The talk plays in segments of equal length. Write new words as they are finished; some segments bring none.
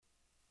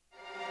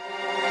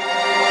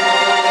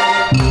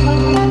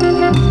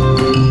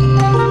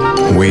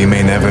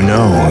never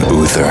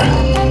know, Uther.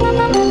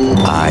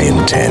 I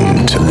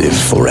intend to live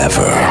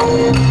forever.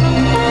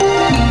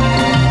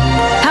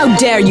 How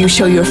dare you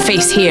show your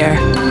face here?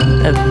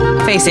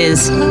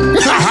 Faces.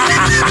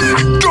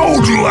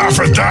 Don't laugh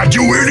at that,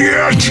 you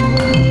idiot!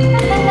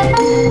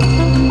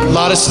 A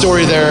lot of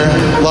story there,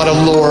 a lot of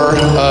lore.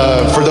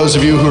 For those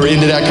of you who are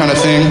into that kind of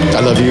thing, I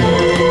love you.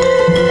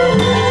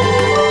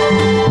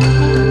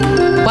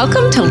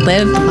 Welcome to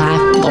Live,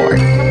 Laugh, Lore,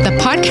 the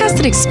podcast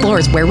that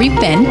explores where we've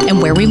been and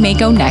where we may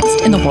go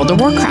next in the world of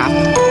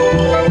Warcraft.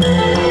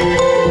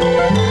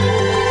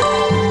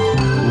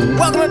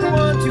 Welcome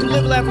everyone to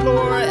Live, Laugh,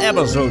 Lore,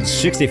 episode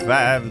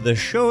 65, the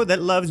show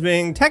that loves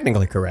being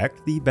technically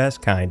correct, the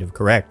best kind of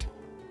correct.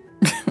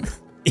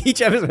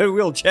 Each episode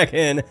we'll check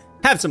in,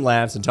 have some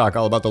laughs, and talk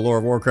all about the lore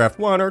of Warcraft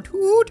 1 or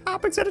 2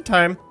 topics at a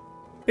time.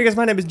 Because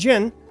my name is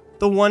Jin,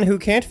 the one who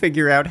can't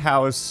figure out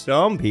how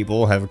some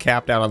people have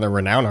capped out on their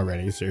renown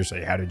already.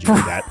 Seriously, how did you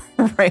do that?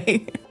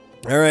 Right.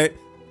 All right.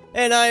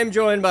 And I am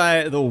joined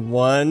by the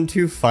one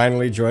to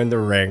finally join the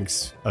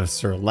ranks of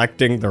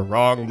selecting the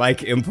wrong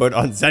mic input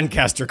on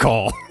Zencastr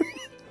call.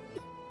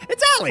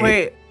 It's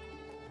Allie.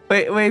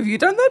 Wait, have you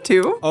done that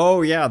too?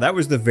 Oh, yeah, that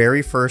was the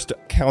very first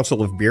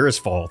Council of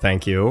Beersfall,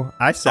 thank you.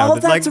 I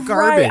sounded like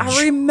garbage. Right.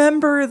 I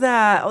remember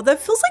that. Oh, that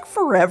feels like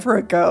forever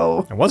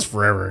ago. It was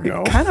forever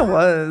ago. It kind of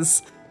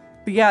was.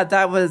 But yeah,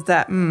 that was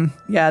that.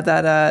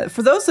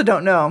 For those that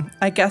don't know,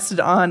 I guested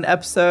on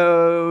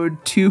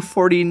episode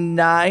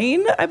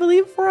 249, I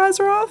believe, for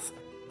Azeroth.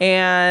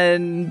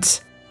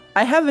 And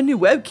I have a new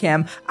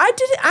webcam. I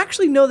didn't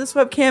actually know this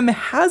webcam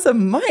has a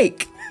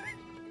mic.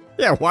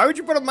 Yeah, why would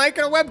you put a mic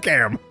in a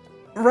webcam?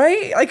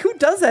 Right? Like, who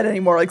does that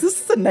anymore? Like,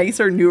 this is a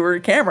nicer, newer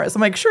camera. So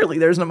I'm like, surely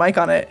there's no mic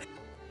on it.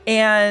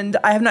 And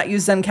I have not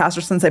used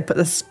Zencastr since I put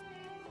this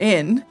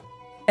in.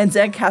 And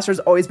Zencastr's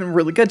always been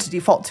really good to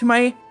default to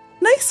my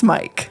nice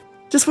mic.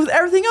 Just with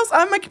everything else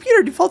on my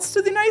computer defaults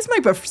to the nice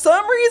mic. But for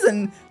some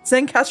reason,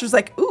 Zencastr's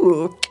like,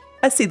 ooh,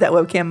 I see that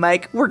webcam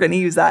mic. We're going to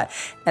use that.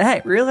 And I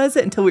didn't realize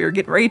it until we were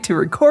getting ready to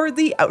record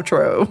the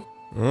outro.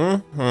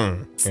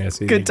 Mm-hmm. Yeah,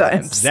 see, good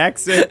times. Exact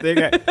same thing.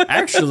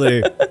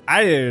 Actually,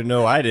 I didn't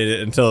know I did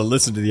it until I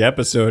listened to the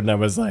episode and I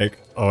was like,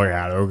 oh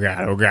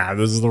god,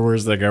 this is the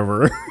worst thing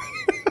ever.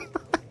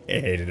 I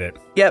hated it.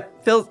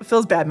 Yep,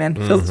 feels bad, man.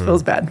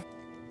 Feels bad.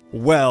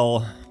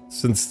 Well,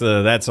 since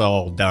that's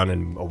all done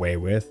and away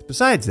with,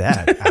 besides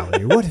that,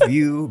 Allie, what have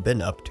you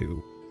been up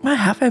to? What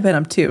have I been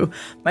up to?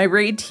 My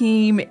raid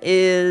team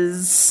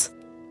is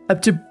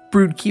up to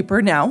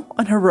Broodkeeper now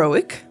on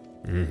Heroic.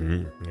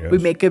 Mm-hmm. Yes. We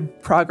make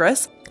good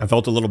progress. I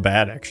felt a little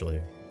bad,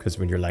 actually, because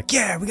when you're like,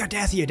 yeah, we got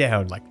Dathia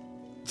down, like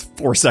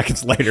 4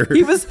 seconds later.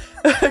 He was,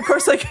 of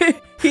course, like,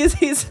 he's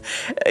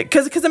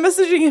because I'm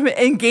messaging him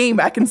in game.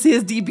 I can see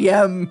his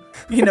DBM,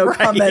 right.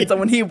 Comments on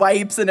when he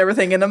wipes and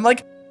everything. And I'm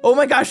like, oh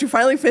my gosh, you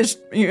finally finished,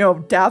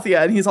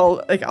 Dathia. And he's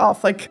all like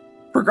off, like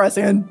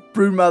progressing on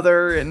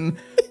Broodmother. And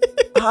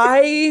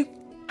I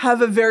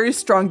have a very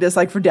strong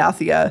dislike for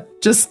Dathia.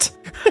 Just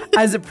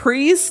as a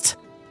priest,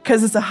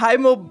 because it's a high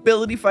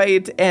mobility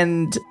fight,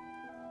 and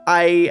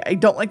I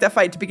don't like that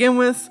fight to begin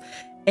with.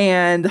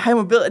 And high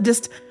mobility,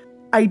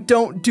 I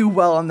don't do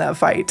well on that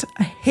fight.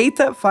 I hate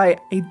that fight.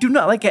 I do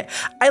not like it.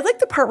 I like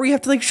the part where you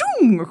have to like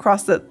shoom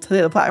across to the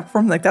other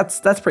platform. Like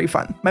that's pretty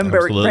fun. My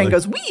brain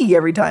goes wee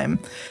every time.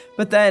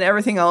 But then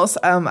everything else,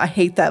 I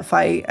hate that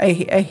fight. I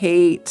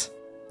hate.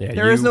 Yeah,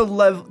 there is no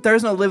live,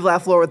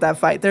 laugh, lore with that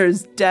fight. There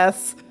is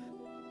death,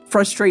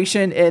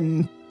 frustration,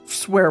 and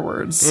swear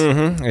words.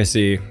 Mm-hmm. I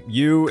see.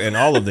 You and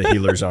all of the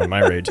healers on my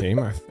raid team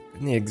are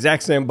in the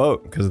exact same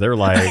boat because they're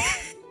like,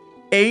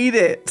 hate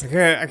it.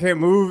 I can't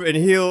move and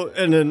heal,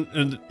 and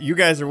then you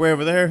guys are way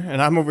over there,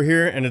 and I'm over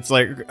here, and it's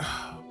like,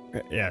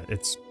 yeah,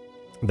 it's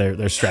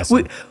they're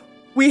stressing.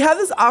 We have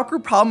this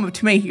awkward problem of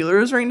too many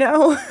healers right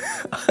now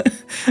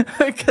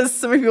because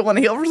so many people want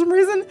to heal for some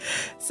reason.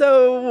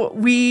 So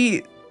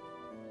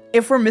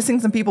if we're missing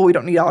some people, we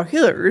don't need all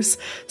healers.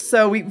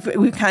 So we've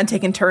kind of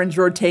taken turns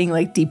rotating,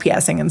 like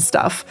DPSing and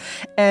stuff.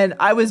 And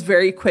I was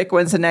very quick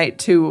Wednesday night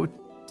to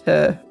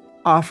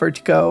offer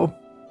to go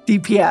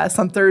DPS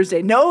on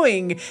Thursday,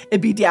 knowing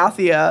it'd be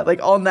Dathia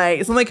like all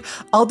night. So I'm like,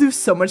 I'll do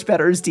so much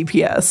better as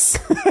DPS.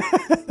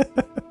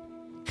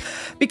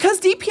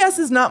 Because DPS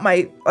is not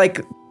my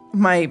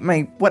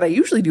what I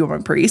usually do with my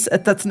priest.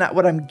 That's not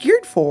what I'm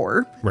geared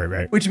for.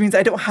 Right. Which means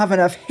I don't have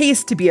enough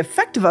haste to be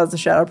effective as a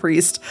shadow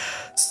priest.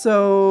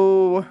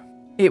 So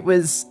it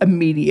was a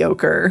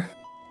mediocre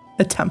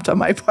attempt on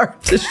my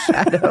part to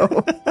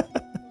shadow.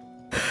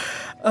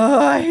 Oh,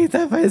 I hate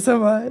that fight so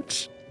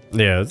much.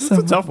 Yeah, it's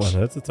a tough one.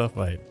 It's a tough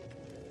fight.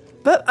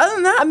 But other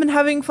than that, I've been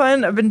having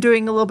fun. I've been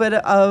doing a little bit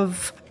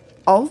of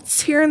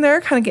alts here and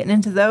there, kind of getting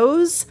into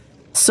those.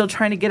 Still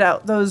trying to get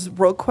out those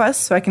rogue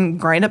quests so I can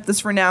grind up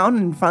this renown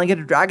and finally get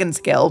a dragon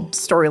scale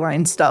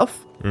storyline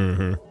stuff.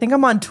 Mm-hmm. I think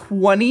I'm on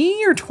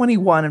 20 or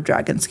 21 of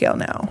dragon scale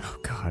now. Oh,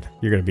 God.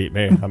 You're going to beat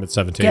me. I'm at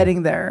 17.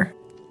 Getting there.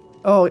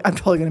 Oh, I'm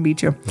totally going to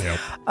beat you.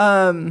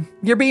 Yep.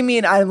 You're beating me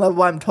in item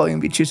level. I'm totally going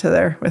to beat you to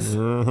there.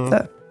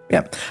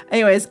 Yeah.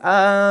 Anyways,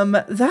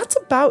 that's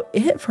about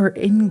it for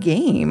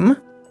in-game.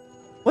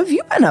 What have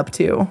you been up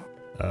to?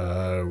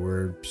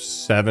 We're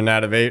 7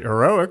 out of 8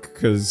 heroic,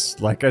 because,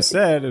 like I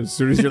said, as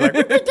soon as you're like,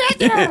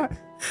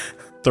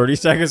 30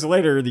 seconds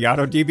later, the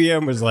auto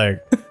DBM was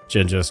like,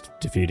 Jin just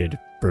defeated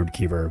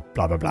Broodkeeper,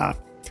 blah, blah, blah.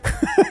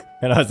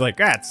 And I was like,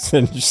 grats.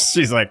 And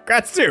she's like,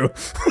 grats too.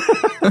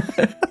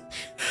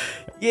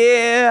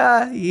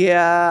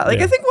 Yeah.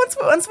 I think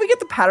once we get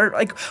the pattern,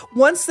 like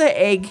once the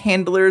egg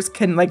handlers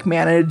can like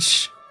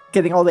manage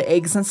getting all the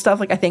eggs and stuff,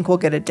 like I think we'll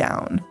get it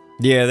down.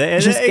 Yeah,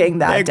 getting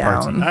that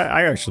down.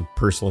 I actually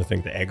personally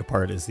think the egg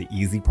part is the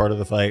easy part of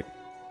the fight.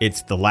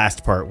 It's the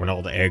last part when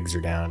all the eggs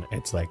are down.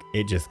 It's like,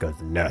 it just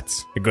goes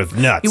nuts. It goes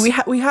nuts.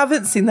 We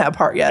haven't seen that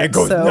part yet. It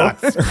goes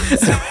nuts.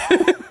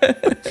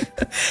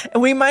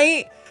 And we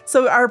might,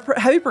 so our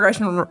heavy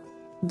progression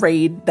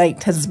raid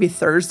night tends to be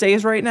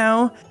Thursdays right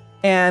now.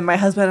 And my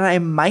husband and I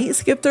might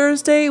skip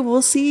Thursday.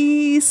 We'll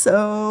see.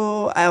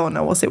 So I don't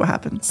know. We'll see what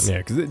happens. Yeah,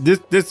 because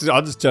this is,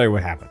 I'll just tell you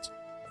what happens.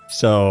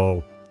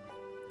 So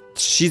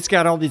she's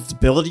got all these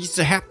abilities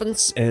that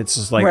happens, and it's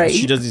just like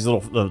she does these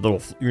little, the little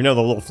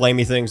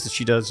flamey things that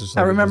she does.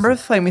 Like, I remember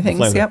flamey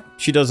things. Yep.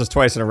 She does this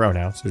twice in a row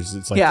now. So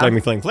it's like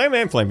flamey thing,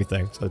 flamey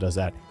thing. So it does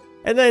that.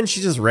 And then she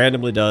just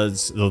randomly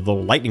does the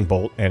little lightning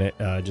bolt, and it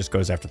just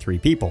goes after 3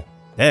 people.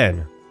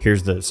 Then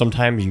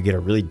sometimes you get a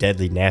really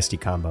deadly, nasty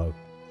combo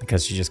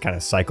because she just kind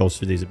of cycles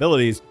through these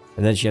abilities.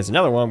 And then she has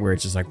another one where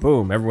it's just like,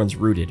 boom, everyone's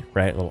rooted,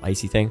 right? A little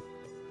icy thing.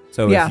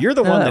 So if you're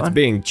the one that's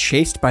being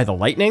chased by the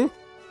lightning,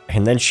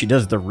 and then she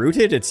does the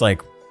rooted, it's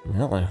like,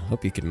 well, I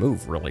hope you can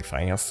move really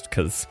fast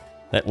because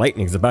that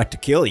lightning's about to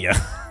kill you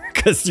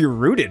because you're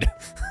rooted.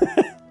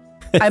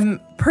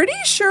 I'm pretty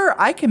sure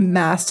I can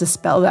mass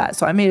dispel that,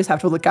 so I may just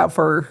have to look out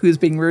for who's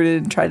being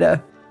rooted and try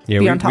to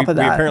be on top of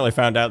that. We apparently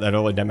found out that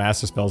only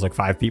mass dispels like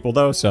 5 people,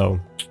 though, so...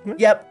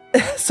 Yep.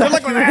 So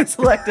I'm very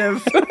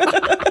selective.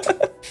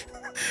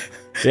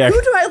 Yeah.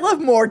 Who do I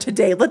love more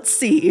today? Let's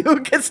see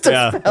who gets to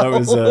spell.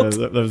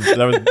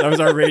 That was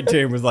our raid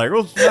team. Was like,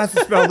 well, mass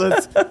dispel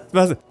this.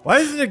 Why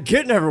isn't it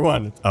getting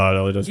everyone? Oh, it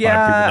only does 5 people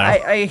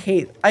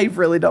now. I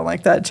really don't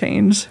like that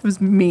change. It was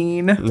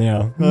mean.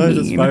 Yeah, well,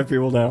 just 5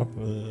 people now.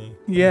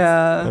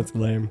 That's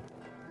lame.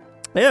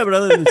 Yeah, but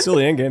other than the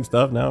silly in-game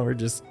stuff, now we're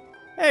just,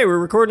 hey, we're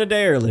recording a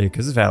day early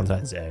because it's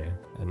Valentine's Day,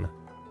 and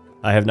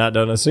I have not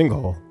done a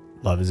single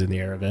Love is in the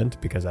Air event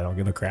because I don't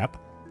give a crap.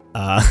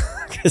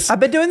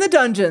 I've been doing the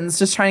dungeons,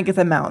 just trying to get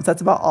them out.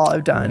 That's about all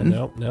I've done.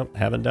 Nope,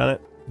 haven't done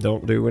it.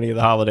 Don't do any of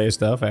the holiday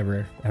stuff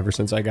ever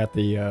since I got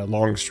the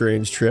long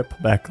strange trip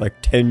back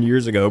like 10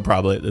 years ago,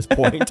 probably at this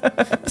point.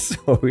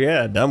 So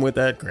yeah, done with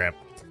that crap.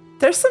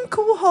 There's some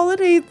cool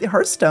holiday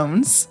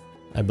Hearthstones.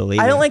 I believe.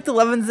 I don't like the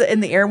Love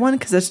in the Air one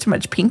because there's too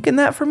much pink in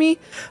that for me,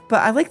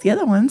 but I like the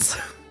other ones.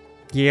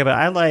 Yeah, but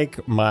I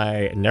like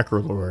my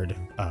Necrolord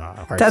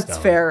Hearthstone. That's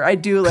fair. I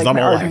do like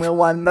my Arden Wheel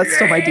one. That's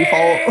still my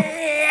default.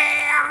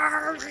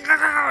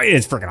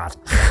 It's freaking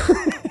awesome.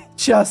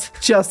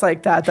 just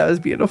like that. That was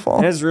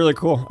beautiful. It's really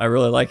cool. I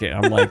really like it.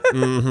 I'm like,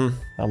 I'm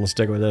gonna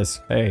stick with this.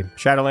 Hey,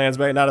 Shadowlands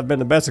may not have been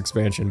the best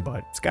expansion,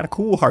 but it's got a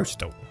cool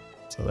Hearthstone.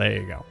 So there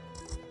you go.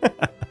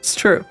 It's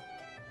true.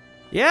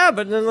 Yeah,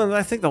 but then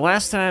I think the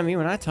last time you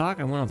and I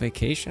talked, I went on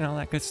vacation, all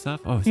that good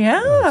stuff. Oh, it was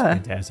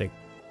fantastic.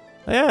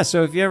 Yeah,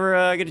 so if you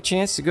ever get a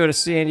chance to go to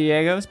San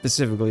Diego,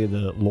 specifically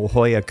the La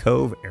Jolla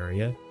Cove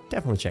area,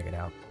 definitely check it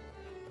out.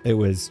 It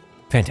was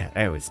fantastic.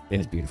 It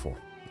was beautiful.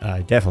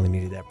 I definitely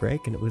needed that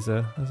break, and it was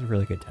a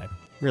really good time.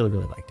 Really,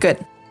 really liked it.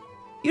 Good.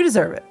 You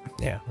deserve it.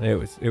 Yeah, it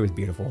was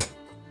beautiful.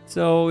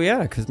 So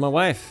yeah, because my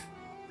wife,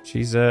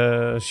 she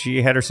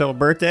had herself a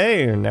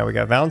birthday, and now we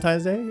got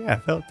Valentine's Day. Yeah,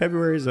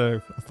 February is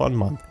a fun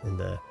month in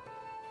the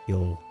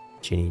old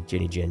Ginny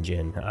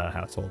Jin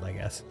household, I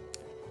guess.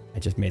 I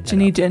just made that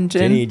Ginny up.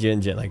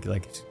 Jin, like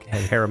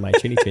hair of my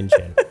Ginny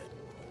Jin.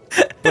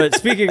 But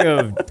speaking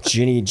of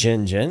Ginny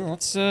Jin,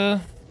 let's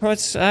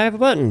I have a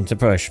button to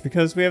push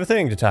because we have a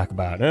thing to talk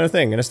about, and a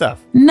thing and a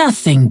stuff.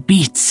 Nothing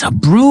beats a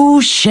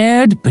brew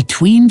shared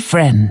between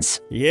friends.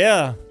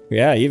 Yeah,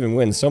 even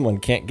when someone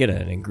can't get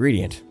an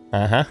ingredient.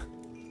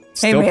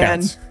 Still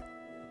counts.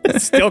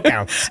 It still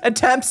counts.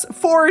 Attempts,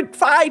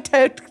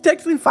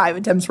 technically 5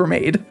 attempts were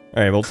made.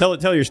 All right, well,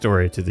 tell your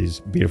story to these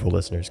beautiful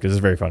listeners because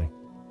it's very funny.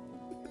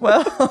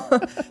 Well,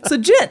 so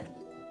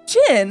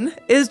Jin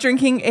is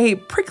drinking a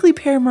prickly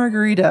pear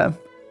margarita.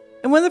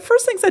 And one of the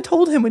first things I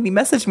told him when he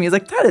messaged me is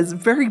like, that is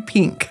very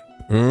pink.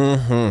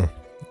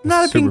 Mm-hmm.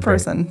 Not a pink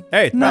person.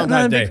 Hey, not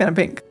a big fan of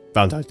pink.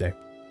 Valentine's Day.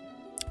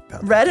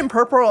 Red and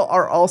purple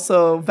are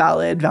also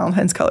valid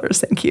Valentine's colors.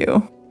 Thank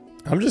you.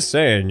 I'm just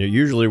saying,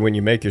 usually when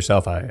you make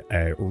yourself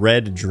a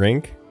red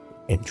drink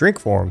in drink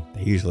form,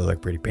 they usually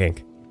look pretty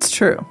pink. It's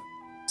true.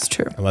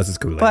 Unless it's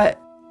Kool-Aid.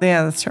 But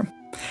yeah, that's true.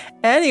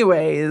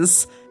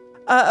 Anyways,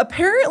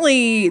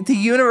 apparently the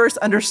universe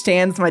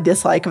understands my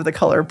dislike of the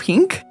color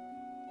pink.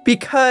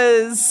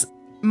 Because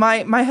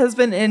my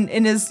husband,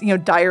 in his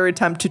dire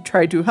attempt to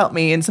try to help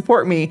me and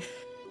support me,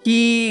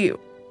 he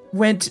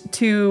went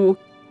to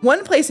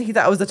one place that he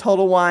thought was a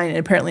Total Wine, and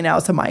apparently now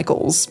it's a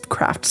Michael's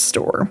craft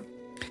store.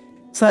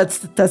 So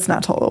that's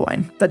not Total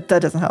Wine. That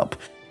doesn't help.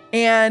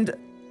 And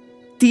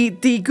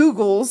the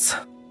Googles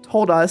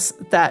told us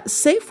that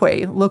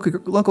Safeway,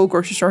 local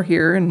grocery store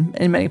here and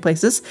in many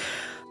places,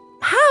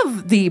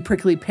 have the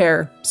prickly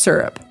pear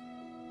syrup.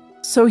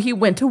 So he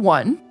went to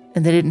one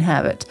and they didn't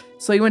have it.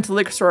 So he went to the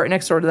liquor store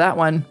next door to that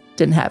one,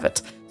 didn't have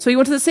it. So he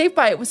went to the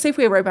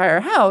Safeway right by our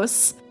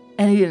house,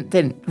 and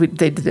they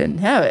didn't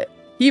have it.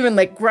 He even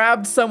like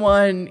grabbed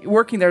someone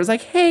working there. Was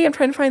like, "Hey, I'm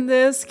trying to find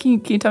this. Can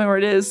you tell me where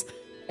it is?"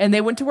 And they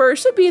went to where it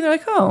should be, and they're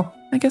like, "Oh,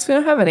 I guess we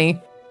don't have any."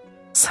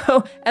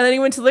 So, and then he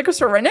went to the liquor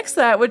store right next to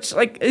that, which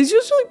like is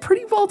usually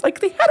pretty well. Like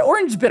they had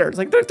orange bitters.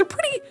 Like they're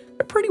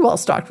pretty well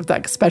stocked with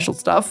that special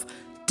stuff.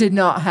 Did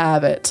not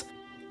have it.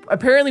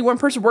 Apparently, one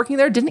person working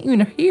there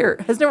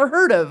has never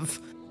heard of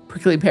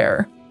prickly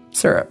pear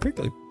syrup.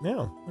 Prickly,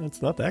 yeah,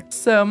 it's not that.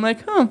 So I'm like,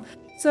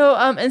 So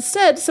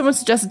instead, someone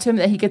suggested to him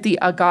that he get the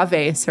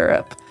agave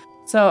syrup.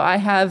 So I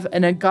have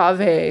an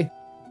agave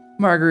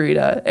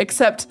margarita,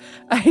 except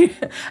I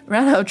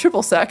ran out of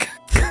triple sec.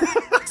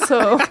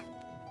 So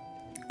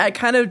I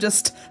kind of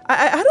just, I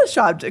had a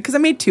shot because I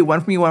made two, one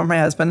for me, one for my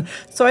husband.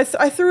 So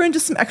I threw in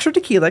just some extra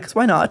tequila, because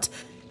why not?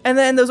 And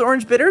then those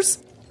orange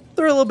bitters,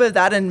 throw a little bit of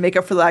that and make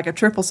up for the lack of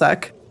triple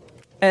sec.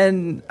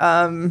 And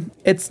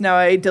it's now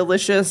a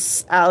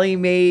delicious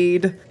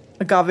Allie-made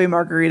agave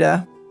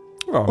margarita.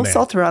 Oh, man.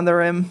 Salt around the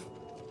rim.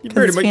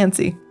 It's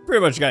fancy.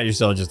 Pretty much got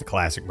yourself just a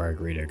classic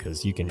margarita,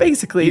 because you can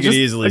basically you can just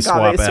easily agave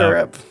swap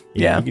syrup. out.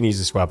 Yeah, you can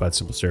easily swap out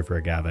simple syrup for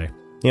agave.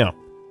 Yeah,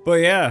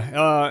 but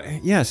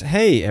yes.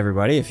 Hey,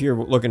 everybody, if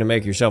you're looking to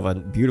make yourself a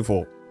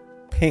beautiful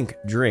pink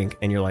drink,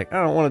 and you're like,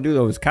 I don't want to do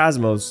those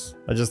Cosmos.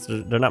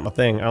 They're not my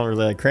thing. I don't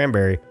really like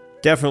cranberry.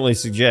 Definitely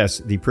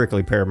suggest the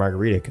prickly pear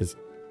margarita, because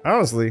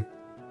honestly,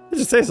 it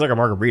just tastes like a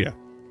margarita,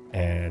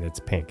 and it's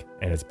pink,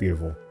 and it's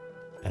beautiful,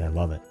 and I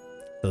love it.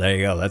 So there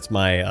you go. That's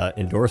my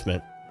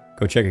endorsement.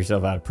 Go check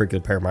yourself out a prickly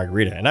pear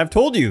margarita. And I've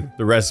told you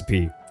the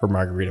recipe for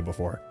margarita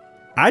before.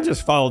 I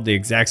just followed the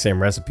exact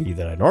same recipe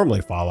that I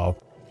normally follow,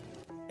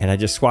 and I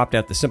just swapped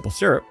out the simple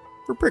syrup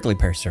for prickly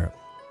pear syrup.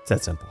 It's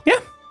that simple. Yeah.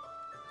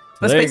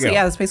 So that's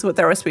basically what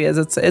that recipe is.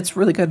 It's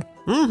really good.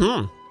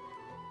 Mm-hmm.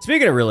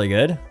 Speaking of really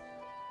good,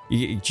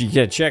 you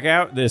gotta check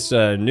out this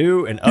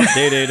new and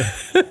updated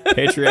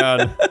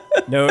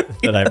Patreon note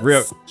that I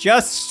wrote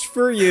just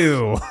for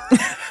you.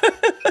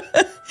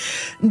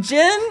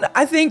 Jen,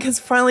 I think, is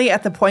finally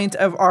at the point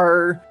of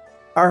our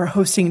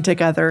hosting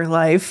together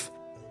life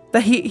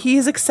that he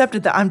has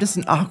accepted that I'm just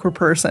an awkward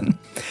person.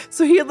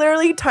 So he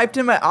literally typed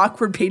in my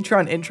awkward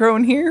Patreon intro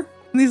in here,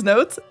 in these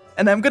notes,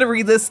 and I'm going to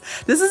read this.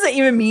 This isn't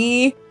even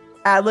me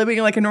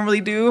ad-libbing like I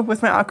normally do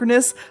with my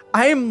awkwardness.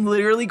 I am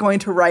literally going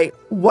to write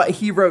what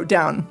he wrote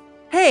down.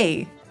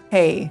 Hey,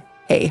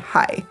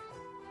 hi.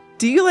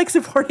 Do you like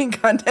supporting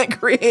content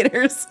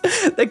creators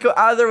that go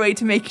out of their way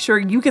to make sure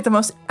you get the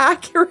most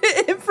accurate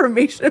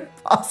information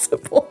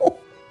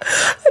possible?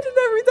 I did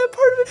not read that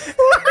part of it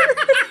before.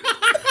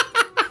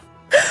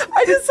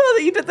 I just saw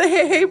that you did the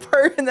hey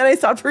part, and then I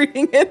stopped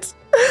reading it.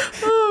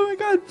 Oh my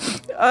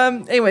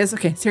god. Anyways,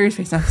 okay, serious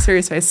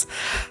face.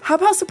 How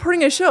about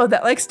supporting a show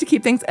that likes to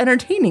keep things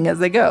entertaining as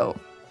they go?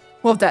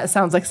 Well, if that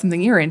sounds like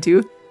something you're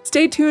into,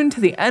 stay tuned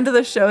to the end of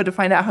the show to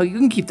find out how you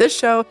can keep this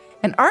show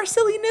and our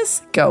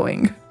silliness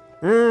going.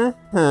 I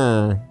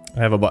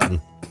have a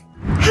button.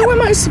 How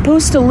am I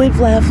supposed to live,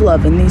 laugh,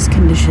 love in these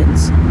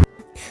conditions?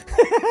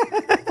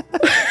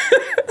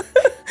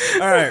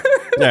 All right.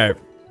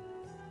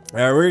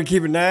 We're gonna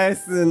keep it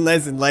nice and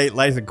light,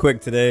 nice and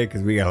quick today,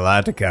 because we got a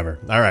lot to cover.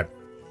 All right.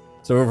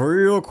 So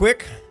real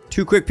quick,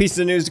 two quick pieces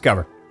of news to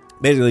cover.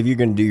 Basically, if you're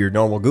gonna do your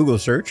normal Google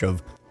search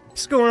of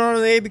what's going on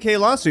in the ABK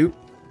lawsuit,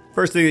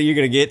 first thing that you're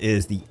gonna get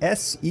is the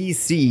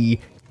SEC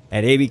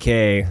and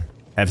ABK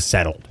have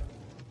settled.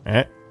 All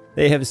right.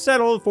 They have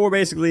settled for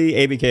basically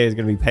ABK is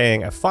going to be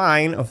paying a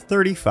fine of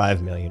 $35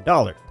 million.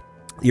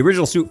 The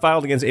original suit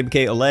filed against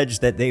ABK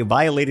alleged that they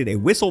violated a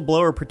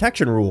whistleblower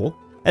protection rule,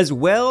 as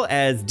well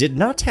as did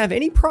not have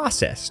any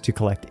process to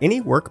collect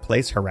any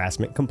workplace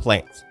harassment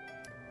complaints.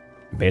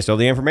 Based on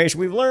the information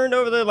we've learned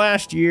over the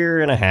last year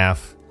and a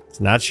half,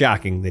 it's not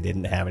shocking they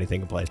didn't have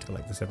anything in place to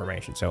collect this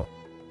information. So,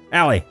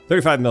 Allie,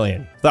 $35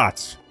 million.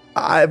 Thoughts?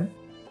 I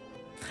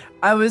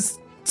was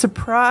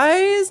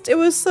surprised it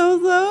was so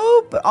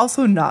low, but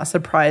also not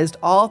surprised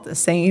all at the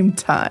same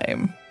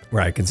time.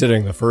 Right,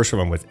 considering the first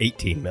one was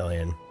 $18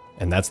 million,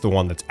 and that's the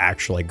one that's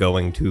actually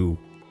going to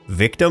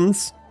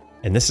victims,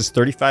 and this is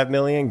 $35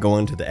 million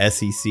going to the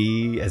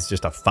SEC as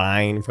just a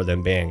fine for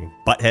them being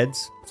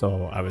buttheads.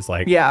 So I was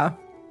like, yeah,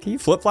 can you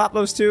flip-flop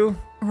those two?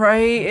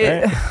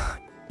 Right?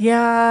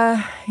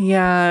 Yeah.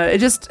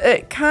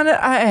 It kind of,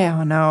 I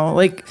don't know,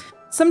 like,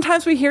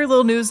 sometimes we hear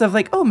little news of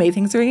like, oh, maybe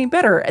things are getting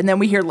better. And then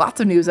we hear lots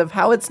of news of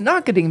how it's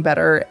not getting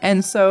better.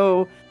 And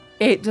so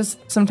it just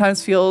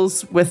sometimes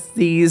feels with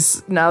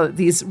these, now that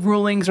these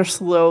rulings are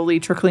slowly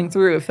trickling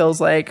through, it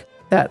feels like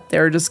that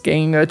they're just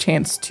getting a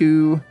chance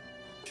to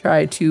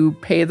try to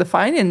pay the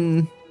fine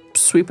and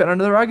sweep it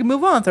under the rug and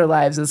move on with their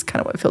lives is kind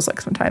of what it feels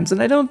like sometimes.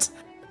 And I don't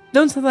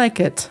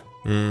like it.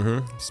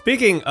 Mm-hmm.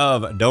 Speaking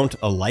of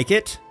don't like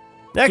it,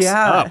 next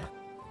up,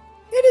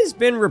 it has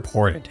been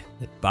reported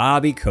that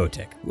Bobby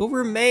Kotick will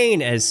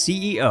remain as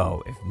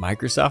CEO if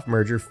Microsoft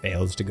merger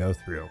fails to go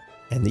through.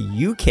 And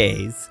the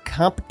UK's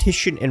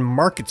Competition and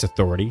Markets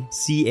Authority,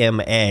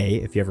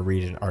 CMA, if you ever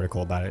read an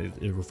article about it,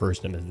 it refers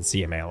to them as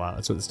the CMA a lot.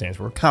 That's what it stands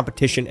for,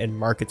 Competition and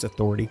Markets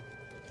Authority,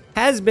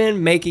 has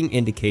been making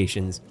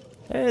indications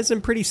that has some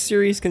pretty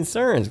serious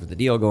concerns with the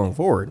deal going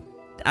forward.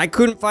 I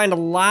couldn't find a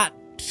lot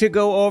to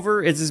go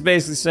over. It's just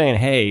basically saying,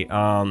 hey,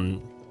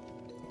 and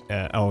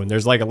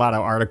there's like a lot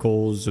of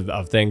articles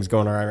of things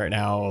going around right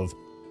now of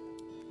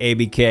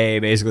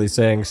ABK basically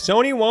saying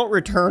Sony won't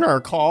return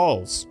our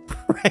calls,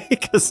 right?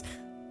 Because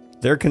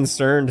they're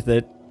concerned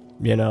that,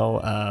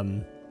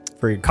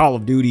 for Call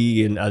of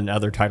Duty and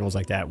other titles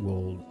like that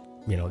will,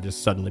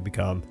 just suddenly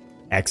become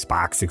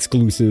Xbox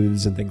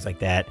exclusives and things like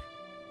that.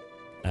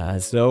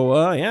 If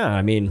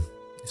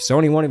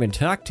Sony won't even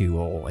talk to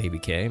old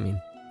ABK,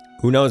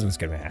 who knows what's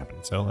going to happen?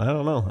 So I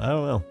don't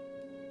know.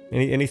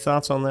 Any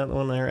thoughts on that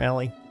one there,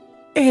 Allie?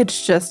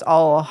 It's just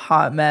all a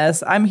hot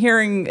mess. I'm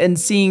hearing and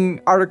seeing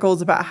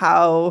articles about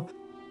how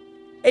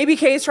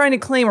ABK is trying to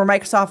claim, or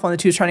Microsoft, one of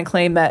the two, is trying to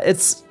claim that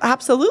it's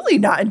absolutely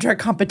not in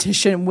direct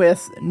competition with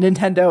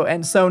Nintendo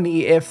and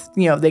Sony if,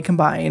 they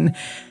combine.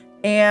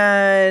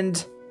 And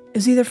it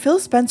was either Phil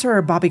Spencer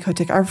or Bobby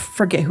Kotick. I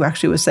forget who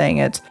actually was saying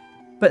it.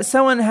 But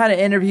someone had an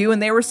interview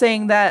and they were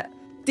saying that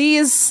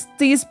these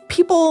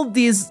people,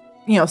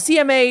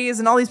 CMAs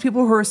and all these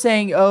people who are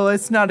saying, oh,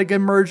 it's not a good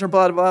merger,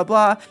 blah, blah,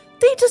 blah,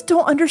 they just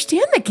don't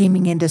understand the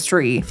gaming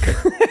industry,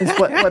 is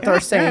what they're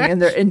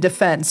saying in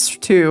defense,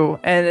 too.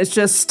 And it's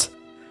just,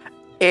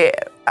 I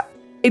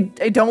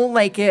don't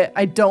like it.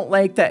 I don't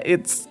like that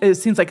it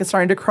seems like it's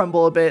starting to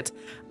crumble a bit.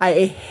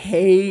 I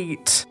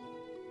hate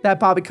that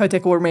Bobby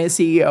Kotick will remain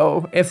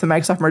CEO if the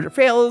Microsoft merger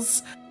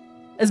fails.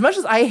 As much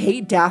as I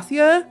hate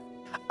Dathia,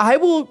 I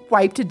will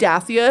wipe to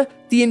Dathia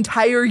the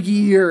entire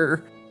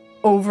year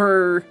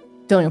over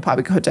dealing with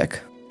Bobby Kotick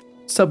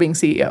still being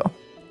CEO.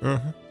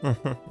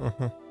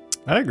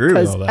 I agree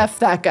with all that. F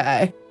that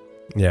guy.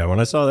 Yeah, when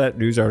I saw that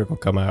news article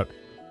come out,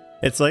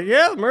 it's like,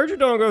 yeah, the merger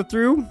don't go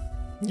through.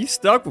 You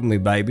stuck with me,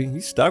 baby.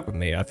 You stuck with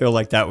me. I feel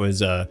like that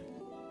was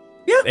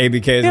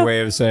ABK's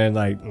way of saying,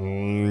 like,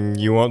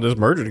 you want this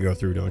merger to go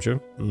through, don't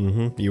you?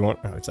 Mm-hmm. You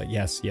want? No, it's like,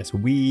 yes,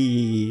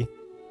 we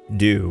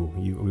do.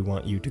 We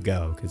want you to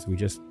go because we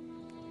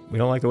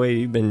don't like the way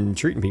you've been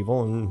treating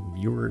people, and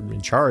you were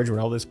in charge when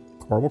all this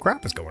horrible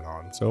crap is going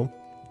on. So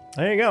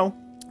there you go.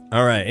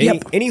 All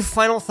right. Any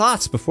final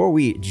thoughts before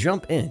we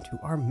jump into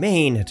our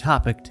main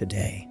topic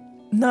today?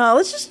 No,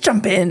 let's just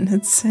jump in.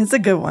 It's a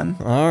good one.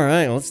 All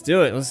right, let's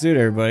do it. Let's do it,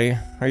 everybody.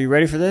 Are you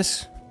ready for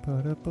this?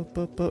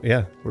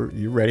 Yeah,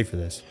 you ready for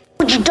this?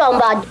 What you talking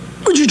about?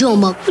 What you talking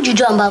about? What you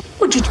talking about?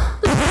 What you?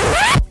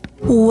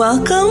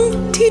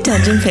 Welcome to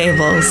Dungeon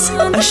Fables,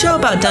 a show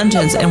about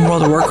dungeons and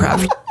World of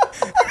Warcraft.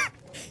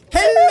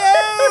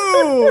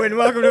 Hello, and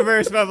welcome to a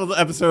very special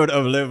episode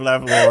of Live,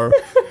 Laugh, Lore,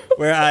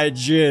 where I,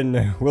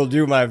 Jin, will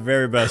do my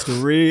very best to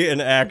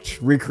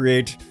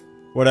recreate,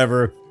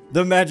 whatever,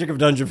 the magic of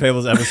Dungeon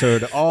Fables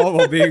episode, all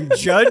while being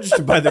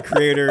judged by the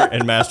creator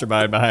and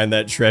mastermind behind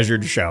that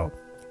treasured show.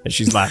 And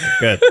she's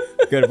laughing.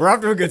 Good. We're off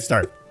to a good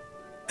start.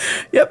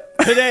 Yep.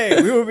 Today,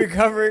 we will be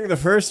covering the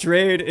first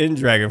raid in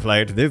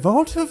Dragonflight, the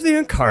Vault of the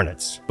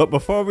Incarnates. But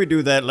before we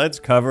do that, let's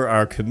cover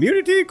our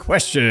community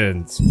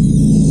questions.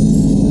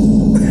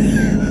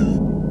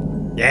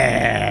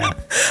 Yeah.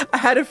 I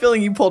had a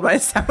feeling you pulled my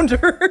sounders.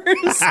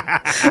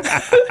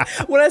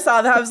 When I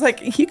saw that, I was like,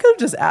 he could have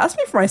just asked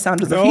me for my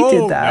sounders if he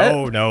did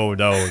that. No.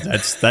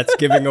 That's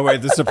giving away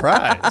the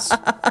surprise.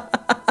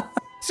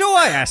 So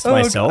I asked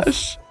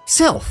myself,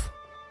 Self,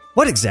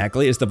 what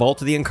exactly is the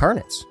Vault of the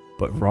Incarnates?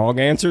 But wrong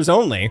answers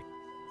only.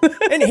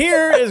 And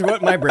here is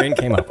what my brain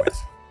came up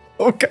with.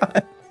 Oh,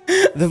 God.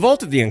 The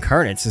Vault of the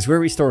Incarnates is where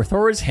we store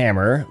Thor's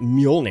hammer,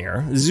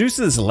 Mjolnir,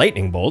 Zeus's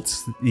lightning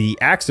bolts, the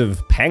axe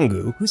of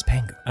Pangu. Who's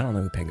Pangu? I don't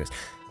know who Pangu is.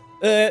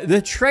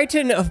 The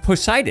Triton of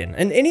Poseidon,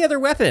 and any other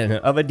weapon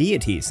of a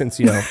deity, since,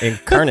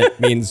 incarnate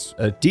means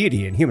a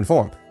deity in human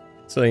form.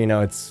 So,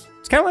 it's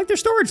kind of like their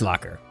storage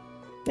locker.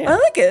 Yeah. I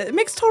like it. It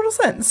makes total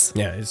sense.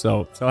 Yeah.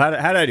 So how did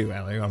I do,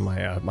 Allie, on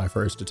my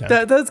first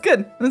attempt? That's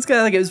good. That's good.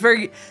 I like it. It was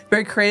very,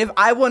 very creative.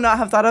 I would not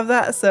have thought of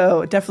that,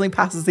 so it definitely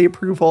passes the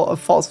approval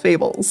of False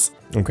Fables.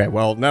 Okay.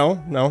 Well,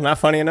 no, not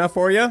funny enough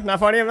for you. Not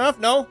funny enough.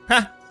 No,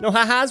 no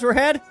ha-has were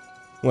had.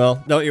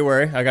 Well, don't you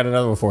worry. I got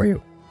another one for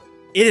you.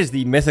 It is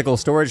the mythical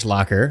storage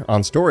locker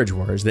on Storage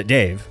Wars that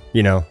Dave,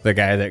 the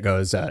guy that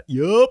goes, yup.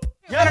 Yep.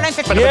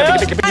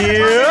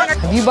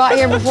 Have you bought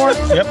here before?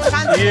 Yep.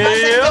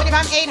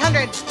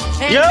 800.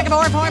 Yep.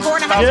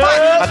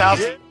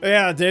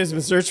 Yeah, Dave's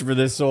been searching for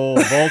this Vault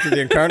of the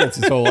Incarnates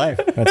his whole life.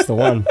 That's the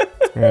one.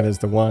 That is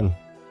the one.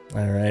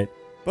 All right.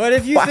 But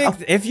if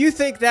you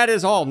think that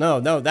is all,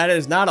 no, that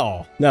is not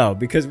all. No,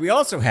 because we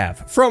also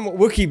have from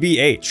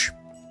WookieBH.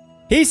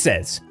 He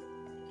says,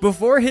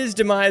 before his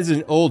demise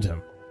in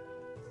Oldham,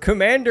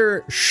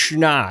 Commander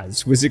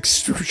Schnaz was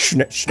extremely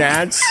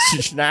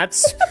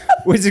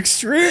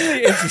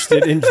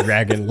interested in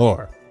dragon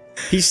lore.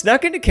 He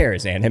snuck into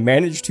Karazhan and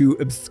managed to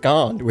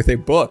abscond with a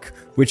book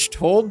which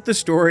told the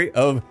story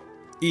of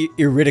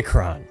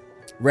Iridikron,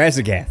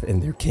 Razagath,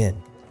 and their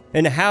kin,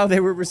 and how they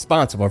were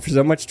responsible for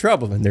so much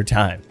trouble in their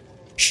time.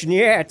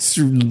 Schniatz,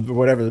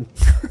 whatever,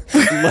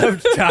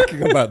 loved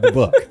talking about the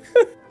book,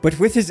 but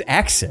with his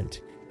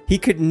accent, he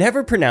could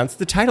never pronounce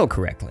the title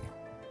correctly.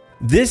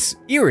 This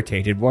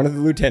irritated one of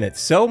the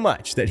lieutenants so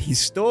much that he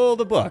stole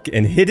the book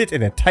and hid it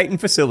in a Titan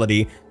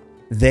facility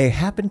they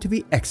happened to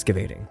be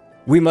excavating.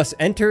 We must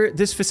enter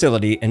this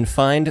facility and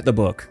find the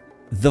book,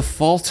 The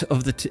Fault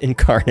of the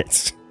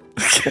Incarnates.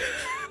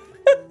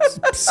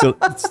 It's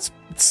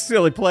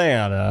silly play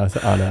on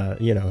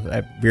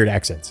weird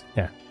accents.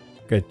 Yeah,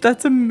 good.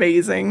 That's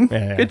amazing.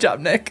 Yeah. Good job,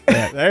 Nick.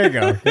 Yeah, there you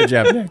go. Good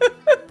job, Nick.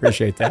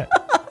 Appreciate that.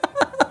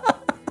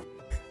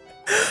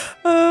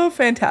 Oh,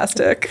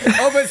 fantastic.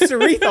 Oh, but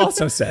Sarith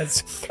also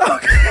says.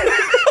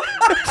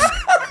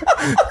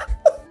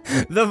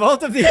 The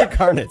Vault of the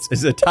Incarnates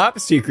is a top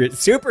secret,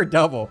 super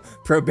double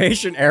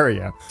probation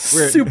area.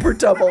 Super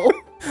double.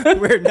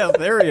 Where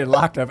Neltharion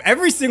locked up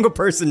every single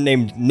person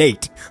named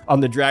Nate on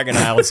the Dragon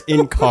Isles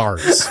in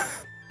cars.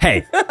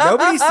 Hey,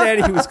 nobody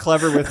said he was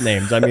clever with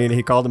names. I mean,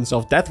 he called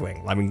himself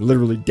Deathwing. I mean,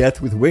 literally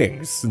death with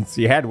wings, since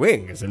he had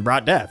wings and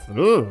brought death.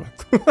 Ugh.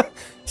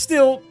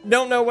 Still,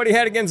 don't know what he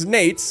had against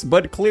Nate's,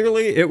 but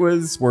clearly it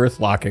was worth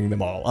locking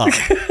them all up.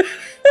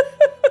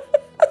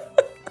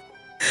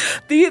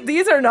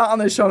 These are not on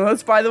the show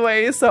notes, by the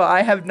way, so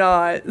I have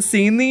not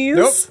seen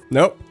these.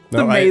 Nope.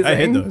 No, amazing. I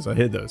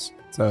hid those.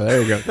 So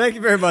there you go. Thank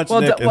you very much,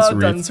 well Nick. Well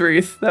done,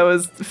 Sarith. That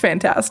was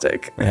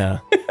fantastic. Yeah.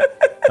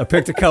 I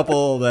picked a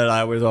couple that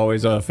I was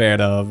always a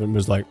fan of and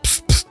was like,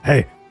 psst, psst,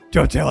 hey,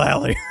 don't tell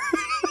Allie.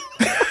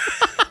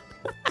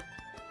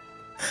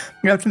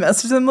 You have to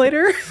message them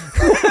later?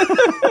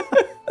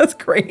 That's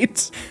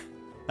great.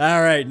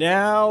 All right,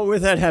 now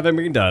with that having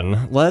been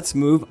done, let's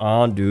move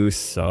on to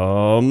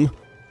some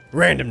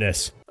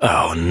randomness.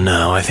 Oh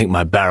no, I think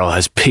my barrel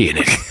has pee in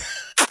it.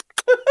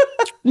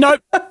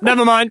 Nope,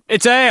 never mind.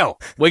 It's ale.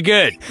 We're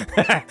good.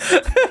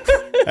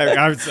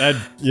 I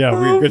said, yeah,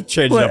 we could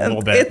change it up a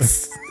little bit.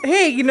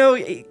 Hey,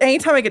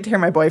 anytime I get to hear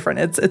my boyfriend,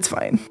 it's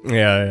fine.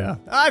 Yeah.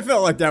 I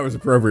felt like that was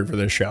appropriate for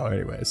this show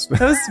anyways. It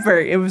was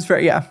very,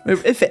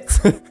 it fits.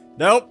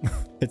 Nope,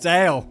 it's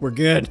ale. We're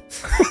good.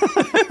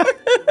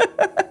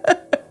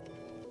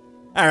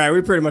 All right,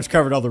 we pretty much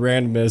covered all the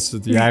randomness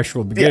at the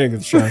actual beginning of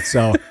the show,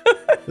 so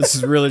this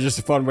is really just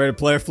a fun way to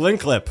play a fling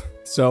clip.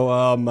 So,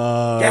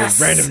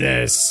 yes.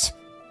 Randomness.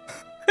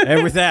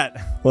 And with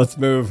that, let's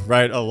move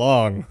right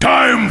along.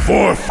 Time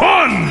for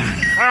fun!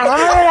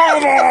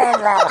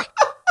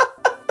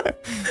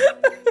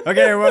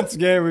 Okay, once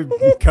again, we've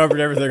covered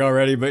everything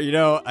already, but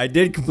I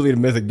did complete a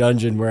mythic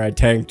dungeon where I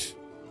tanked,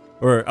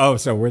 where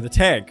the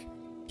tank,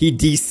 he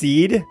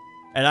DC'd,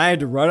 and I had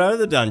to run out of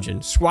the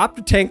dungeon, swap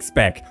the tank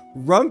spec,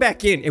 run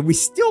back in, and we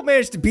still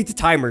managed to beat the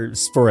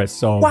timers for us,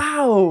 so.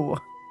 Wow.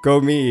 Go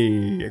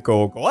me,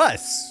 go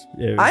us.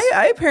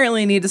 I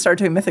apparently need to start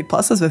doing Mythic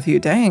Pluses with you,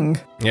 dang.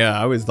 Yeah,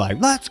 I was like,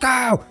 let's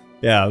go.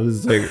 Yeah, it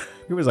was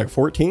like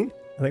 14.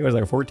 I think it was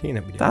like 14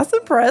 that we did. That's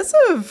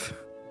impressive.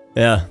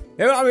 Yeah.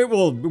 I mean,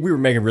 we were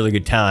making really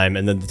good time,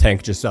 and then the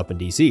tank just up and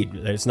DC'd.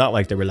 It's not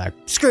like they were like,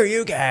 screw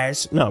you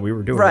guys. No, we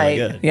were doing really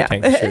good. Yeah,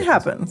 it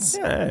happens.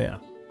 Yeah.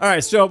 All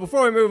right, so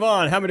before we move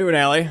on, how we doing,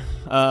 Allie?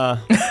 How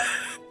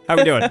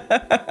we doing?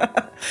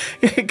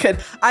 Good.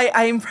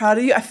 I am proud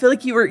of you. I feel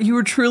like you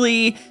were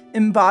truly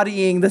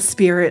embodying the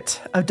spirit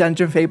of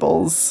Dungeon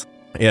Fables.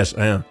 Yes,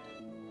 I am.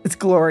 It's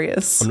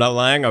glorious. I'm not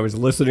lying. I was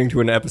listening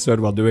to an episode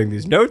while doing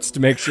these notes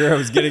to make sure I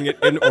was getting it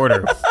in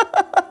order.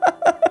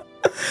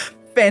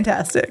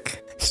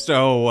 Fantastic.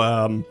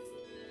 So,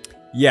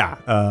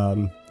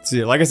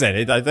 see, like I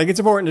said, I think it's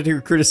important to do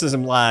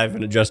criticism live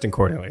and adjust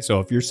accordingly. So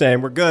if you're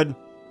saying we're good.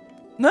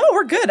 No,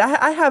 we're good.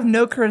 I have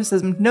no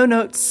criticism, no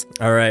notes.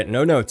 All right,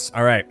 no notes.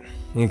 All right.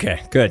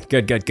 Okay, good.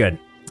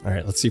 All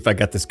right, let's see if I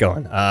got this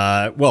going.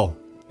 Well,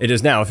 it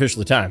is now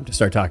officially time to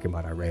start talking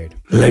about our raid.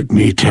 Let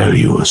me tell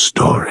you a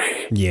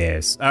story.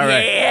 Yes. All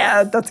right.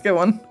 Yeah, that's a good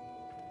one.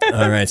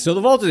 All right, so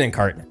the Vault of the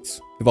Incarnates.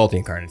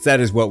 That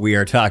is what we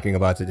are talking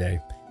about today.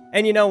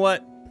 And you know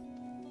what?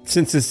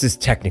 Since this is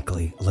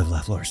technically Live,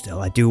 Laugh, Lore still,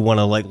 I do want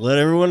to let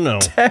everyone know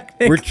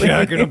we're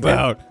talking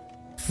about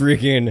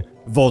freaking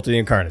Vault of the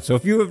Incarnates. So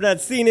if you have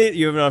not seen it,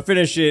 you have not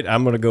finished it,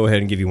 I'm going to go ahead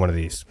and give you one of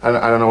these. I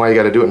don't know why you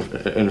got to do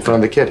it in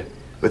front of the kid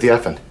with the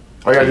effing.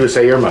 All you got to do is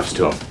say earmuffs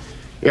to him.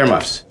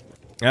 Earmuffs.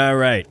 All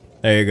right.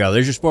 There you go.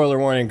 There's your spoiler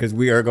warning, because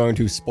we are going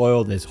to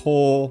spoil this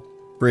whole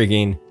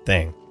frigging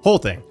thing. Whole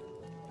thing.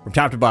 From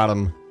top to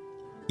bottom,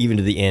 even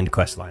to the end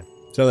quest line.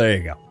 So there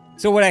you go.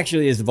 So what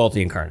actually is the Vault of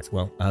the Incarnates?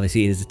 Well,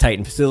 obviously it is a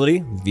Titan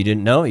facility. If you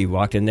didn't know, you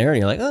walked in there and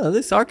you're like, oh,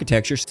 this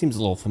architecture seems a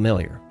little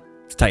familiar.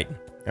 It's Titan.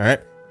 All right.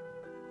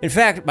 In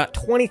fact, about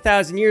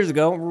 20,000 years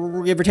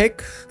ago, give or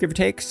take,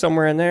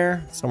 somewhere in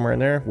there,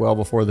 well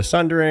before the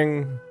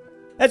Sundering,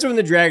 that's when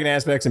the dragon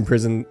aspects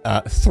imprisoned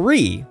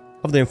 3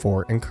 of the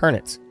 4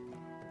 incarnates.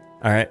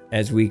 All right,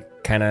 as we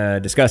kind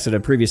of discussed in a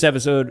previous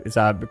episode, it's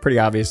pretty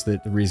obvious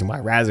that the reason why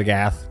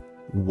Razagath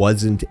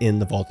wasn't in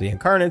the Vault of the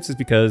Incarnates is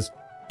because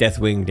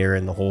Deathwing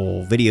during the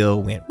whole video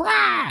went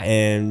Brah!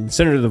 And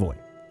sent her to the void.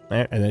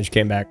 Right? And then she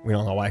came back. We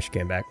don't know why she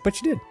came back, but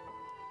she did.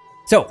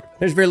 So,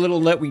 there's very little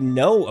that we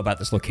know about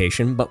this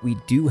location, but we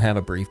do have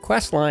a brief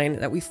quest line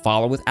that we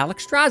follow with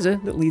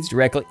Alexstrasza that leads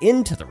directly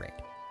into the raid.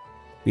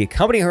 We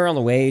accompany her on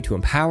the way to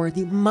empower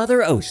the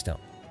Mother Oath Stone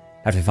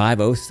after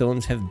 5 Oath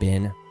Stones have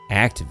been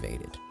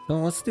activated. So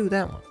let's do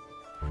that one.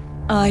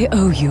 I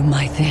owe you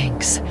my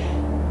thanks.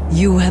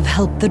 You have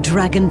helped the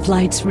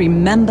Dragonflights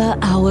remember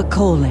our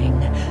calling.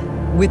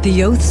 With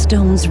the Oath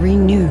Stones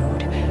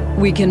renewed,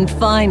 we can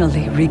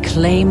finally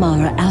reclaim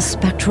our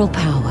aspectral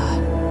power.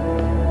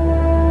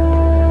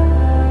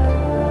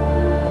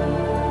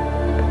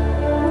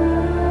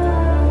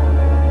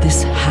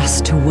 This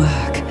has to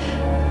work.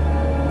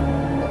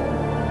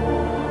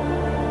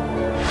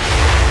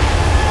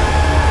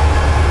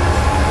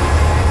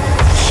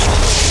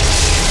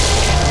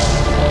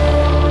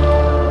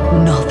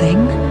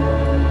 Nothing?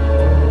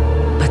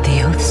 But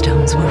the Oath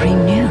Stones were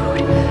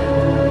renewed.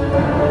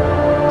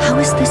 How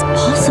is this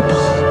possible?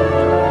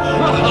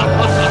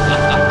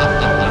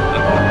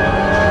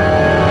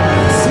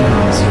 It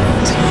seems your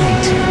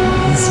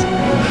Titans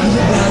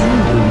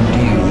abandoned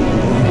you.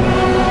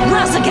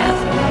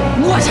 Razagath,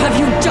 what have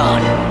you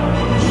done?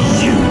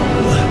 You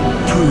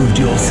proved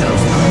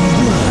yourself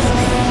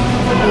unworthy.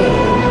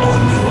 All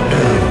on your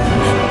own,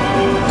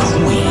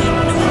 Queen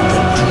of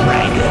the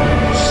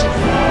Dragons.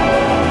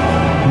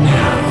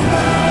 Now,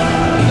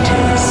 it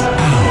is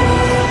our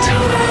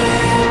time.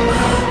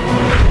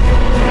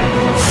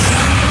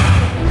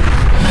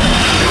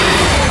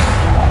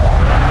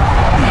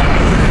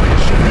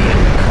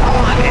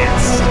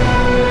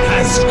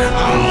 Has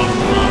come.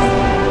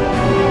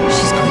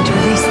 She's going to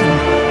release them.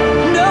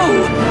 No!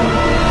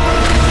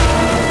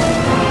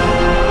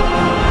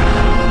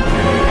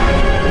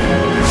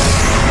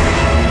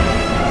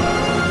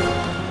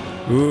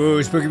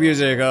 Ooh, spooky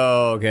music.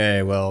 Oh,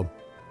 okay, well.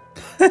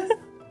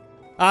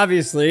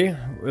 Obviously, a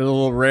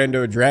little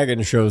rando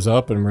dragon shows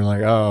up, and we're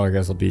like, oh, I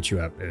guess I'll beat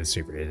you up. It's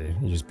super easy.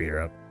 You just beat her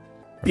up.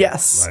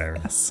 Yes. Whatever.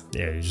 Yes.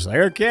 Yeah, you're just like,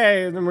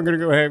 okay, and then we're going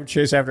to go ahead and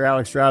chase after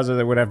Alexstrasza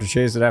that would have to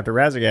chase it after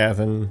Razagath,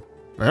 and,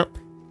 well,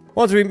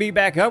 once we meet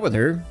back up with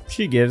her,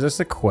 she gives us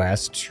a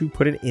quest to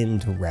put it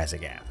into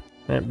Razagath.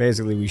 And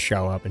basically, we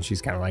show up, and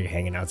she's kind of like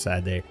hanging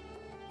outside the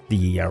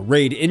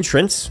raid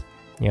entrance.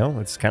 You know,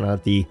 it's kind of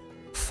at the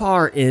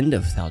far end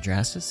of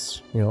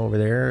Thaldraszus, you know, over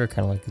there,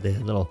 kind of like the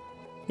little...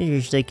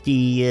 It's like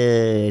the,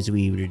 as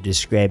we would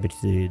describe it,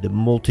 the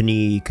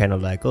molten-y, kind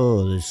of like,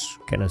 oh, this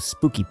kind of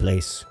spooky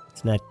place.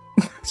 It's not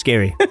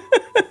scary.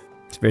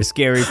 It's a very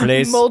scary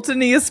place.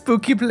 Molten-y, a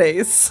spooky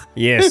place.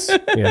 Yes,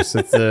 yes,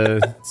 it's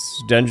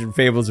Dungeon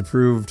Fables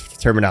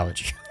approved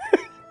terminology.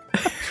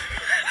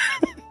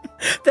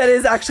 That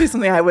is actually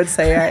something I would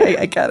say.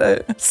 I get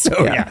it.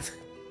 So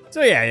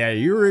yeah,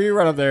 you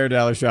run up there to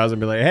Alexstrasza and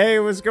be like, hey,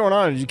 what's going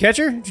on? Did you catch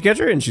her?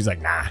 And she's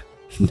like, nah,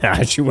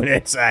 she went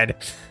inside.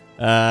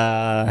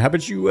 How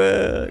about you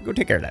go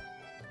take care of that?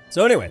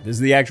 So anyway, this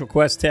is the actual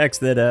quest text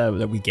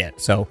that we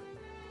get. So,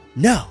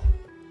 no,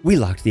 we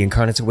locked the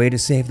Incarnates away to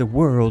save the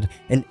world,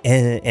 and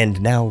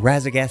now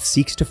Razagath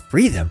seeks to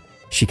free them.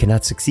 She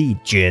cannot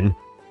succeed, Jin.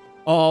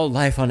 All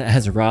life on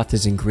Azeroth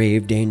is in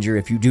grave danger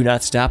if you do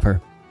not stop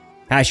her.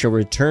 I shall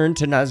return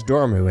to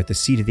Nozdormu at the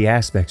seat of the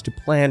aspects to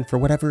plan for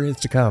whatever is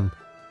to come.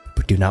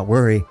 But do not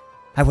worry,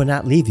 I will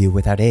not leave you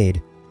without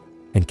aid.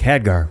 And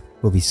Khadgar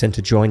will be sent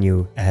to join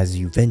you as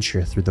you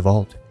venture through the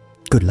vault.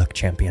 Good luck,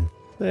 champion.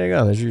 There you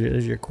go. There's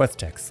your quest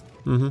text.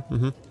 What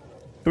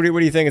are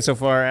you thinking so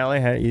far,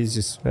 Allie? He's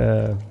just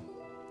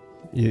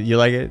you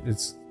like it?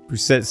 It's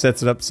sets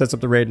up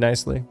the raid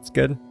nicely. It's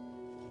good.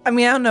 I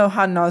mean, I don't know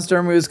how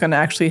Nozdormu is going to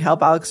actually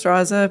help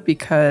Alexstrasza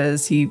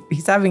because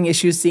he's having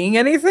issues seeing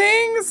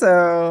anything.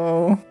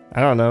 So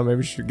I don't know. Maybe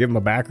we should give him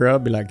a back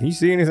rub. Be like, can you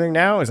see anything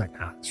now? He's like,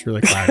 nah, it's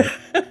really cloudy.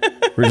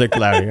 Really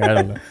cloudy. I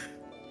don't know.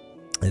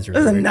 It's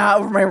really there's a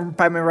knot over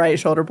by my right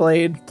shoulder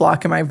blade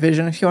blocking my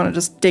vision. If you want to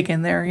just dig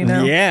in there, you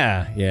know.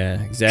 Yeah,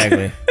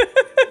 exactly.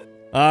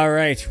 All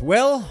right.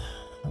 Well,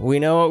 we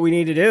know what we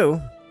need to do,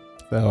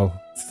 so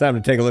it's time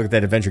to take a look at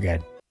that adventure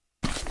guide.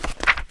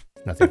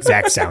 Not the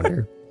exact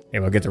sounder.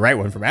 Maybe I'll get the right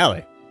one from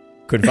Allie.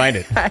 Couldn't find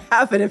it. I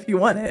have it if you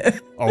want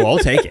it. Oh, I'll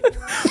take it.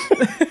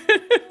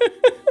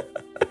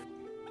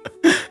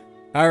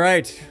 All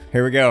right.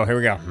 Here we go.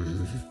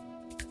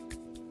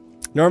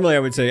 Normally I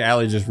would say,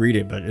 Allie, just read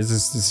it, but this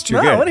is too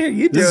good. I want to hear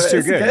you do it. This is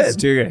too good. This is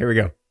too good. Here we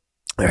go.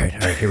 All right,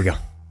 here we go.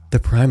 The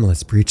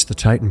Primalists breached the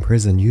Titan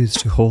prison used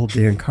to hold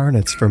the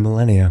Incarnates for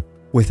millennia.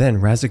 Within,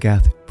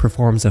 Razagath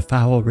performs a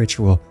foul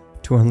ritual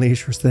to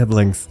unleash her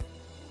siblings,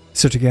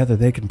 so together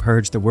they can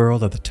purge the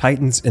world of the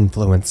Titan's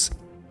influence.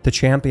 The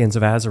champions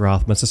of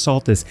Azeroth must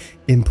assault this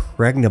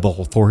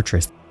impregnable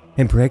fortress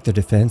and break their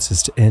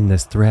defenses to end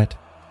this threat.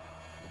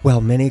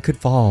 While many could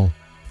fall,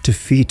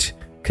 defeat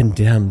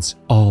condemns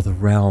all the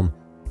realm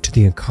to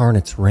the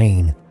Incarnate's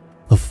reign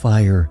of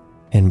fire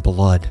and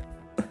blood.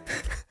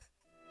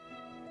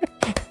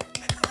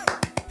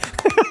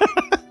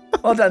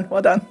 Well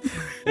done.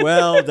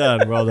 Well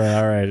done. Well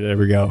done. All right. There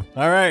we go.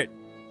 All right.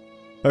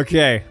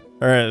 Okay.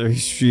 All right. I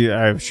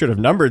should have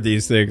numbered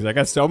these things. I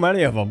got so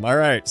many of them. All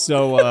right.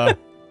 So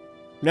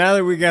now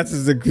that we got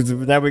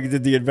now we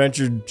did the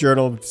adventure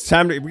journal, we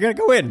got to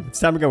go in. It's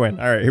time to go in.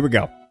 All right. Here we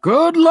go.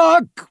 Good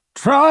luck.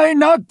 Try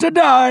not to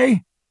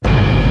die.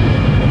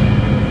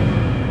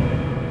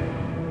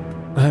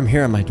 I'm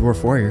here on my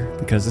Dwarf Warrior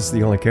because this is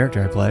the only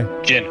character I play.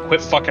 Jin, quit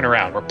fucking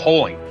around. We're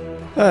polling.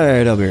 All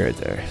right, I'll be right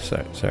there.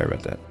 Sorry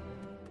about that.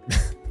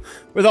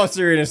 With all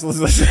seriousness,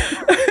 let's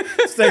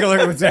take a look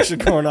at what's actually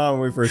going on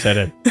when we first head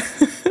in.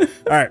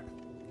 All right.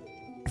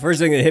 First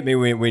thing that hit me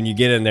when you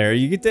get in there,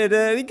 you get that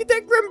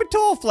Grim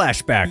Batol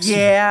flashbacks.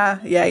 Yeah,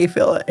 you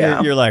feel it.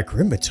 Yeah, you're like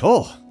Grim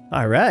Batol.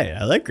 All right,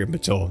 I like Grim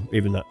Batol,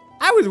 even though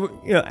I was,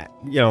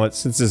 you know,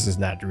 since this is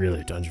not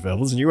really Dungeon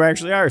Fables, and you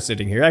actually are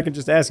sitting here, I can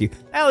just ask you,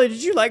 Allie,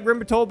 did you like Grim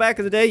Batol back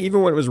in the day,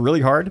 even when it was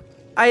really hard?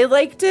 I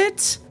liked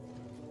it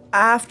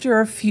after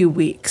a few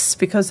weeks,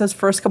 because those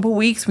first couple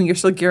weeks when you're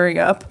still gearing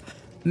up,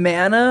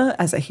 mana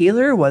as a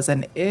healer was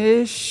an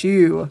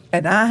issue,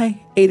 and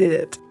I hated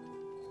it.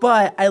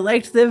 But I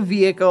liked the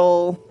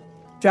vehicle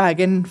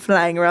dragon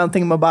flying around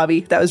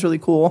thingamabobby. That was really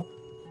cool.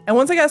 And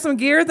once I got some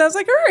gear, I was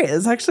like, all right,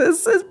 it's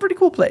a pretty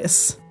cool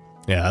place.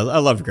 Yeah, I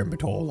loved Grim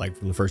Batol, like,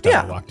 from the first time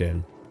I walked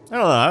in. I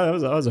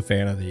don't know, I was a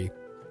fan of the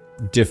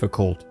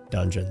difficult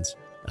dungeons,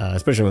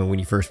 especially when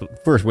you first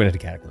went into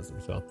Cataclysm,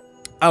 so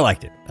I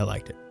liked it.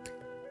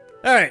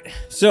 All right,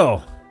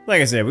 so,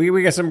 like I said,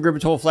 we got some Grim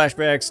Batol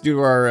flashbacks due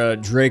to our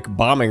Drake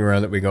bombing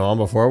run that we go on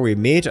before we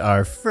meet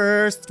our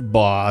first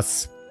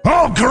boss.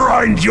 I'll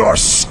grind your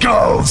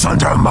skulls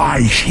under my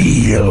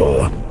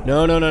heel.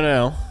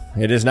 No.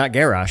 It is not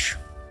Garrosh.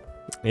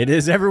 It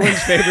is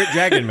everyone's favorite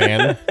dragon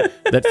man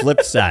that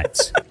flips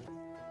sides.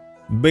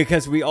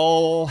 Because we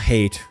all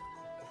hate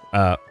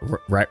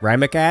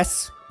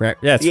Rymakas.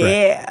 That's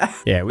right.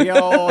 Yeah, we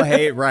all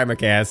hate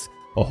Rymakas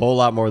a whole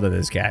lot more than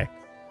this guy.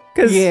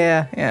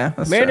 Yeah,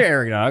 Commander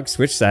Aragog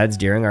switched sides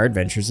during our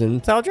adventures in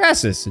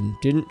Thaldraszus and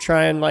didn't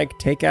try and, like,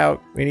 take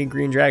out any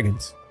green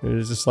dragons. It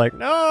was just like,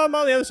 no, I'm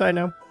on the other side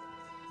now.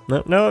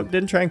 No,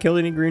 didn't try and kill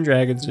any green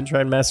dragons, didn't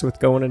try and mess with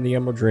going in the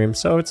Emerald Dream.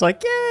 So it's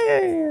like,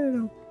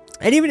 yeah.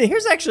 And even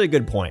here's actually a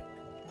good point.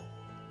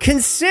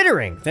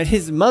 Considering that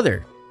his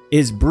mother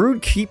is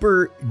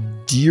Broodkeeper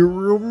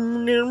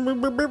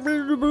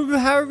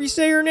however you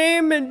say her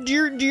name, and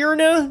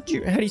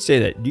Diurna? How do you say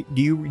that?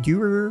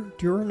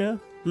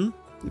 Diurna?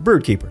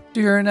 Broodkeeper.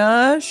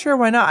 Diurna? Sure,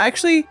 why not?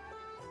 Actually,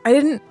 I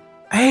didn't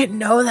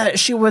know that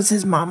she was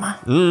his mama.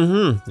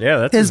 Mm-hmm. Yeah,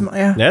 that's his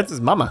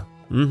mama.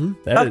 Mm-hmm.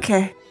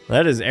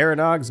 That is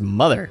Aranog's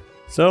mother.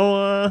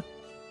 So,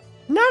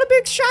 not a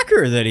big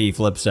shocker that he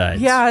flips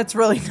sides. Yeah, it's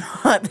really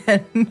not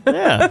then.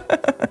 Yeah.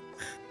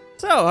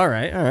 So, all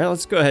right,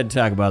 let's go ahead and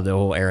talk about the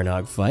whole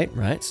Aranog fight,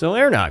 right? So,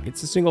 Aranog,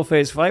 it's a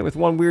single-phase fight with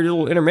one weird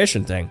little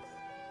intermission thing.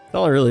 That's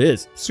all it really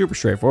is. Super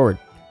straightforward.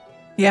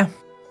 Yeah.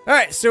 All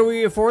right, so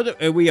we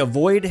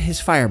avoid his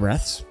fire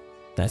breaths.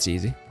 That's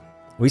easy.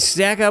 We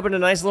stack up into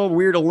nice little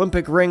weird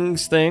Olympic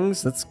rings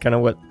things. That's kind of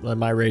what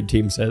my raid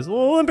team says.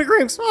 Little Olympic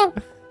rings.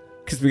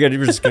 Because we're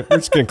just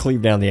gonna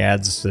cleave down the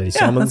ads that he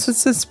summons.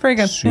 That's pretty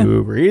good.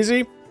 Super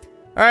easy.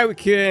 All right, we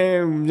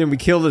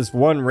kill this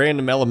one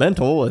random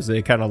elemental as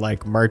they kind of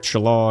like march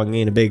along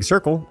in a big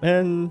circle,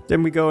 and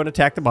then we go and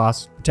attack the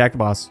boss.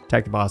 All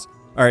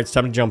right, it's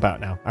time to jump out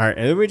now. All right,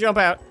 and then we jump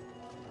out,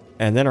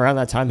 and then around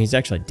that time he's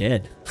actually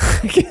dead.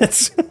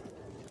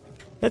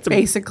 That's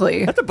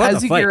basically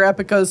as you gear up,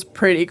 it goes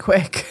pretty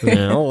quick.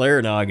 Yeah, old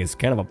Aranog is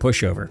kind of a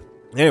pushover.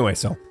 Anyway,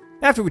 so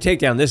after we take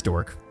down this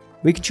dork,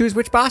 we can choose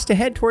which boss to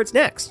head towards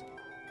next.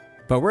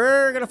 But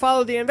we're going to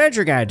follow the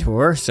adventure guide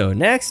tour, so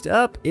next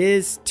up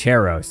is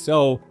Taros.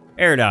 So,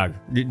 Aranog,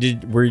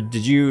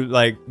 did you,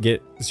 like,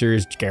 get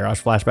serious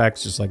Garrosh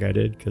flashbacks just like I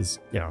did? Because,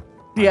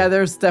 Yeah,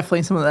 there's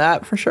definitely some of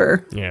that, for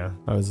sure. Yeah,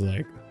 I was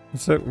like,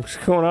 what's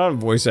going on,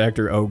 voice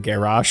actor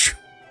Garrosh?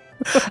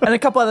 And a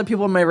couple other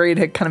people in my raid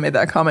had kind of made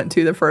that comment,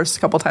 too, the first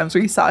couple times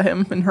we saw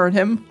him and heard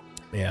him.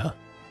 Yeah.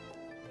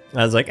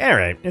 I was like, all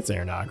right, it's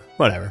Aranog.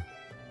 Whatever.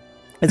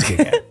 It's a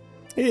good guy.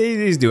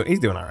 He's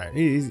doing all right.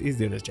 He's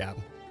doing his job.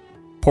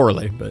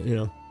 Poorly, but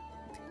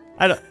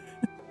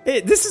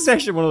this is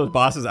actually one of those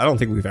bosses I don't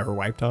think we've ever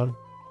wiped on.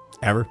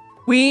 Ever.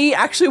 We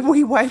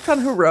wiped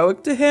on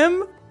heroic to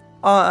him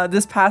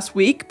this past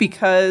week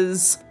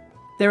because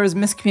there was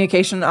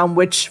miscommunication on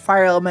which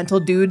fire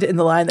elemental dude in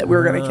the line that we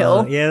were going to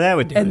kill. Yeah, that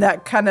would do and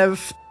that kind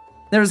of,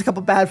 there was a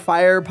couple bad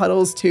fire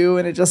puddles too,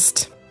 and it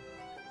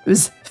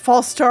was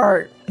false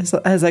start,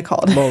 as I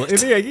called it.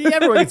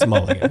 Everyone gets a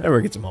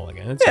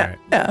mulligan. It's all right.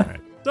 Yeah. All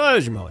right. So that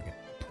was your mulligan.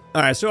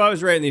 All right, so I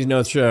was writing these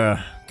notes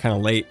kind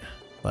of late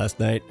last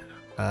night.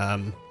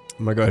 I'm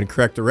going to go ahead and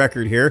correct the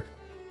record here.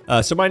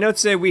 So my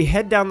notes say we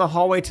head down the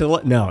hallway to the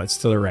left. No, it's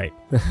to the right.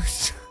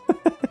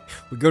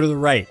 We go to the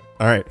right.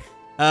 All right.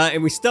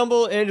 And we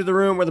stumble into the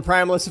room where the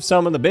Primalists have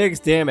summoned the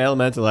biggest damn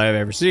elemental I've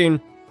ever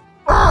seen.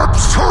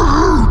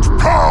 Absolute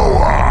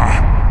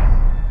power!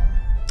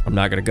 I'm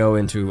not going to go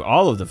into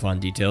all of the fun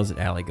details that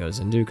Allie goes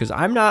into because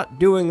I'm not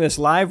doing this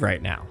live right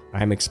now.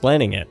 I'm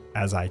explaining it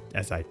as I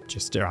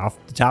just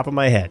off the top of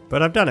my head,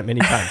 but I've done it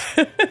many times.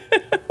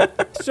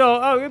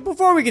 So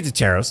before we get to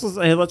Taros,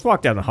 let's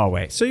walk down the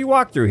hallway. So you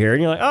walk through here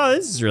and you're like, oh,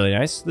 this is really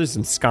nice. There's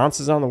some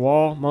sconces on the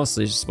wall,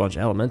 mostly just a bunch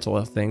of elemental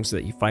things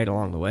that you fight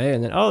along the way.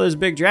 And then, oh, there's a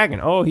big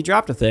dragon. Oh, he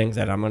dropped a thing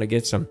that I'm going to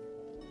get some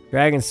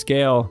dragon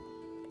scale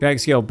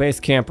base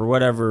camp or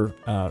whatever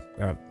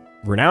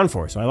renowned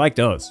for. So I like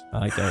those.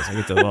 I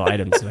get the little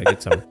items and I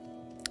get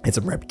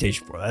some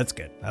reputation for. That's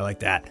good. I like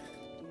that.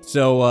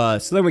 So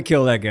then we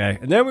kill that guy,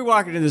 and then we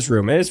walk into this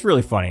room, and it's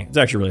really funny. It's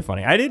actually really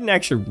funny. I didn't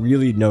actually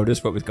really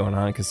notice what was going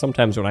on, because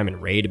sometimes when I'm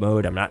in raid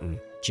mode, I'm not in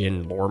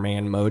Jin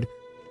Loreman mode.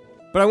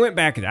 But I went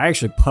back and I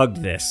actually pugged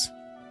this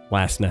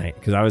last night,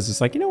 because I was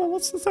just like, you know what,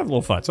 let's have a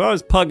little fun. So I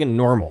was pugging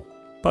normal.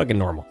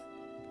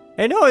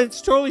 And no,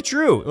 it's totally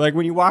true. Like,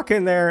 when you walk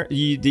in there,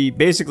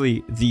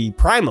 basically the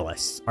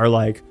primalists are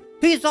like,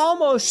 he's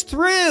almost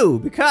through,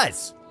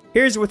 because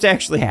here's what's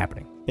actually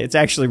happening. It's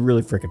actually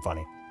really freaking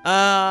funny.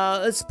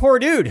 This poor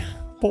dude,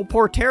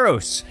 poor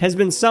Taros, has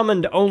been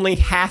summoned only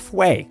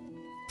halfway.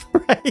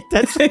 Right?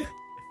 That's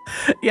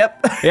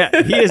Yep.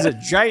 Yeah, he is a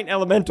giant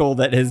elemental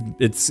that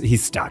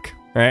he's stuck.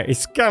 Right?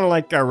 He's kind of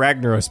like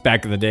Ragnaros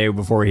back in the day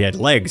before he had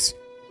legs.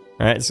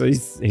 Right? So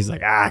he's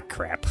like,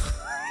 crap.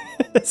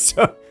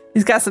 So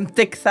he's got some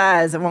thick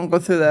thighs that won't go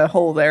through the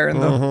hole there in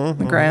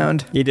the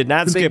ground. He did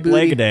not skip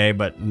leg a day,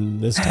 but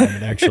this time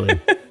it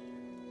actually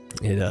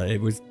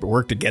it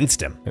worked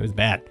against him. It was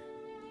bad.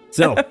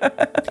 So,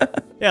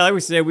 yeah, like we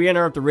said, we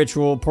interrupt the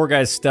ritual. Poor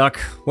guy's stuck.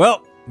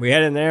 Well, we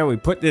head in there. We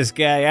put this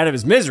guy out of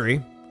his misery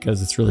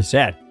because it's really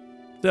sad.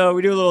 So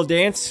we do a little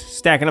dance,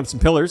 stacking up some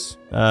pillars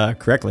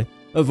correctly,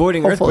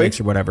 avoiding earthquakes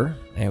or whatever.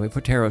 And we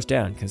put Taros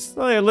down because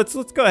let's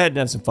go ahead and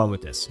have some fun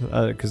with this.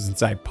 Because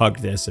since I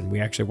pugged this and we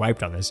actually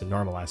wiped on this in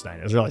normal last night,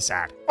 it was really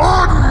sad.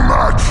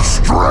 Unmatched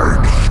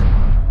strength.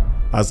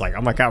 I was like,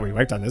 oh my god, we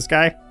wiped on this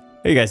guy?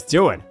 What are you guys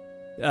doing?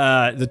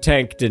 The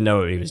tank didn't know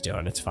what he was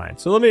doing. It's fine.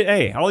 So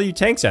hey, all you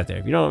tanks out there,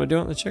 if you don't know what I'm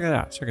doing, let's check it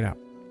out.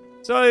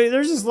 So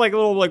there's this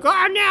little oh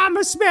no, I'm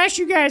gonna smash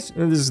you guys.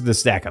 And this is the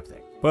stack up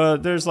thing.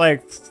 But there's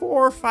 4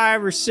 or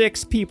 5 or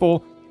 6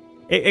 people.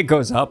 It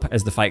goes up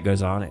as the fight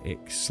goes on. It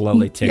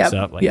slowly ticks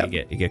up. You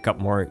get a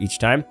couple more each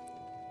time.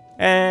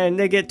 And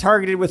they get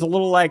targeted with a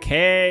little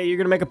hey, you're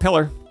gonna make a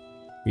pillar.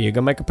 You're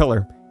gonna make a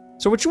pillar.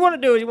 So what you want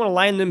to do is you want to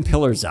line them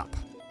pillars up.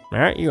 All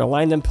right, you're gonna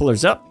line them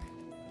pillars up.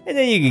 And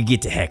then you can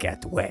get the heck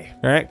out the way,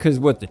 all right? Because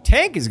what the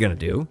tank is going to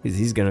do is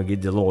he's going to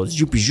get the little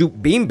zoop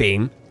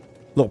beam,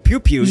 little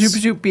pew-pews.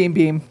 Zoop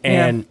beam.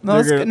 And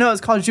yeah. No,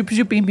 it's called zoop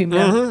beam.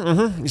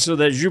 Yeah. So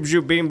that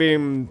zoop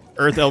beam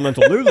earth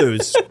elemental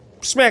Lulus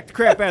smack the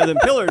crap out of them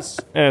pillars,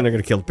 and they're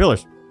going to kill the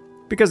pillars.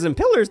 Because them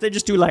pillars, they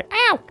just do ow,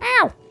 ow,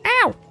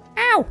 ow,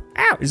 ow,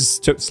 ow. It's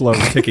just slow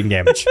ticking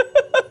damage.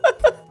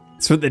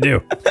 That's what they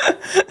do.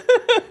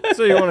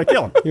 So you want to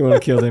kill them. You want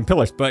to kill them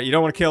pillars, but you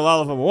don't want to kill all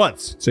of them at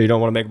once. So you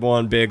don't want to make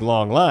one big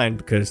long line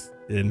because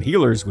them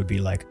healers would be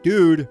like,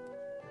 dude,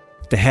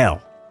 what the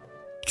hell?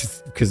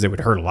 Because they would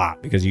hurt a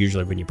lot. Because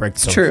usually when you break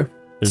the pillars,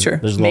 it's true.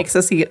 It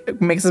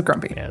makes us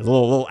grumpy. Yeah, there's a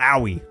little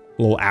owie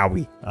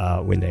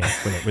when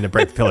they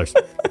break the pillars.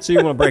 So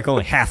you want to break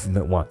only half of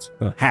them at once,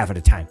 half at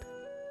a time.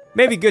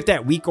 Maybe get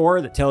that weak ore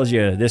that tells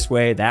you this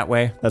way, that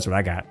way. That's what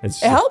I got. It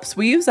helps.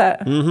 We use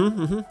that.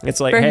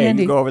 It's like, very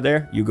handy. You go over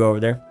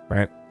there,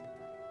 right?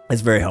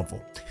 It's very helpful.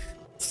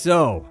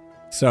 So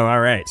all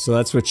right. So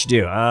that's what you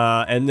do.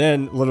 And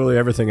then literally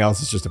everything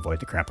else is just avoid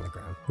the crap on the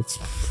ground.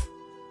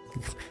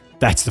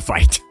 That's the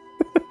fight.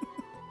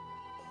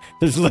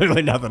 There's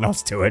literally nothing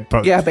else to it.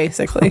 But yeah,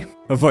 basically.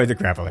 Avoid the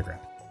crap on the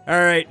ground. All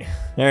right,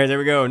 there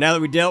we go. Now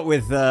that we dealt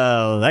with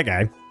that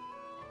guy,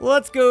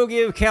 let's go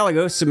give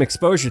Caligos some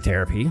exposure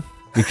therapy.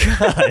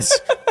 Because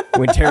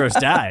when Taros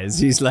dies,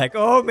 he's like,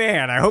 oh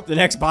man, I hope the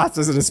next boss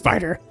isn't a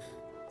spider.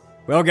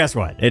 Well, guess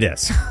what? It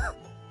is.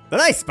 A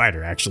nice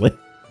spider, actually.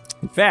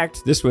 In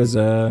fact, this was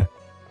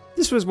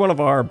one of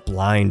our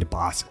blind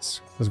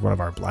bosses. It was one of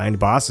our blind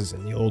bosses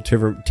in the old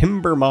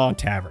Timbermaw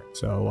Tavern.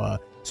 So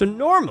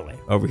normally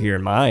over here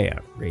in my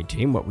raid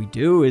team, what we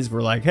do is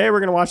we're like, hey, we're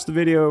gonna watch the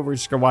video. We're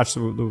just gonna watch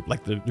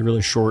the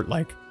really short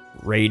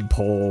raid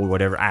poll,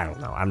 whatever. I don't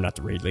know. I'm not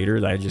the raid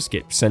leader. I just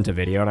get sent a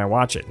video and I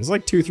watch it. It's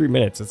 2-3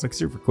 minutes. It's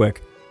super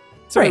quick.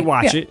 So we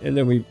watch it, and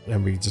then we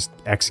just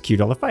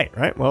execute on the fight,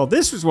 right? Well,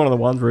 this was one of the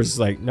ones where it's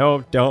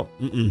no, don't,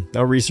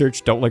 no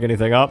research, don't look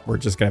anything up. We're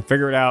just going to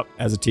figure it out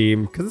as a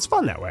team, because it's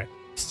fun that way.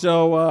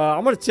 So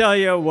I'm going to tell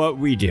you what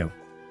we do.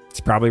 It's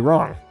probably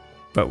wrong,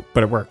 but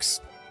it works.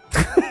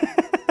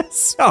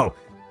 So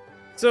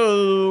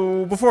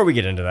before we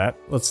get into that,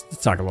 let's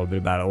talk a little bit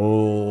about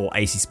old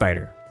icy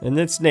spider. And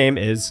its name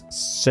is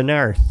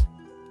Sinarth.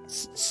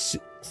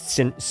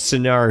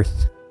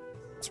 Sinarth.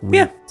 It's weird.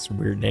 Yeah. It's a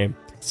weird name.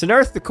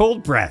 Sinarth the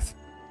Cold Breath.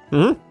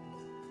 Well,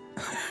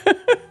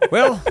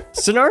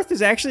 Sinarth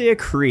is actually a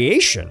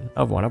creation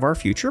of one of our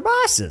future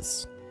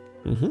bosses.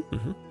 It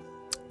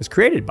was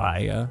created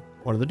by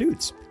one of the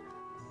dudes.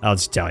 I'll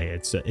just tell you,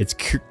 it's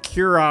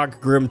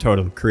Kurog Grim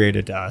Totem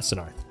created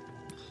Sinarth.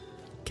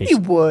 He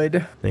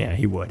would. Yeah,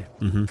 he would.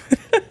 Mm-hmm.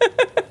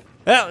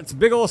 Well, it's a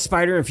big old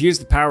spider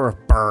infused with the power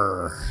of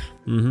burr.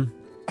 Mm-hmm.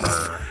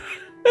 Burr.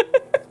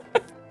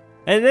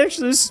 And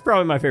actually, this is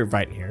probably my favorite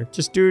fight in here,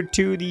 just due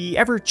to the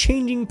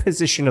ever-changing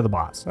position of the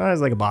boss.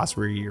 It's like a boss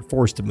where you're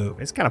forced to move.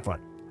 It's kind of fun.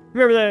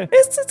 Remember that?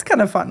 It's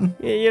kind of fun.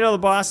 You know the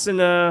boss in,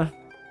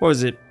 what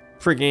was it?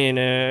 Friggin'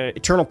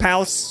 Eternal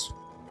Palace,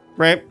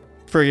 right?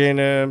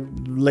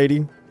 Friggin'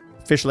 lady,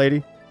 fish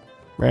lady,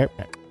 right?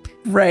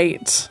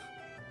 Right.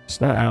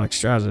 It's not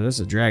Alex Straza, this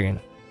is a dragon.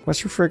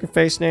 What's your friggin'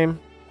 face name?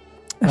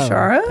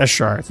 Ashara?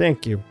 Ashara,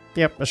 thank you.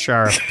 Yep,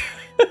 Ashara.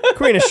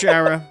 Queen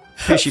Ashara.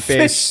 Fishy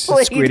face,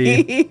 Fish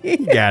squiddy. lady.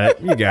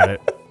 You got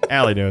it.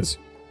 Allie knows.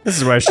 This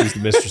is why she's the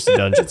mistress of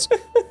dungeons.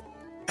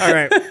 All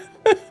right.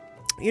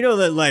 You know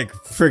that, like,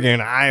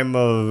 friggin' I'm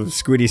a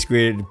squiddy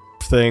squid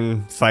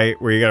thing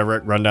fight where you gotta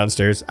run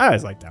downstairs? I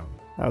always liked that one.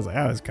 I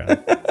was kind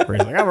of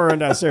crazy. Like, I'm gonna run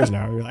downstairs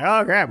now. You're like,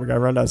 oh crap, we gotta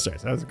run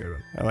downstairs. That was a good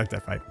one. I like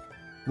that fight.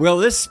 Well,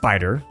 this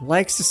spider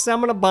likes to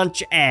summon a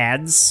bunch of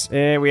ads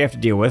we have to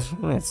deal with.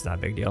 It's not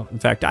a big deal. In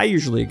fact, I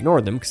usually ignore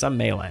them because I'm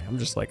melee. I'm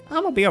just like,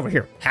 I'm gonna be over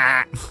here.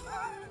 Ha!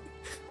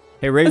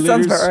 Hey, Ray That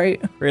sounds Leaders. about right.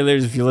 Ray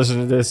Leaders, if you listen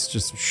to this,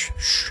 just shh.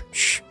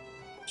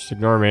 Just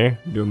ignore me.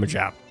 I'm doing my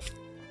job.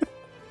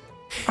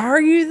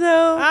 Are you,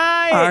 though?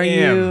 I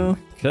am. You?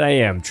 Because I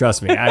am.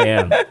 Trust me, I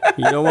am.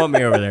 You don't want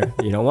me over there.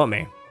 You don't want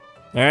me.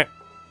 All right.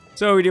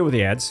 So we deal with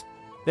the ads.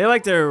 They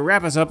like to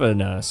wrap us up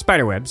in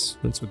spider webs.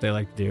 That's what they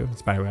like to do.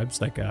 Spider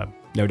webs, like,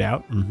 no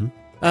doubt. Mm-hmm.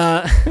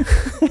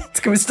 It's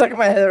going to be stuck in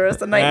my head the rest of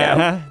the night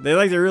now. They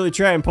like to really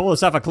try and pull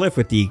us off a cliff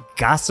with the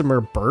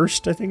Gossamer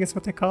Burst, I think is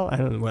what they call it. I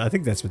don't know. I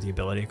think that's what the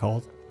ability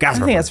called.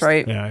 Gossamer I think Burst.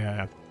 that's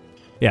right.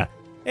 Yeah.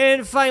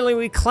 And finally,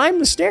 we climb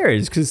the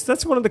stairs, because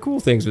that's one of the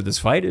cool things with this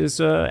fight is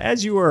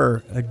as you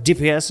are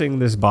DPSing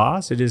this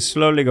boss, it is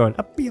slowly going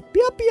up.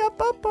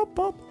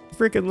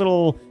 Freaking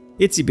little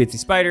itsy-bitsy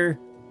spider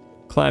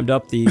climbed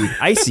up the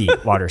icy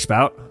water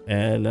spout.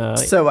 And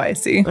so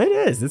icy. It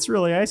is. It's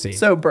really icy.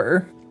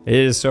 Sober. It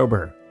is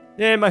sober.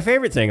 And my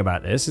favorite thing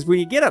about this is when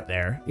you get up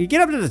there, you get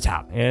up to the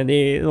top, and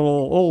the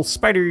little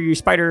spider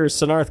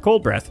Sinarth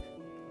Cold Breath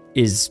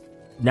is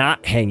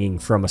not hanging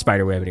from a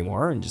spider web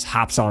anymore and just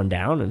hops on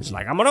down and is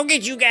like, I'm gonna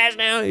get you guys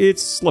now.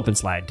 It's slip and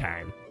slide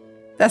time.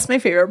 That's my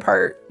favorite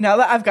part. Now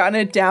that I've gotten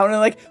it down, and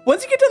like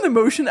once you get down the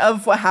motion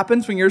of what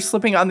happens when you're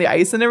slipping on the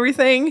ice and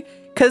everything,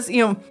 because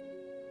you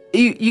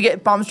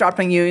get bombs dropped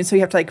on you, and so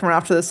you have to like run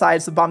off to the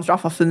side, so bombs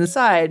drop off in the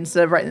side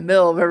instead of right in the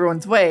middle of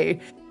everyone's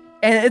way.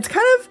 And it's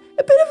kind of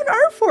a bit of an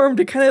art form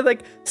to kind of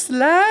like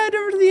slide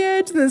over to the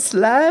edge and then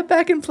slide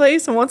back in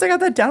place. And once I got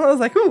that down, I was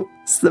like, ooh,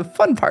 it's the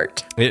fun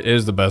part. It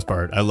is the best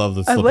part. I love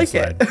the slip and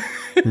slide.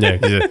 Yeah,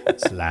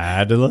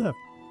 slide to the left.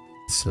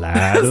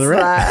 Slide to the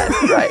right.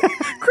 Slide, right.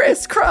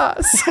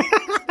 Crisscross.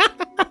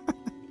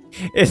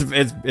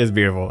 It's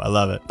beautiful. I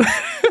love it.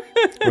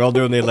 We're all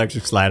doing the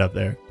electric slide up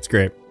there. It's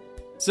great.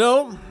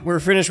 So we're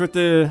finished with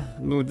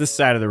this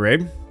side of the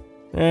raid.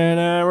 And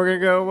we're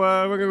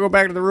gonna go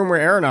back to the room where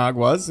Aranog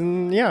was,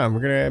 and yeah,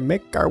 we're gonna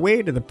make our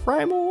way to the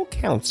Primal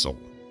Council.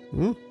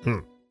 Mm-hmm.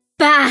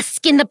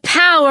 Bask in the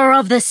power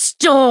of the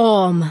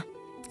storm.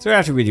 So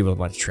after we deal with a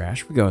bunch of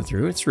trash, we go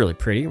through. It's really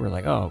pretty. We're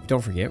like, oh,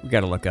 don't forget, we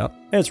gotta look up.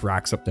 And it's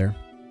rocks up there.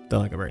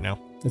 Don't look up right now.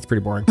 It's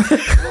pretty boring.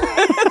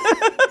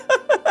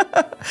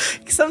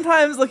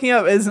 Sometimes looking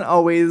up isn't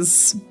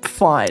always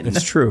fun.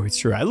 It's true.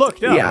 I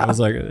looked up. Yeah. I was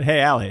like,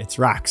 hey, Allie, it's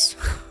rocks.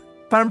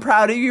 But I'm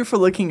proud of you for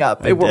looking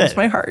up. It warms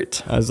my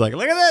heart. I was like,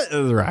 look at that. It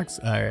was rocks.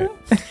 All right.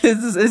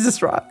 It's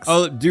just rocks.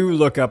 Oh, do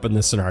look up in the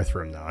Sinarth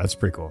room, though. That's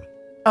pretty cool.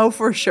 Oh,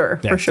 for sure.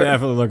 Yeah, for sure.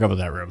 Definitely look up in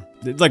that room.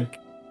 Like,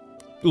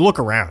 look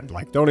around.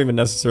 Like, don't even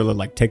necessarily,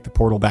 like, take the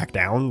portal back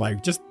down.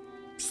 Like, just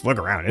look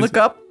around. Look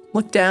up,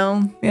 look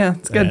down. Yeah,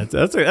 it's good.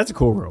 Yeah, that's a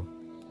cool room.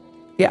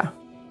 Yeah.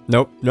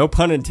 Nope. No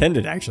pun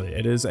intended, actually.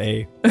 It is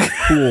a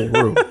cool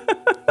room.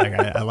 Like,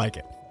 I like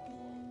it.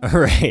 All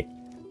right.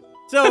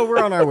 So,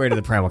 we're on our way to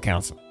the Primal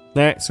Council.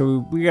 All right,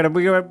 so we gotta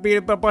beat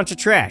up a bunch of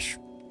trash.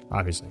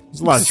 Obviously,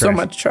 there's a lot of trash. So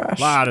much trash.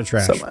 A lot of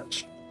trash. So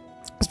much.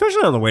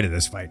 Especially on the way to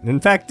this fight. In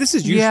fact, this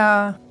is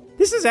usually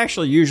this is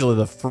actually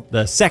usually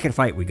the second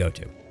fight we go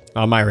to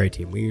on my raid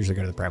team. We usually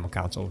go to the Primal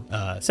Council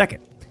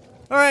second.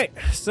 All right,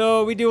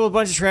 so we deal with a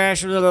bunch of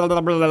trash. We're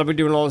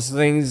doing all those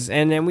things,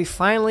 and then we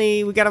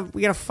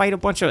gotta fight a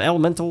bunch of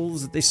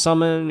elementals that they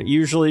summon.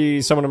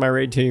 Usually, someone on my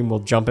raid team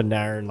will jump in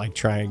there and like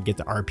try and get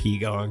the RP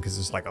going because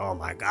it's like, oh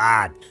my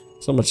god.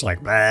 So much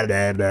like blah,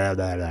 blah, blah,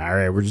 blah, blah. All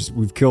right,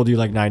 we've killed you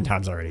like 9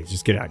 times already.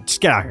 Just get out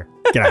here.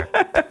 Get out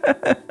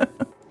here.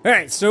 All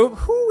right, so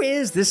who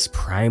is this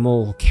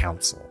Primal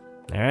Council?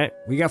 All right,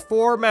 we got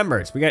 4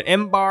 members. We got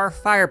Embar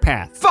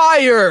Firepath.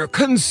 Fire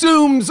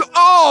consumes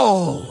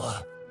all.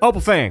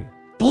 Opalfang.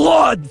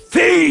 Blood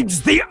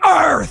feeds the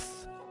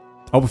earth.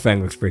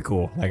 Opalfang looks pretty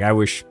cool. Like I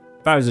wish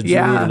if I was a druid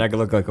and I could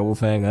look like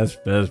Opalfang,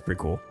 that's pretty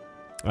cool.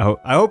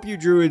 I hope you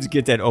druids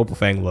get that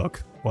Opalfang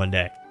look one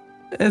day.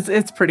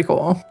 It's pretty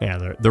cool.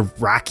 Yeah, the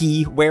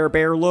rocky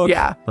werebear look.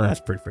 Yeah. Well,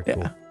 that's pretty cool.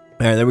 All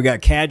right, then we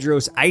got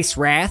Kadros Ice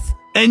Wrath.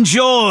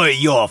 Enjoy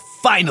your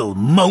final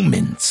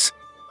moments.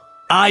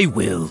 I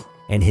will.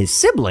 And his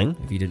sibling,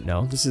 if you didn't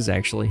know, this is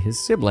actually his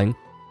sibling,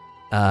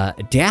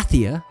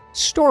 Dathia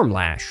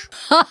Stormlash.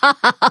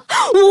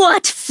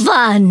 What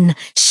fun!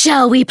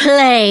 Shall we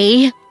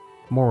play?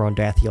 More on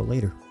Dathia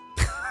later.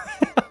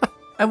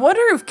 I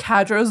wonder if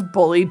Kadros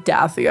bullied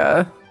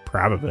Dathia.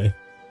 Probably.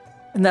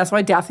 And that's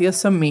why Dathia's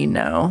so mean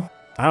now.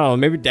 I don't know,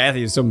 maybe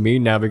Dathia is so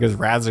mean now because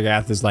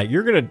Razagath is like,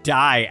 you're gonna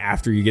die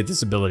after you get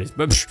this abilities.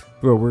 But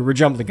we're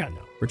jumping the gun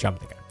now. We're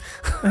jumping the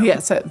gun.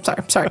 Yes,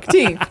 sorry.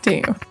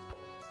 Continue.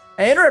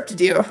 I interrupted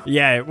you.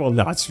 Yeah, well,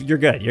 no, you're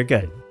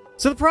good.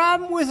 So the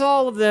problem with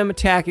all of them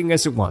attacking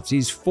us at once,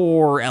 these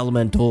 4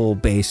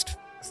 elemental-based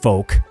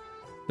folk,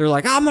 they're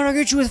like, I'm gonna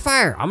get you with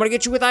fire. I'm gonna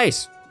get you with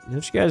ice.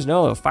 Don't you guys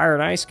know fire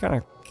and ice kind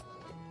of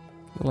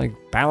like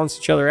balance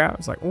each other out?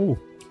 It's like, oh,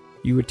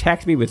 you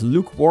attacked me with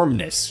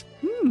lukewarmness.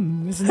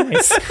 This is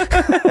nice.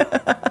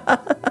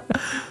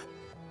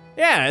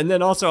 Yeah, and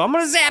then also, I'm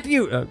gonna zap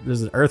you.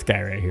 There's an earth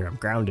guy right here. I'm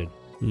grounded.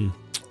 Oh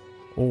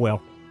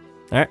well.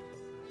 All right.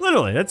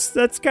 Literally,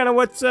 that's kind of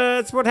what's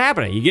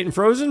happening. You getting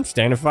frozen?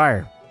 Stand in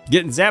fire.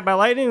 Getting zapped by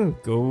lightning?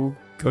 Go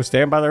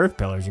stand by the earth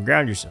pillars and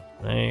ground yourself.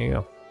 There you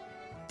go.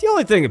 The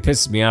only thing that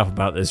pisses me off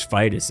about this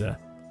fight is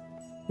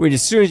when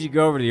as soon as you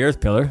go over to the earth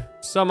pillar,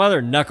 some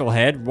other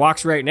knucklehead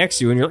walks right next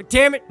to you, and you're like,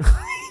 damn it.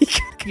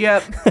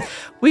 Yep.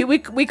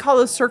 We call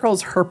those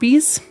circles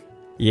herpes.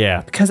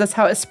 Yeah. Because that's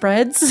how it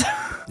spreads.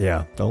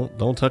 Yeah.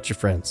 Don't touch your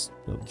friends.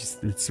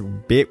 It's a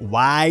bit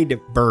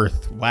wide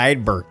berth.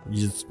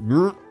 You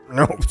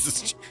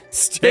just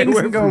stay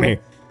away from me.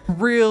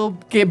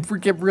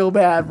 Get real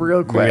bad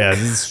real quick. Yeah.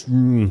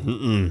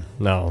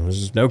 No,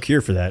 there's no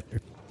cure for that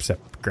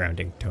except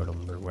grounding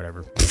totem or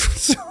whatever.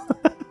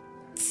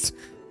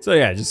 So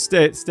yeah, just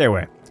stay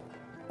away.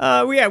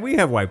 We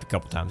have wiped a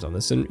couple times on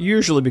this, and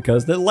usually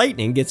because the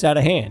lightning gets out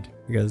of hand.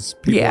 Because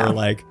people are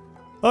like,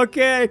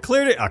 okay, I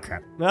cleared it. Oh,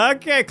 crap.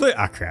 Okay, clear.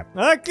 Oh, crap.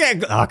 Okay.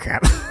 Oh,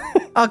 crap.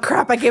 Oh,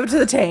 crap. I gave it to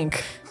the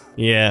tank.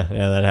 Yeah,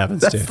 that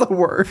happens too. That's the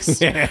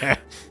worst. Yeah,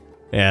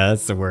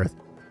 that's the worst.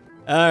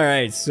 All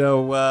right,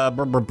 so,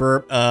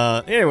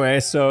 anyway,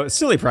 so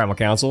Silly Primal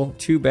Council.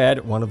 Too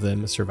bad one of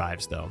them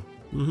survives, though.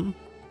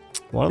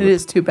 It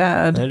is too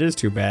bad. It is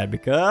too bad,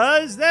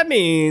 because that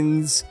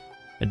means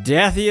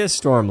Dathia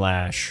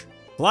Stormlash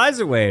flies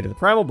away to the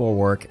Primal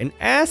Bulwark and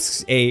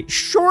asks a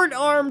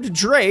short-armed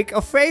Drake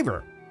a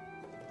favor.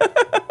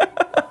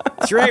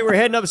 That's right, we're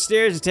heading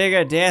upstairs to take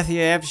out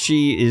Dathia after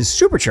she is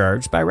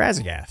supercharged by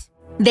Razagath.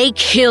 They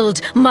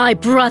killed my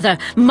brother.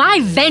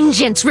 My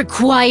vengeance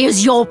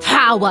requires your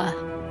power.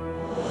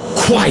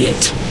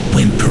 Quiet,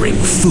 whimpering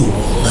fool.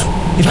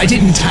 If I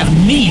didn't have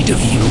need of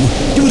you,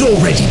 you would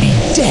already be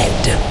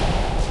dead.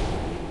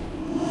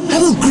 I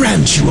will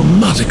grant you a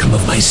modicum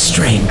of my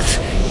strength.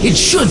 It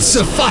should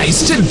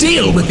suffice to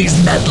deal with these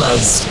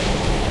meddlers.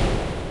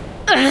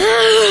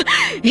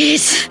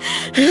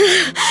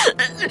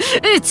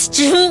 It's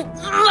too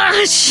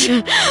much.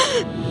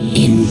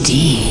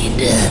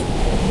 Indeed.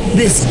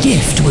 This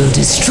gift will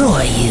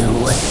destroy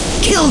you.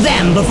 Kill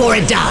them before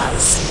it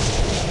does.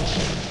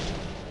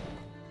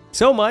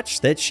 So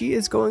much that she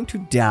is going to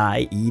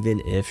die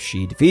even if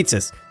she defeats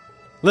us.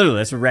 Literally,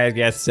 that's what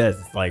Razagath says.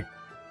 It's like,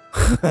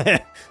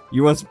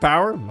 you want some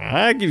power?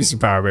 I'll give you some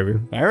power, baby.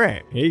 All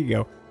right, here you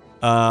go.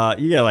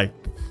 You got like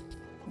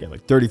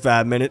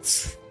 35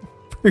 minutes.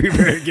 You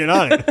better get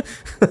on it.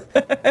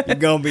 You're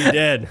gonna be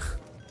dead.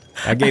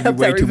 I gave you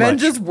way too much.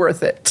 Revenge is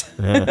worth it.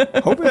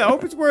 I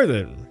hope it's worth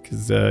it,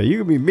 because you're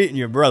gonna be meeting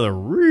your brother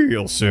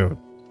real soon.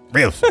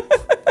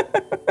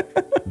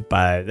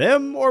 By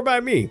them or by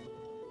me,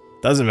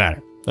 doesn't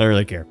matter. I don't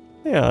really care.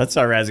 That's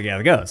how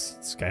Razagath goes.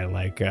 It's kind of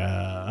like,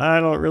 I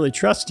don't really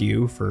trust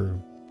you for,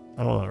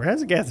 I don't know.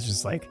 Razagath is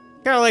just like,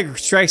 kind of like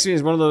strikes me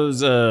as one of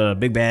those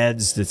big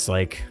bads that's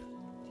like,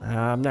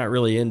 I'm not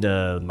really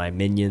into my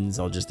minions.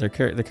 They're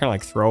kind of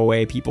like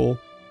throwaway people.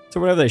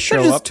 So whenever they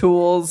show they're up,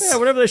 tools. Yeah,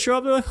 whenever they show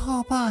up, they're like,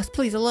 "Oh, boss,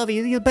 please, I love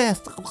you. You're the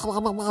best."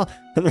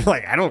 And they're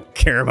like, "I don't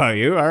care about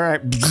you. All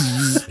right,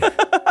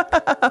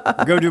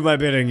 go do my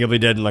bidding. You'll be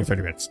dead in like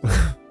 30 minutes."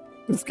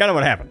 That's kind of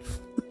what happened.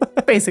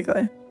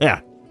 Basically. Yeah.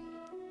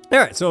 All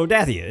right. So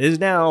Dathia is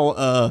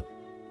now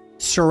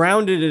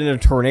surrounded in a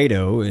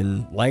tornado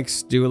and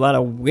likes to do a lot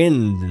of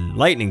wind and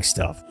lightning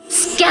stuff.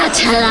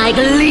 Scatter like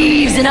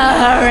leaves in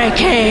a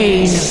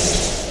hurricane.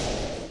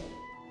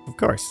 Of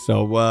course.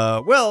 So,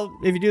 well,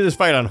 if you do this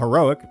fight on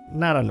heroic,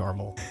 not on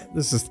normal.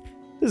 This is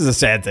a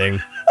sad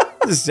thing.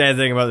 This is a sad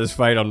thing about this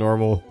fight on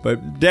normal,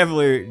 but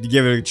definitely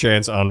give it a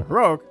chance on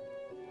heroic.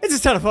 It's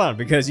just a ton of fun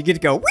because you get to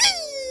go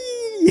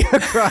whee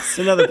across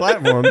another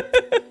platform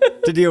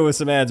to deal with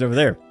some ads over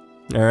there.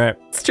 All right.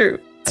 It's true.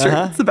 It's true.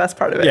 It's the best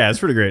part of it. Yeah, it's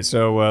pretty great.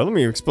 So let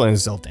me explain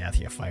this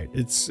Dathia fight.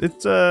 It's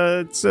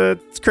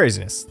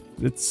craziness.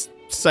 It's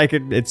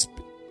psychic.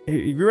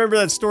 You remember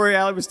that story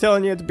Ali was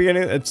telling you at the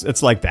beginning?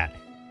 It's like that.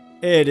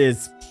 It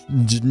is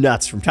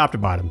nuts from top to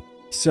bottom.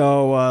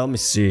 So let me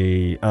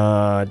see.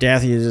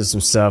 Dathia does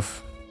some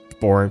stuff.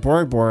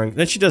 Boring.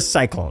 Then she does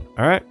Cyclone.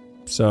 All right.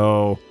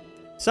 So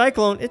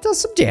Cyclone, it does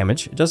some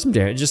damage.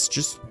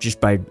 Just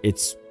by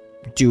it's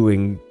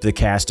doing the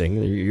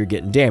casting, you're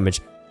getting damage.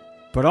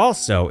 But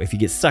also, if you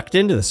get sucked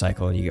into the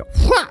cyclone, you go,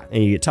 wah!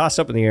 And you get tossed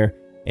up in the air.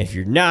 And if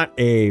you're not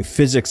a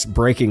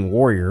physics-breaking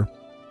warrior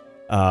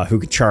who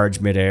could charge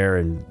midair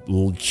and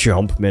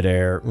jump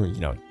midair,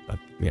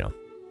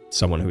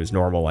 someone who is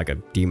normal, like a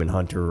demon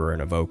hunter or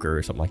an evoker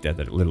or something like that,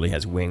 that literally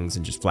has wings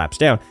and just flaps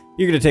down,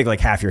 you're going to take like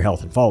half your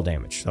health and fall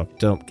damage. So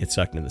don't get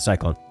sucked into the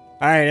cyclone.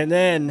 All right, and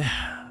then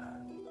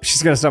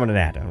she's going to summon an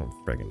ad. I don't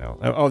freaking know.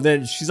 Oh,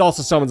 then she's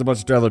also summons a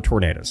bunch of other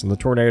tornadoes. And the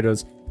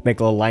tornadoes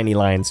make little liney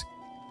lines.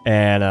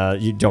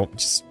 And you don't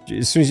just,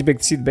 as soon as you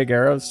see the big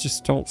arrows,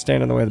 just don't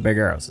stand in the way of the big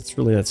arrows. It's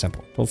really that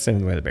simple. Don't stand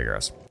in the way of the big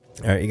arrows.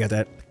 All right, you got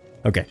that?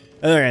 Okay.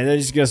 All right, then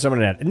just go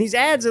summon an ad. And these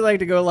ads are like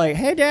to go like,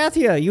 hey,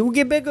 Dathia, you will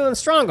get bigger and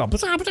stronger.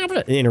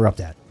 Interrupt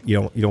that. You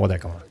don't want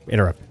that going on.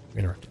 Interrupt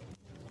it.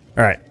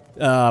 All right.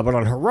 But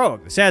on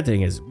Heroic, the sad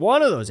thing is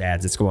one of those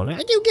ads that's going,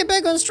 hey, you get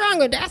bigger and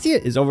stronger,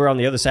 Dathia, is over on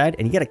the other side.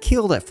 And you got to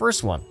kill that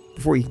first one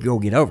before you can go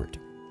get over it.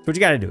 So what you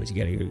got to do is you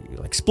got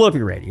to like split up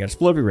your raid. You got to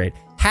split up your raid.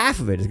 Half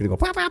of it is going to go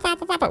pop, pop, pop,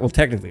 pop, pop. Well,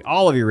 technically,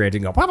 all of your raids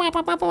can go pop, pop,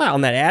 pop, pop, pop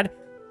on that ad,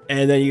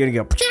 and then you're going to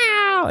go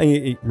pow. And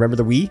you remember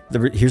the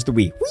Wii? Here's the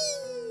Wii.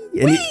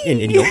 Wii!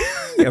 And you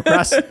go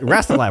across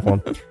the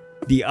platform.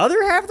 The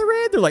other half of the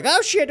raid, they're like,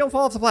 oh shit, don't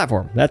fall off the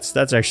platform. That's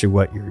actually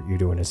what you're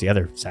doing is the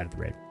other side of the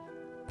raid.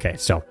 Okay,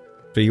 so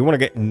you want to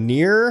get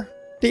near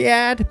the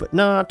ad, but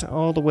not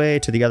all the way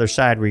to the other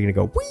side where you're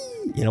going to go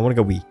wee. You don't want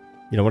to go wee.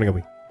 You don't want to go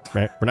wee.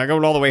 Right? We're not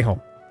going all the way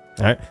home.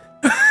 All right,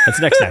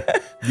 that's next time.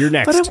 You're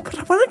next. But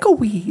I want to go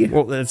wee.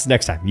 Well, that's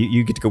next time.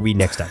 You get to go wee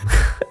next time.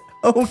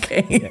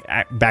 Okay.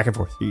 Yeah, back and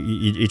forth.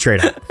 You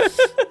trade up.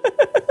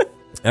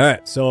 All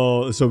right.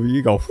 So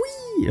you go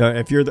wee.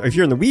 If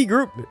you're in the wee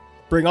group,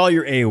 bring all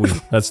your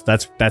AOE.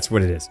 That's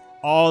what it is.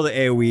 All the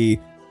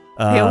AOE.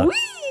 A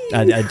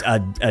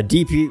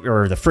DP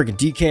or the freaking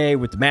DK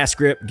with the mass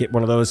grip. Get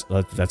one of those.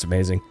 That's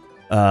amazing.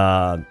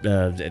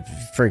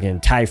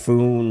 Freaking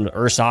Typhoon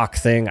Ursoc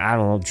thing. I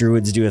don't know.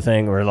 Druids do a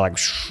thing or like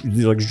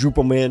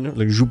Zoopalmin,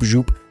 like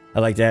Zoop.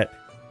 I like that.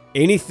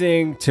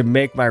 Anything to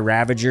make my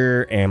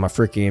Ravager and my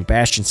freaking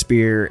Bastion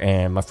Spear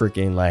and my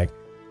freaking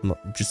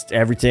just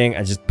everything.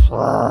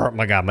 Oh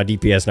my god, my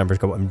DPS numbers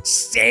go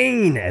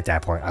insane at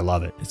that point. I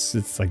love it. It's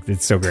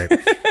so great.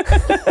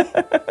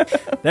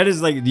 That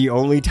is like the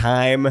only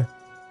time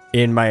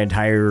in my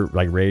entire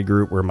like raid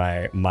group where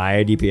my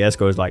DPS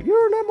goes like,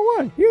 you're number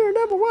one.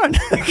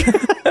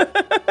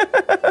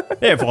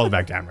 It falls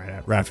back down right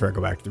after I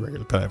go back to the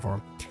regular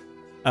platform.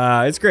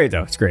 It's great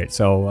though. It's great.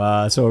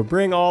 So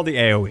bring all the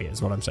AOE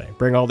is what I'm saying.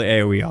 Bring all the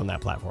AOE on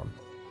that platform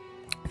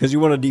because you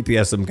want to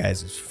DPS them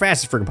guys as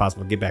fast as freaking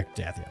possible to get back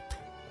to Dathia.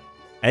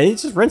 And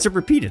it's just rinse and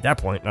repeat at that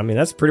point. I mean,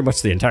 that's pretty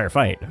much the entire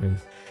fight. I mean,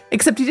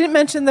 except you didn't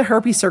mention the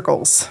herpes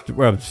circles.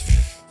 Well,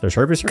 there's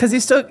herpes circles because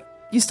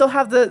you still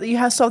have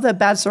the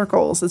bad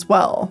circles as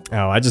well.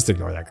 Oh, I just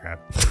ignore that crap.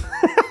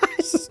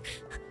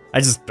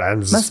 I'm just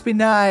must be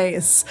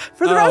nice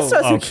for the rest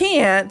of us who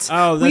can't.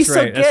 Oh, that's we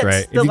still right. get That's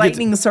right. the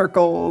lightning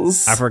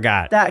circles. I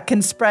forgot that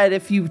can spread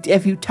if you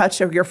touch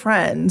your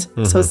friend.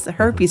 Mm-hmm. So it's the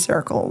herpes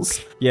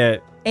circles. Yeah.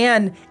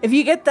 And if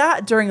you get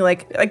that during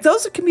like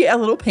those can be a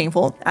little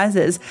painful as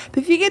is,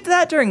 but if you get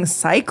that during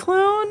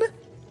Cyclone,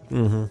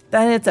 then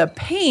it's a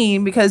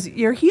pain because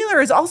your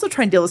healer is also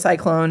trying to deal with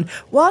Cyclone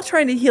while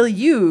trying to heal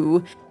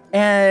you,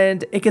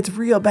 and it gets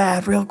real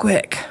bad real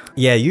quick.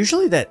 Yeah,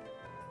 usually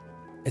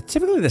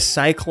typically the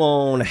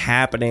Cyclone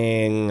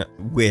happening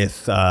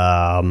with,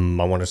 I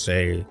want to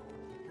say,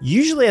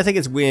 usually I think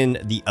it's when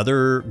the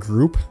other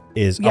group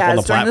is up on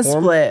the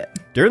platform.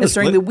 During the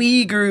split. During the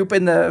Wii group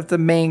and the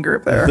main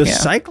group there. The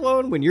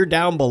Cyclone, when you're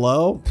down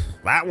below,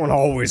 that one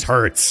always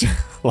hurts.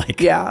 So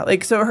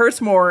it hurts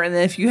more. And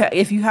then if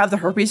you have the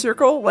herpes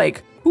circle,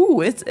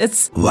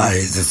 it's why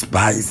is it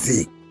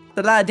spicy?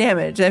 A lot of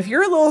damage. And if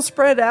you're a little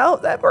spread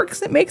out,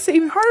 it makes it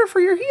even harder for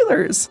your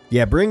healers.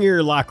 Yeah, bring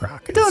your lock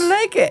rock. I don't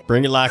like it.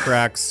 Bring your lock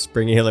rocks,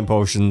 bring your healing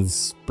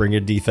potions, bring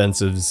your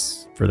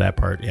defensives for that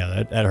part.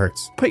 Yeah, that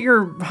hurts. Put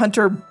your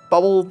hunter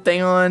bubble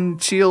thing on,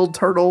 shield,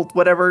 turtle,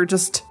 whatever.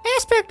 Just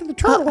aspect of the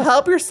turtle.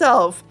 Help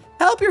yourself.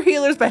 Help your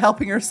healers by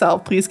helping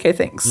yourself. Please, K,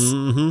 thanks. There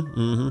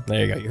you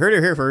go. You heard it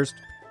here first.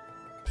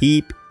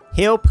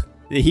 Help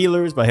the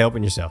healers by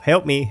helping yourself.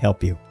 Help me,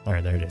 help you. All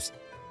right, there it is.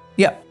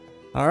 Yep.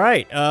 All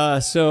right,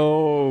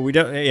 so we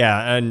don't,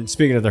 and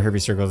speaking of the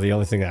herpes circles, the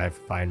only thing that I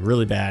find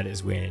really bad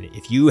is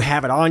if you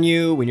have it on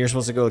you, when you're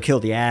supposed to go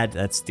kill the ad,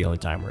 that's the only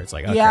time where it's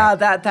like, yeah,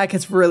 that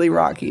gets really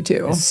rocky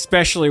too.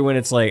 Especially when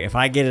it's like, if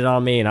I get it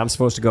on me and I'm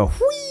supposed to go,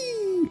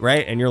 whee,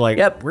 right? And you're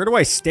like, where do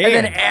I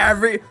stand?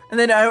 And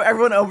then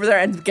everyone over there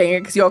ends up getting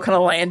it because you all kind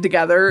of land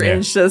together, and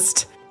it's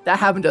just, that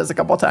happened to us a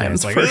couple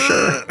times for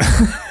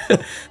sure.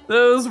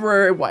 Those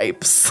were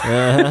wipes. All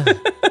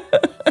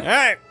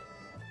right.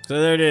 So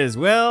there it is.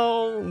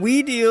 Well,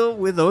 we deal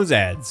with those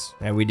ads,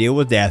 and we deal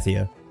with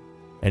Dathia,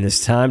 and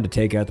it's time to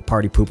take out the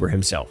party pooper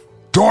himself.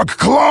 Dark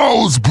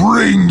clouds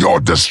bring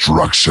your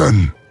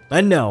destruction.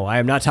 And no, I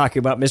am not talking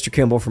about Mr.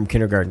 Kimball from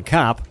Kindergarten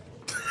Cop.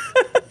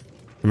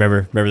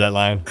 Remember that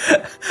line?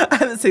 I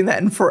haven't seen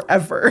that in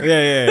forever.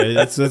 Yeah.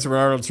 That's where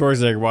Arnold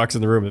Schwarzenegger walks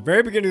in the room at the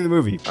very beginning of the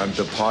movie. I'm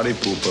the party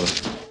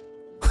pooper.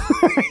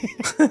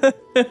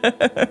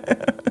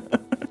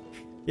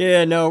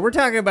 Yeah, no, we're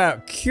talking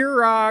about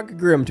Kurog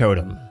Grim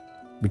Totem.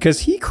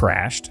 Because he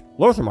crashed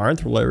Lothamar and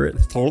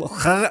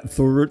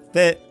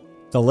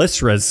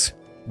Thalysra's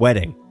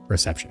wedding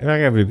reception. It's not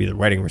going to be the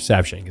wedding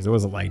reception because it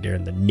wasn't like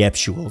during the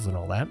nuptials and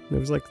all that. It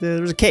was like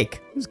there was a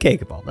cake. It was a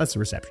cake involved. That's the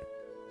reception.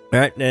 All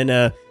right,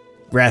 and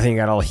Wrathian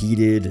got all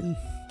heated and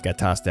got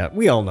tossed out.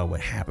 We all know what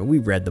happened. We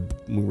read the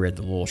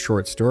little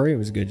short story. It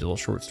was a good little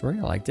short story.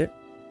 I liked it.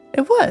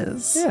 It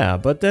was. Yeah,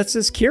 but that's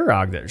this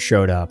Kurog that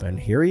showed up, and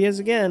here he is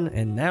again,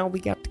 and now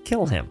we got to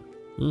kill him.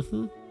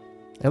 Mm-hmm.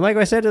 And like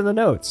I said in the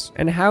notes,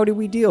 and how do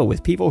we deal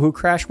with people who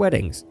crash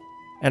weddings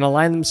and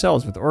align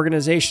themselves with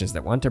organizations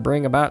that want to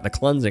bring about the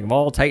cleansing of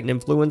all Titan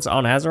influence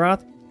on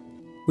Azeroth?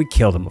 We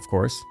kill them, of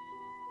course.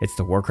 It's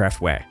the Warcraft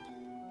way.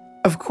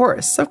 Of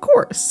course, of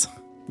course.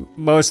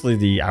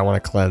 Mostly I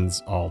want to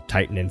cleanse all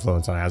Titan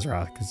influence on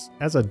Azeroth, because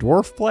as a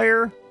dwarf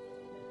player,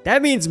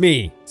 that means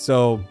me.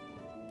 So,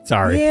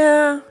 sorry.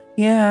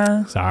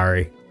 Yeah.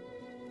 Sorry.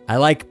 I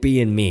like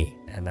being me,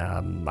 and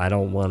I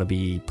don't want to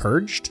be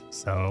purged,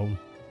 so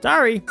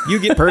sorry. You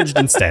get purged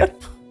instead.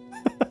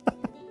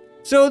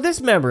 So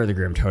this member of the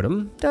Grim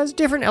Totem does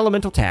different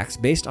elemental attacks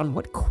based on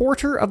what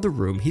quarter of the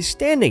room he's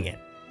standing in.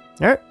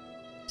 All right.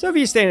 So if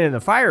he's standing in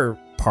the fire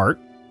part,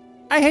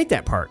 I hate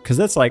that part because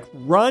that's like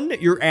run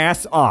your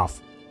ass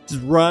off.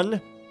 Just run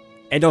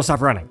and don't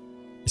stop running.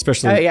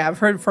 Especially, yeah, I've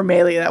heard from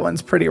melee that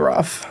one's pretty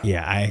rough.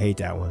 Yeah, I hate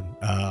that one.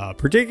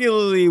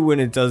 Particularly when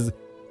it does.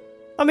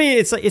 I mean,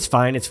 it's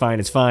fine,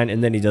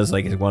 and then he does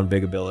like his one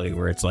big ability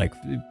where it's like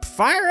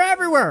fire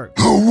everywhere.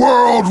 The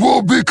world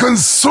will be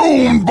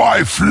consumed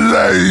by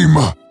flame.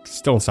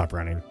 Just don't stop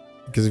running,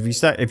 because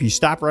if you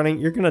stop running,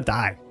 you're gonna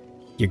die.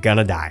 You're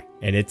gonna die,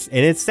 and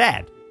it's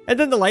sad. And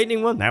then the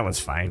lightning one, that one's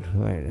fine.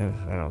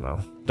 I don't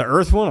know. The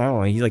earth one, I don't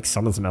know. He like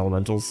summons some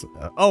elementals.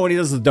 And he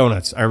does the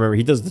donuts. I remember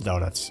he does the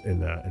donuts in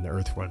the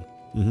earth one.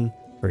 Mm-hmm.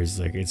 Where he's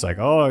like, it's like,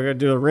 oh, I gotta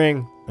do a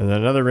ring, and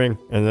then another ring,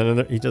 and then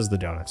another. He does the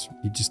donuts.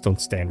 You just don't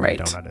stand where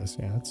the donut is.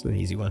 Yeah, that's an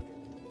easy one.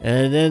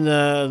 And then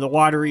the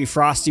watery,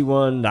 frosty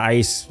one, the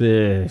ice,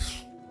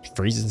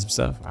 freezing some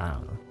stuff. I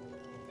don't know.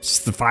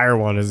 Just the fire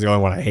one is the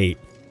only one I hate.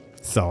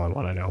 That's the only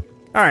one I know.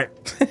 All right.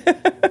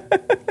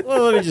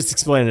 Well, let me just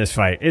explain this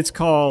fight. It's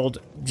called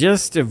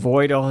just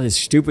avoid all his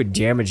stupid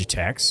damage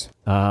attacks,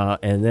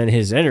 and then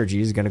his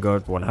energy is going to go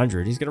up to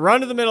 100. He's going to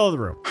run to the middle of the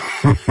room.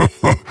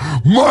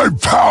 My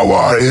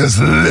power is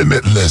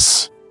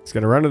limitless. He's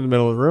going to run to the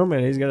middle of the room,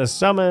 and he's going to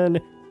summon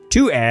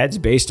 2 adds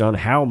based on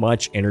how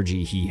much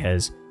energy he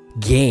has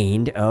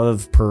gained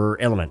of per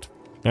element.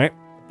 All right?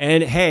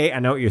 And hey, I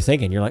know what you're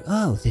thinking. You're like,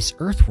 oh, this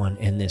earth one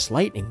and this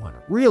lightning one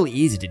are really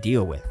easy to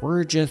deal with.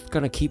 We're just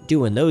going to keep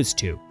doing those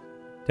 2.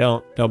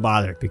 Don't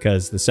bother,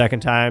 because the second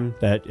time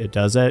that it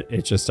does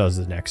it just does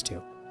the next 2.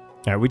 All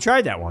right, we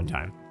tried that one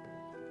time.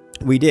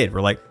 We did.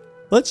 We're like,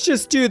 let's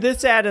just do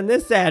this ad and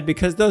this ad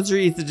because those are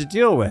easy to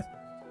deal with.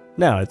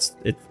 No,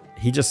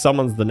 he just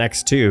summons the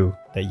next 2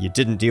 that you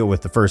didn't deal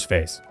with the first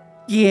phase.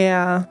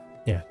 Yeah.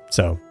 Yeah.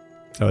 So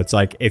it's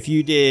like if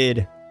you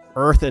did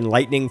earth and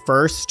lightning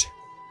first,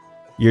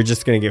 you're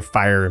just gonna get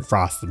fire and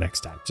frost the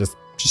next time. Just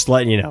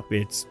letting you know,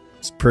 it's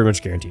pretty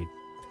much guaranteed.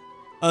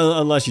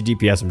 Unless you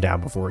DPS him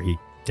down before he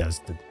does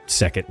the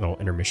second little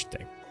intermission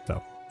thing.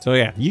 So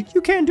yeah, you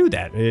can do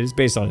that. It is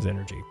based on his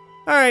energy.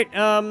 All right.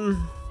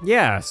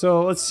 Yeah.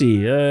 So let's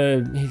see.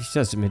 He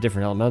does some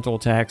different elemental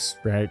attacks,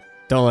 right?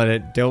 Don't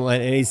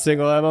let any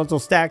single elemental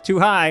stack too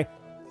high,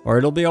 or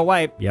it'll be a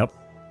wipe. Yep.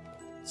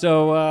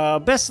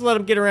 So best to let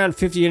him get around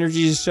 50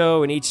 energies or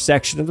so in each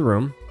section of the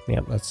room.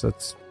 Yep.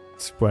 That's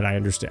what I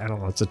understand. I don't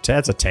know.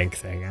 That's a tank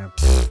thing. Oh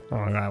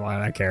God, why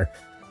do I care?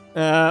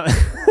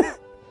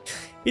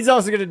 He's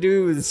also going to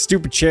do the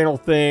stupid channel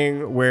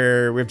thing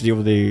where we have to deal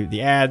with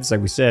the ads.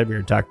 Like we said, we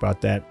were talking about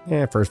that.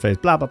 Yeah, first phase,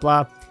 blah, blah,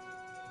 blah.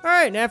 All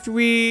right, and after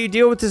we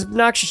deal with this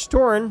obnoxious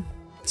Tauren,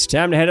 it's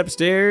time to head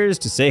upstairs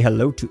to say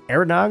hello to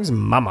Aranog's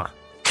mama.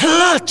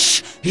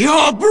 Clutch!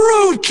 Your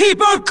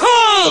Broodkeeper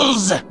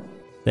calls!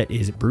 That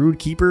is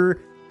Broodkeeper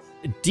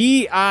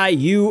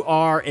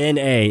Diurna.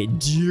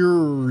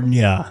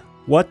 Diurna.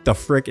 What the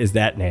frick is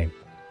that name?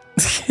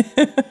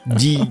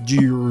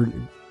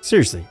 Diurna.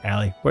 Seriously,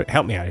 Allie,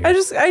 help me out here. I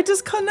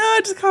just call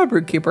her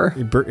Broodkeeper.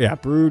 Yeah,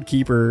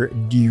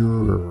 Broodkeeper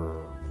Diurna.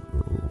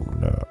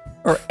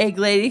 Or Egg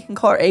Lady. You can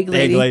call her Egg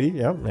Lady. Egg Lady,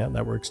 yeah,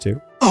 that works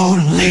too.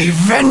 Only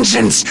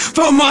vengeance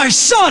for my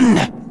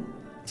son!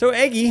 So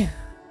Eggy,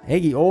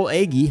 old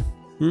Eggy.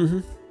 Mm-hmm.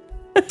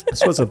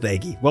 So what's up with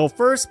Eggy? Well,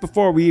 first,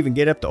 before we even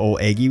get up to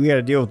old Eggy, we got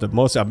to deal with the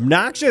most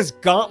obnoxious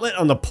gauntlet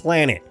on the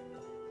planet.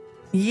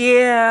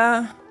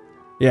 Yeah.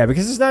 Yeah,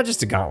 because it's not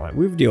just a gauntlet.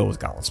 We've dealt with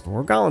gauntlets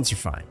before. Gauntlets are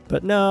fine.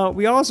 But no,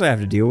 we also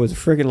have to deal with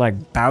friggin'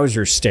 like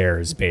Bowser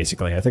stairs,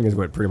 basically. I think is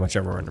what pretty much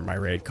everyone in my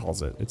raid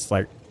calls it. It's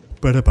like...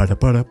 That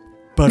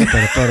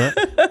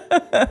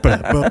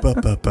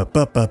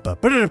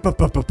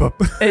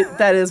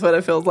is what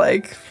it feels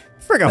like.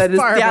 Friggin'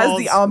 fireballs. That's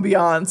the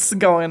ambiance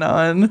going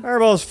on.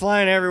 Fireballs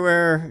flying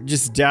everywhere.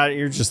 Just down.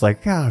 You're just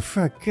like, oh,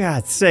 for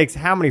God's sakes,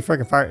 how many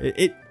friggin' fire...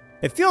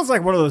 It feels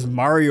like one of those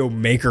Mario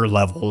Maker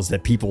levels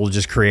that people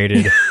just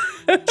created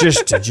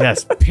just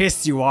to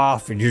piss you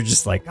off, and you're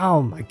just like,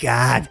 oh my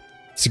god.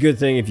 It's a good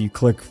thing if you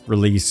click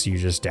release, you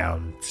just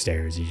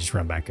downstairs, you just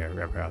run back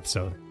up.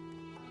 So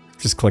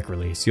just click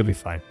release, you'll be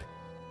fine.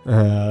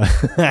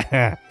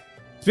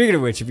 Speaking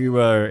of which, if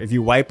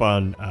you wipe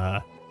on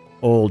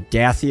old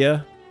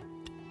Dathia,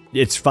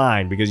 it's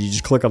fine because you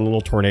just click on the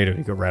little tornado and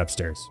you go right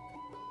upstairs.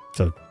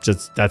 So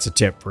just that's a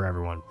tip for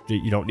everyone.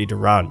 You don't need to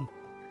run.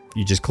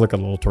 You just click on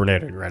the little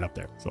tornado and you're right up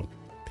there. So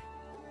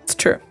it's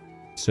true.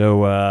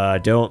 So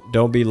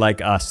don't be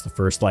like us the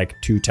first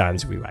 2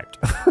 times we wiped.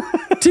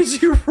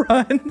 Did you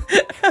run?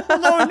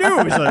 No one knew.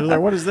 I was like,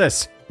 what is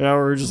this? We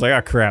were just like,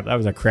 oh crap, that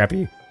was a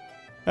crappy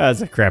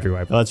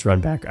wipe. Let's run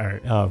back. All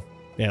right. Oh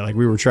yeah,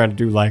 we were trying to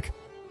do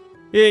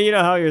yeah, you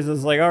know how you're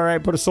just like, all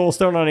right, put a soul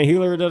stone on a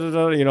healer,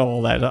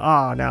 all that.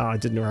 Oh no,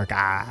 it didn't work.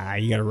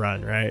 You gotta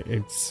run, right?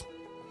 It's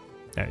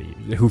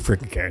who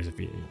freaking cares if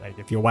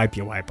you wipe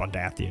on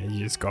Dathia, you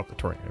just go up the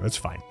tornado. It's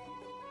fine,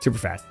 super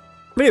fast.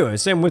 But anyway,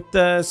 same with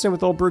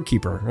old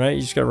Broodkeeper, right?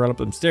 You just gotta run up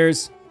them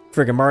stairs,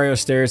 freaking Mario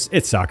stairs.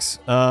 It sucks,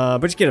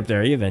 but you get up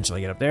there. You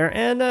eventually get up there,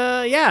 and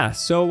yeah.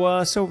 So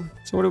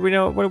what do we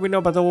know? What do we know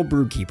about the old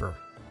Broodkeeper?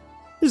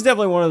 This is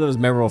definitely one of those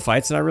memorable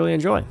fights that I really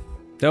enjoy.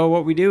 So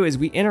what we do is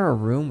we enter a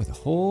room with a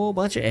whole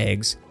bunch of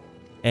eggs,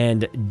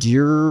 and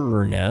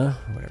Dirna,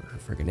 whatever her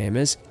freaking name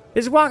is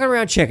walking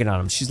around checking on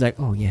them. She's like,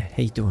 oh yeah,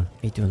 how you doing? How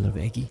you doing, little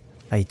eggy?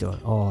 How you doing?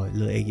 Oh,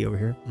 little eggy over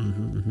here.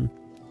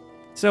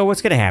 So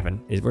what's gonna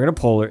happen is we're gonna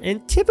pull her,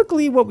 and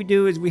typically what we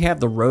do is we have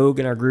the rogue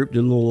in our group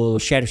do a little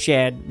shadow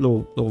shad,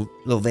 little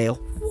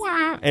veil,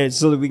 and it's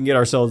so that we can get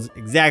ourselves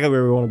exactly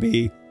where we want to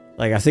be.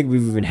 I think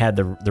we've even had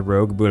the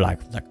rogue be like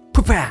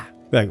poopa.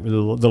 With a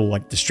little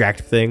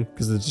distract thing,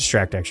 because the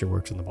distract actually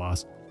works on the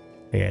boss.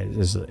 Yeah,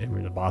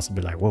 the boss will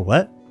be like, "Whoa,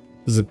 what?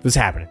 What's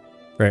happening?"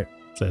 Right?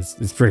 So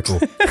it's pretty cool.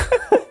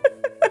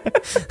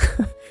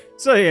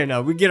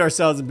 So we get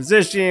ourselves in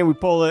position, we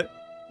pull it,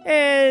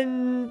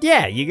 and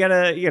yeah, you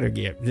gotta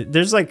get.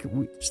 There's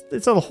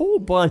it's a whole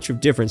bunch of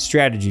different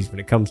strategies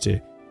when it comes to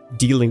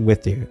dealing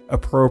with the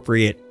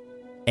appropriate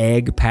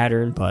egg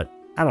pattern, but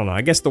I don't know.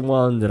 I guess the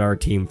one that our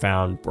team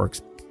found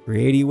works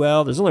pretty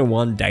well. There's only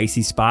one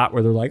dicey spot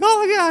where they're like,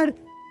 oh my god,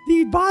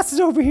 the boss is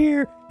over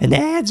here and the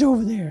ad's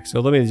over there.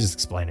 So let me just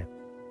explain it.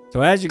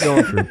 So as you're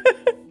going through,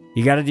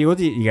 you got to deal with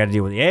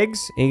the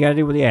eggs and you got to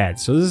deal with the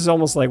ads. So this is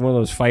almost like one of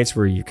those fights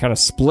where you're kind of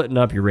splitting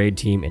up your raid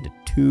team into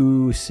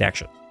 2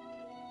 sections.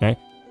 Okay,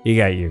 you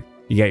got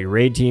your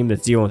raid team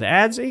that's dealing with the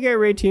ads, and you got your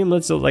raid team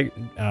that's like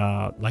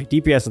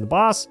DPS of the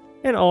boss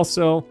and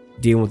also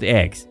dealing with the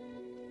eggs.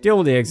 Dealing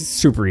with the eggs is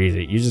super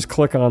easy. You just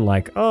click on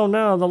oh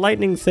no, the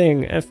lightning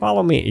thing, and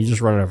follow me. You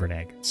just run it over an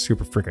egg. It's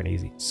super freaking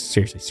easy.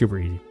 Seriously, super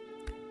easy.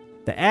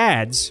 The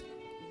ads,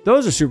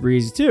 those are super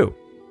easy too.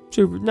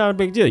 Not a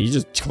big deal. You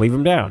just cleave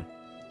them down.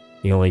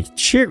 The only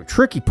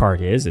tricky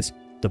part is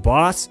the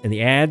boss and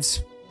the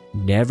ads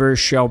never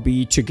shall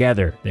be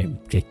together.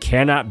 They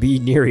cannot be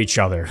near each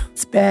other.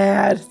 It's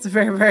bad. It's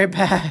very, very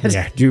bad.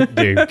 Yeah,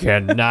 they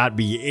cannot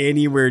be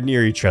anywhere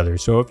near each other.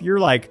 So if you're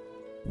like,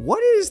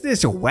 what is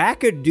this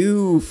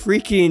wackadoo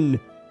freaking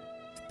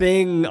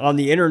thing on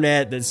the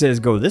internet that says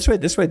go this way,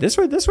 this way, this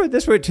way, this way,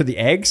 this way to the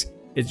eggs?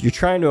 You're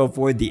trying to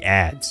avoid the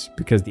ads,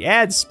 because the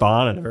ads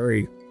spawn at a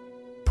very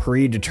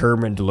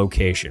predetermined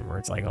location where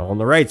it's on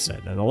the right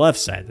side, and the left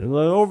side, and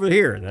over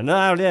here, and then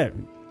out there.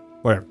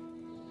 Whatever.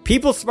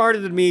 People smarter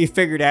than me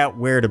figured out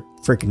where to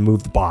freaking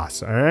move the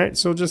boss, alright?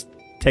 So just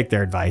take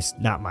their advice,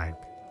 not mine.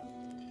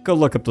 Go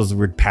look up those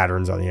weird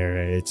patterns on the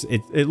internet.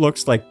 It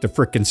looks like the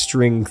freaking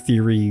string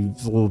theory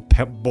little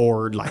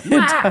board.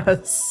 It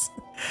does.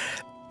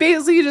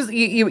 Basically,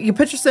 you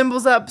put your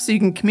symbols up so you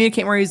can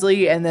communicate more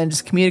easily, and then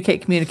just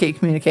communicate.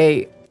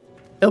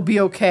 It'll be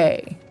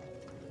okay.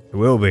 It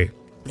will be.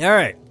 All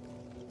right.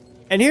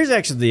 And here's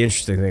actually the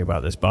interesting thing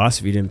about this boss.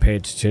 If you didn't pay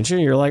attention,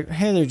 you're like,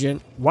 hey there, Jen.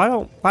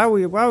 Why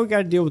we got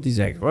to deal with these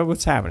eggs?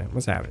 What's happening?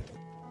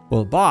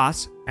 Well, the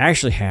boss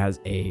actually has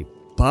a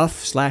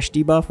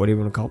buff/debuff, what do you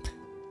want to call it?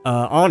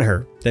 On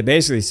her that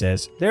basically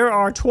says there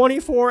are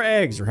 24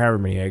 eggs, or however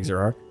many eggs there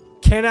are,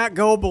 cannot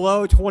go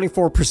below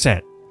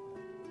 24%.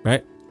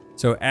 Right?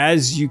 So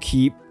as you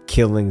keep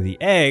killing the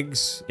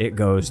eggs, it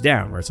goes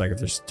down. Where it's if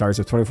there starts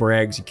with 24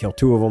 eggs, you kill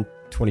 2 of them,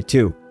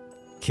 22.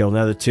 Kill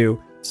another 2,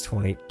 it's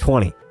 20.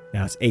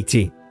 Now it's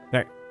 18.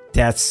 Right?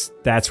 That's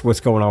what's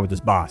going on with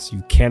this boss.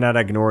 You cannot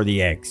ignore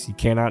the eggs. You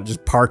cannot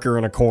just park her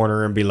in a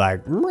corner and be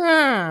like,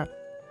 Mah!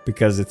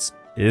 Because it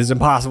is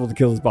impossible to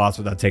kill this boss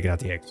without taking out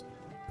the eggs.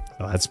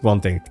 So that's one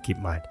thing to keep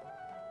in mind.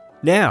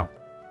 Now,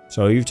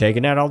 so you've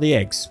taken out all the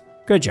eggs.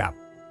 Good job.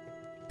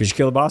 Did you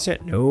kill the boss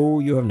yet? No,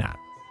 you have not.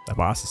 The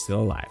boss is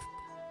still alive.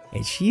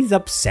 And she's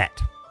upset.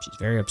 She's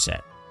very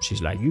upset.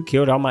 She's like, you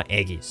killed all my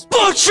eggies.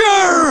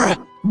 Butcher!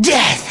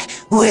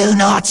 Death will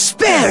not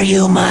spare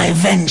you my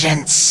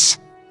vengeance.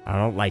 I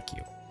don't like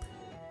you.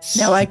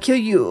 Now I kill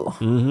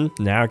you.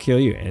 Now I kill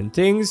you. And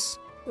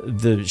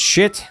the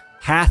shit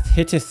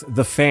hitteth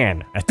the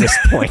fan at this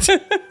point.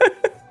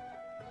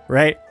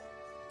 Right?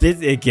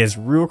 It gets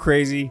real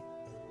crazy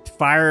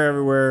fire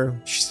everywhere.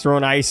 She's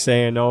throwing ice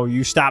saying, oh,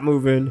 you stop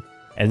moving.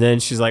 And then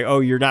she's like, oh,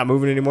 you're not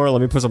moving anymore.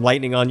 Let me put some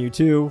lightning on you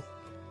too.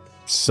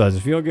 So does it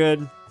feel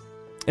good?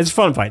 It's a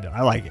fun fight though.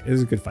 I like it. It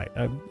was a good fight.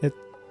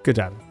 Good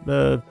time.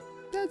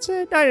 That's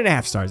it.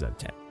 9.5 stars out of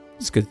 10.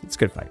 It's good. It's a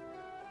good fight.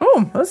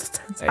 Oh, that's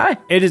high.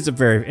 It is a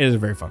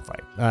very fun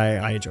fight.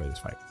 I enjoy this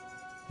fight.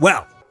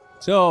 Well,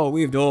 so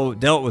we've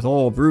dealt with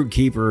old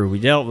Broodkeeper. We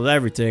dealt with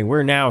everything.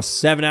 We're now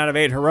 7 out of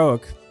 8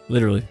 heroic.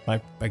 Literally,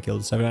 I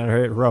killed 7 out of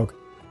 8 heroic.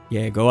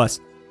 Yeah, go us.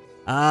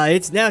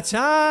 It's now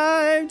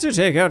time to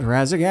take out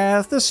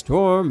Razagath, the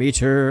Storm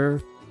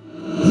Eater.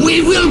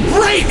 We will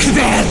break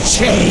their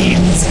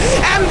chains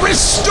and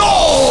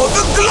restore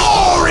the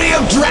glory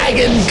of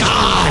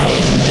dragonkind.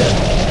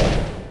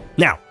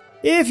 Now,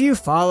 if you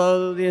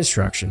follow the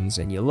instructions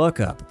and you look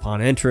up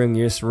upon entering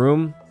this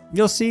room,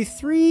 you'll see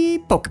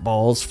 3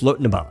 Pokeballs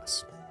floating above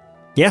us.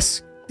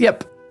 Yes?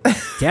 Yep.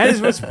 That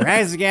is what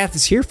Razagath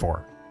is here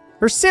for.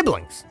 Her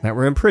siblings that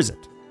were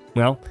imprisoned.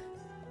 Well,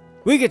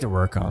 we get to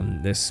work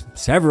on this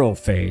several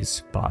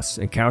phase boss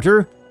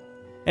encounter,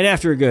 and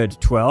after a good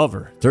 12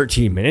 or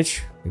 13 minutes,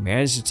 we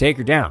managed to take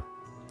her down.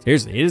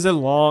 Seriously, it is a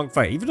long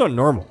fight. Even on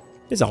normal,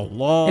 it's a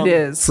long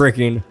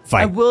freaking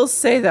fight. I will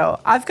say, though,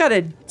 I've got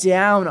it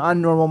down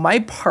on normal. My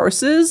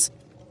parses,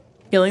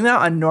 killing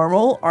that on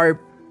normal, are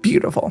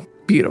beautiful.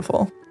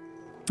 Beautiful.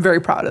 Very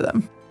proud of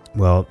them.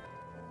 Well,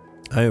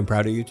 I am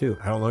proud of you, too.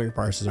 I don't know what your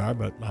parses are,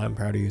 but I'm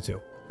proud of you,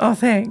 too. Oh,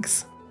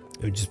 thanks.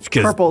 Just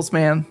because purples,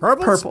 man.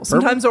 Purple.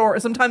 Sometimes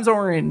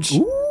orange.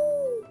 Ooh,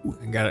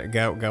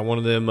 got one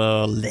of them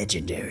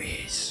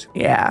legendaries.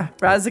 Yeah,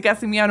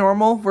 Razagath and me on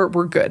normal. We're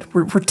good.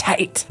 We're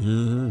tight.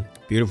 Mm-hmm.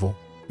 Beautiful.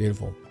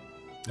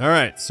 All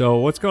right, so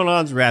what's going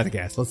on with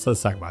Razagath?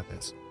 Let's talk about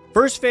this.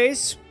 First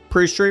phase,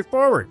 pretty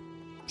straightforward.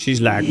 She's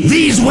like,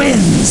 these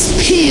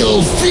winds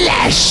peel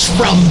flesh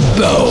from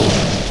bone.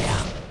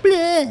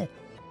 Bleh.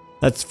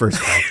 That's first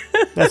phase.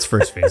 That's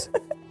first phase.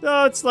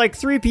 So it's like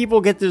 3 people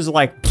get this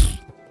like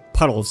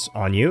puddles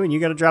on you, and you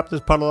got to drop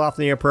this puddle off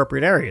in the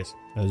appropriate areas.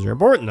 Those are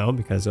important though,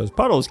 because those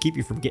puddles keep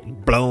you from getting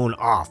blown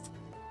off.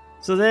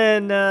 So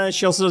then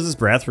she also does this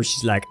breath where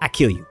she's like, I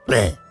kill you.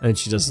 Bleh. And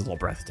she does this little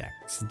breath attack.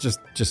 It's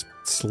just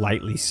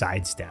slightly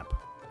sidestep.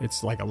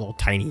 It's like a little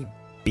tiny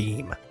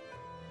beam.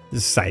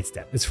 Just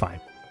sidestep. It's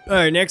fine. All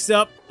right, next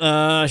up,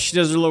 she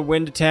does her little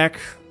wind attack.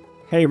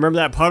 Hey, remember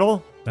that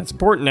puddle? That's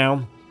important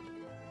now.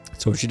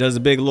 So she does a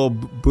big little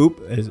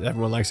boop, as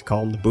everyone likes to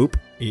call them, the boop.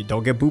 You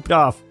don't get booped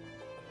off.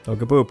 Don't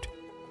get booped.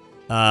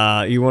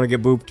 You want to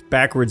get booped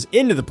backwards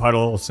into the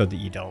puddle so that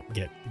you don't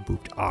get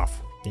booped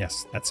off.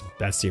 Yes,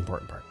 that's the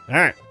important part. All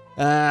right.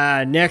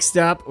 Next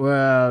up,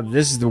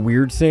 this is the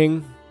weird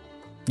thing.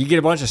 You get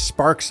a bunch of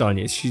sparks on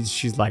you.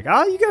 She's like,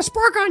 oh, you got a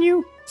spark on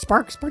you.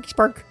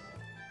 Spark.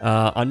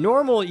 On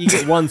normal, you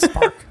get 1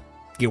 spark.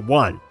 You get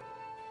 1.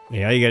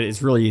 Yeah,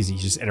 it's really easy. You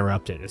just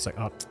interrupt it. It's like,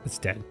 oh, it's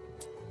dead.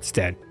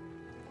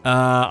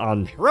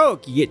 On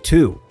heroic, you get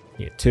 2.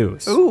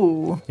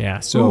 Ooh. Yeah,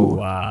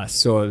 so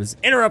it's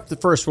interrupt the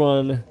first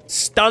one,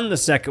 stun the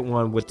second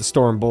one with the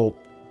storm bolt.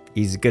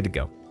 He's good to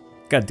go.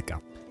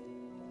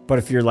 But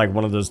if you're like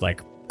one of those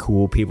like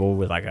cool people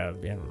with like a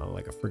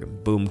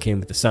freaking boomkin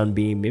with the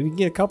sunbeam, maybe you can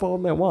get a couple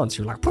of them at once.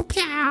 You're like, pow.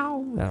 I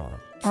don't know.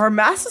 Or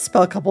mass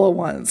spell a couple at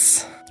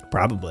once.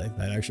 Probably.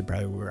 That actually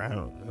probably work. I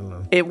don't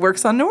know. It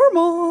works on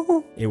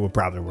normal. It will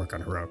probably work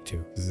on heroic too,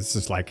 because it's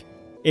just like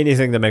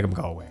anything to make them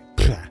go away.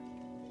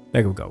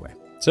 Make them go away.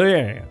 So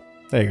yeah.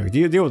 There you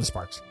go. Deal with the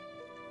sparks,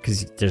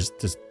 because there's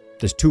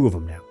 2 of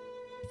them now.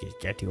 You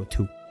got to deal with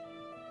 2.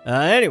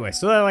 Anyway,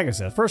 so like I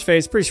said, first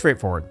phase pretty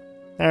straightforward.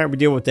 All right, we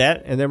deal with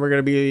that, and then we're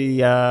gonna be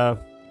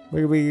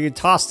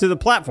tossed to the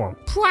platform.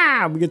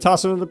 We get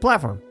tossed into the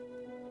platform.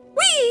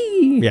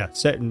 Whee! Yeah,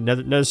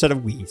 another set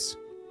of wheeze.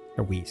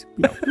 Or wheeze.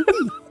 Yeah.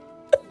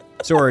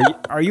 So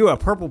are you a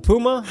purple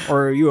puma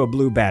or are you a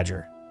blue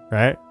badger?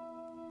 Right?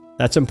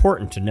 That's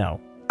important to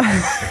know.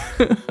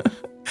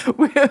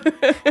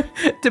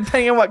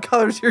 Depending on what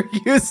colors you're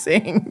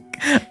using.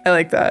 I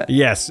like that.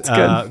 Yes,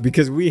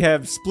 because we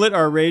have split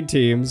our raid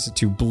teams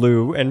to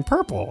blue and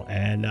purple.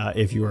 And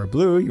if you are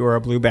blue, you are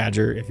a blue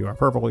badger. If you are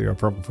purple, you're a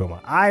purple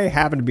puma. I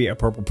happen to be a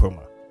purple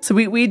puma. So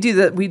we do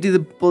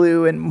the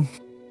blue and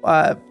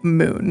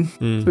moon.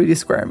 So we do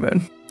square and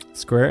moon.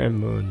 Square and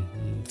moon.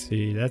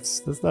 See,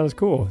 that's not as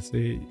cool.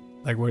 See,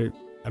 like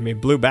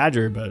blue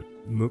badger, but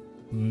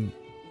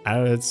I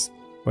don't know.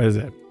 What is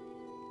it?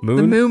 Moon?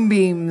 The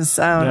moonbeams.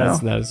 I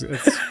don't know.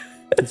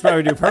 It's why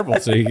we do purple,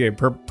 so you get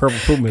purple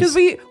pumas. Because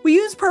we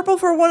use purple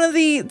for one of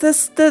the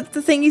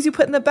thingies you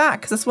put in the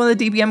back, because that's one of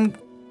the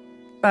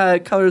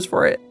DBM colors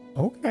for it.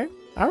 Okay,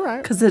 all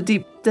right. Because the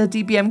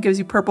DBM gives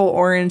you purple,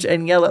 orange,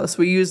 and yellow, so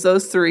we use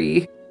those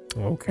 3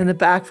 in the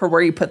back for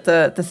where you put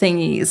the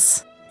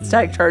thingies,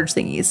 static charge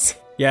thingies.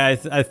 Yeah,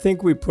 I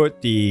think we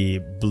put the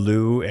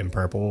blue and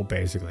purple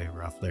basically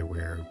roughly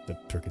where the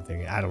freaking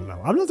thing. I don't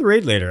know. I'm not the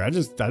raid leader. I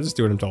just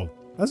do what I'm told.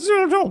 That's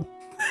what I'm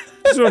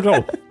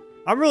told.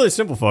 I'm really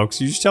simple, folks.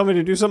 You just tell me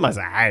to do something, I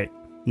say, all right,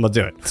 I'm gonna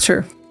do it.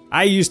 Sure.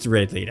 I used to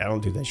raid lead. I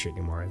don't do that shit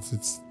anymore.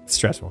 It's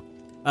stressful.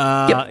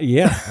 Yep.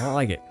 Yeah, I don't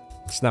like it.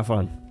 It's not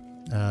fun.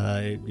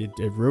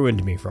 It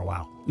ruined me for a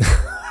while.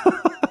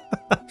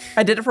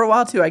 I did it for a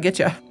while too. I get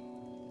you.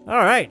 All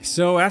right.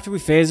 So after we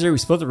phased her, we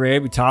split the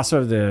raid. We tossed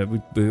over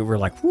we were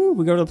like, whoo,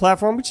 we go to the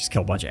platform. We just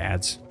kill a bunch of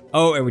ads.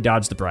 Oh, and we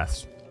dodged the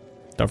breaths.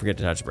 Don't forget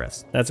to dodge the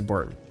breaths. That's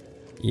important.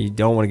 You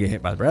don't want to get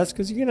hit by the breaths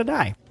because you're going to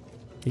die.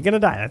 You're going to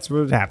die. That's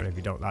what would happen if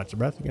you don't dodge the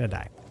breath. You're going to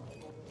die.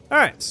 All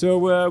right.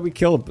 So we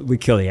kill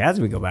the ads.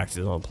 We go back to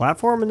the little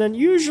platform. And then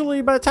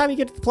usually by the time you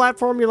get to the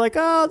platform, you're like,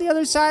 oh, the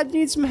other side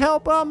needs some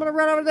help. Oh, I'm going to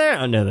run over there.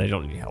 Oh, no, they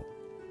don't need help.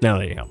 No,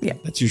 they need help. Yeah.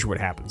 That's usually what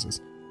happens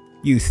is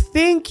you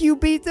think you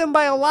beat them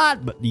by a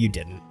lot, but you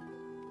didn't.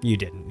 You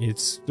didn't.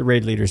 It's the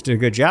raid leaders did a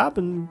good job,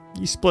 and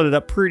you split it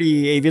up pretty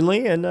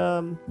evenly. And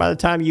by the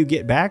time you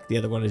get back, the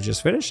other one is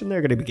just finished, and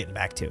they're going to be getting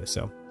back too.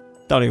 So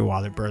don't even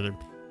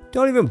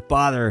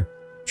bother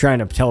trying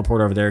to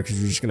teleport over there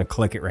because you're just going to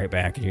click it right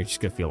back, and you're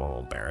just going to feel a little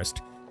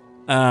embarrassed.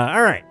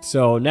 All right.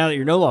 So now that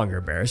you're no longer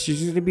embarrassed, you're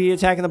just going to be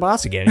attacking the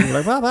boss again. And you're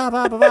like, blah, blah,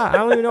 blah, blah, blah. I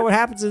don't even know what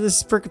happens in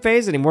this freaking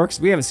phase anymore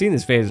because we haven't seen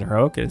this phase in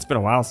heroic, and it's been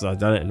a while since I've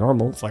done it in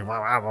normal. It's like, blah,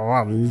 blah,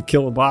 blah, blah. You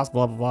kill the boss,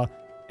 blah, blah, blah.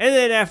 And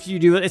then after you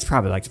do it, it's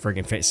probably like the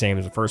freaking same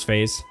as the first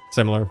phase.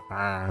 Similar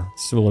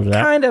to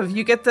that. Kind of.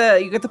 You get the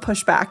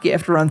pushback you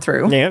have to run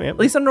through. Yeah. At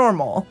least on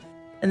normal.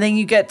 And then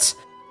you get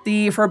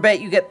for a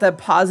bit, you get the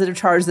positive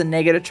charge, the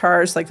negative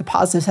charge. Like the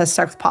positives have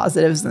stacked with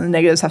positives and the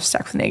negatives have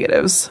stacked with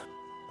negatives.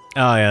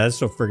 Oh, yeah. That's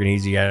so freaking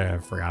easy. I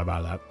forgot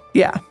about that.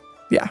 Yeah.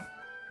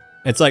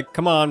 It's like,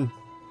 come on,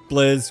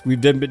 Blizz.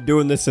 We've been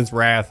doing this since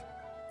Wrath.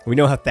 We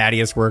know how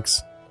Thaddeus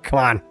works. Come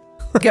on.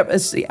 Yep,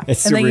 it's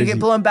and then you get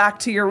blown back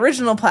to your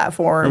original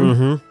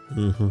platform.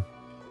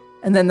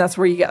 And then that's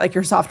where you get like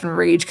your softened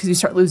rage because you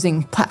start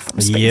losing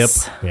platform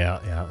space.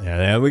 Yep.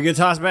 Yeah. We get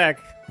tossed back.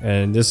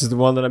 And this is the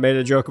one that I made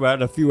a joke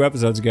about a few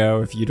episodes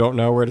ago. If you don't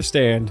know where to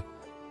stand,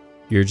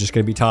 you're just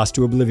going to be tossed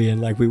to oblivion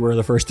like we were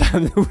the first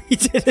time that we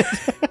did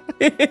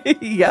it.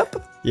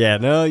 Yep. Yeah,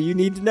 no, you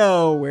need to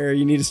know where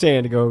you need to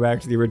stand to go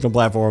back to the original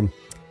platform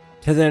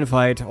to then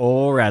fight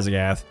old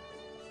Razagath.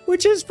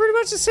 Which is pretty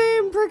much the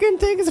same freaking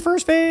thing as the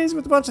first phase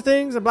with a bunch of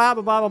things and blah,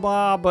 blah, blah, blah,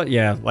 blah. But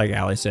yeah, like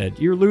Ali said,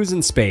 you're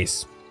losing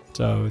space.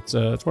 So it's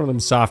one of them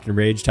soft and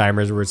rage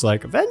timers where it's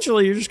like,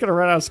 eventually you're just going to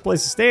run out of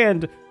place to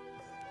stand.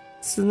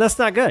 And that's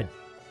not good.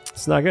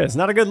 It's not good. It's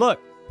not a good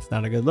look. It's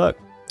not a good look.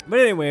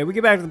 But anyway, we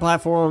get back to the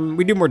platform.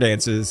 We do more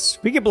dances.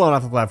 We get blown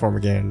off the platform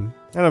again.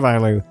 And then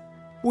finally,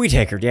 we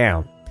take her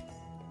down.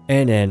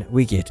 And then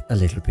we get a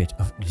little bit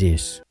of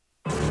this.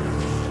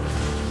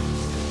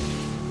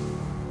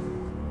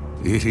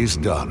 It is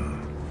done.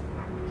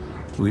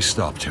 We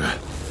stopped her.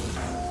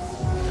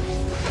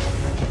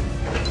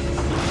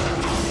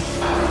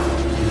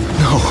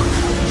 No.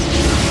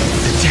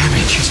 The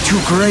damage is too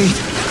great.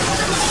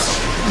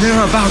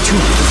 They're about to...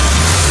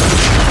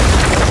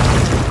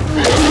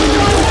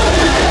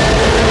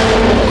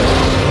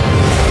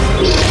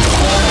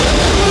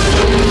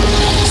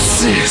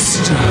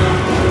 Sister,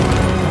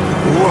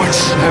 what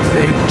have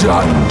they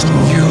done to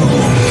you?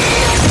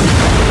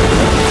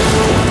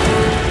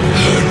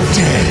 Her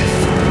death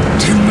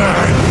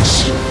demands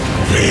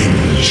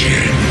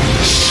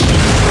vengeance.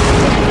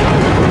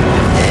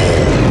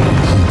 All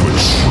who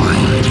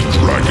betrayed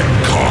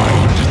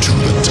dragonkind to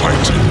the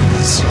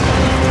Titans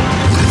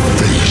will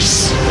face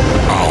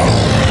our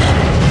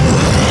wrath.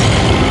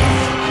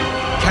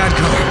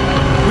 Khadgar,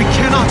 we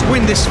cannot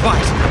win this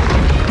fight.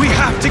 We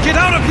have to get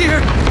out of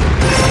here.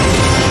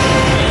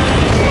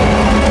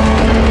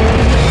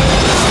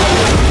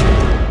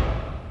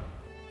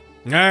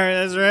 All right,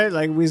 that's right.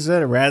 Like we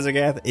said,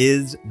 Razagath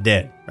is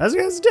dead.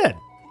 Razagath's dead.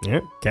 Yeah,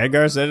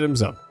 Khadgar said it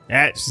himself.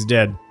 Yeah, she's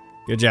dead.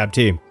 Good job,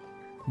 team.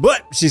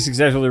 But she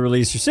successfully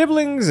released her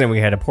siblings, and we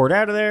had to port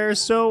out of there.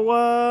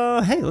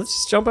 So, hey, let's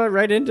just jump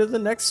right into the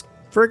next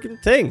freaking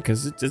thing,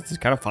 because it's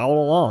kind of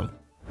following along.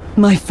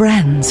 My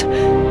friends,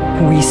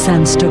 we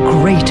sensed a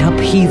great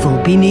upheaval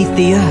beneath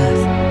the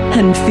earth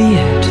and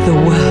feared the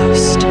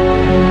worst.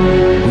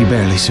 We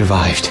barely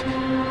survived.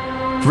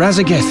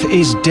 Razagath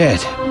is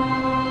dead.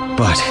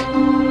 But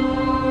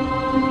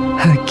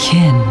her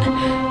kin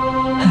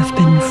have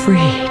been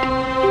freed.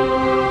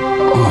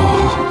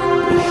 Oh.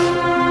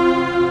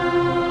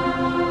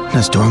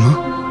 Nasdormu?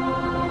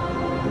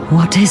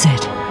 What is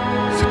it?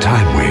 The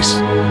Time Ways.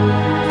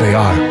 They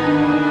are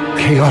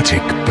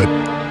chaotic, but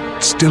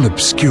still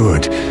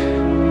obscured.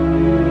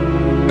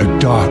 A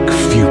dark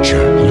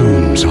future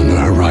looms on the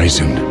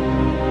horizon.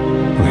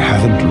 We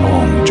haven't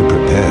long to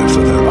prepare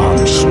for their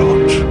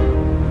onslaught.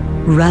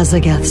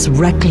 Razagath's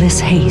reckless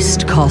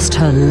haste cost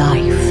her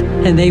life,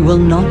 and they will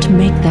not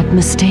make that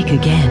mistake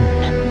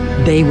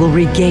again. They will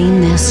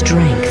regain their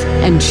strength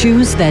and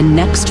choose their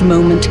next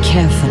moment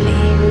carefully.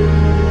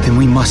 Then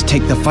we must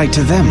take the fight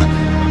to them.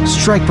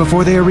 Strike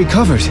before they are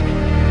recovered.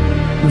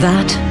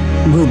 That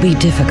will be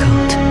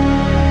difficult.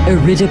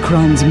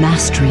 Iridikron's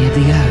mastery of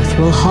the earth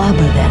will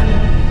harbor them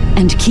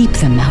and keep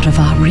them out of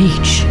our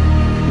reach.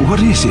 What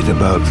is it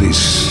about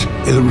this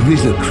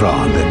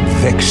Iridikron that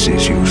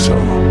vexes you so?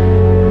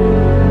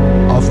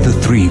 Of the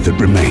three that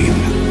remain,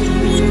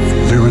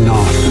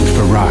 Viranath and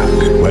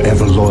Farak were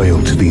ever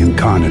loyal to the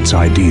Incarnate's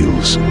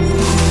ideals.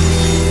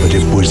 But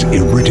it was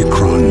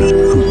Iridikron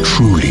who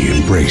truly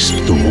embraced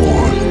the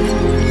war.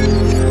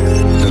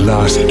 The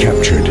last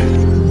captured,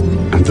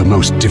 and the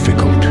most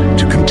difficult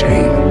to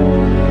contain.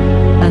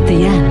 At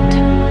the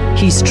end,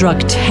 he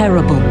struck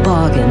terrible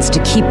bargains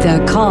to keep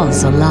their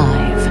cause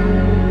alive.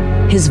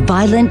 His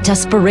violent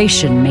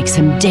desperation makes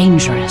him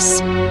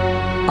dangerous.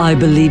 I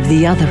believe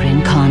the other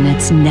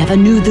Incarnates never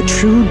knew the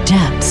true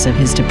depths of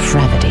his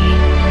depravity.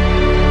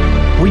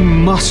 We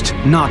must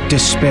not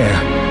despair.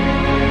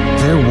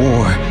 Their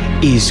war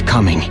is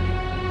coming.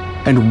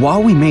 And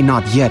while we may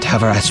not yet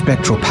have our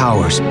spectral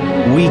powers,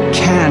 we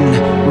can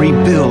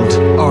rebuild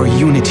our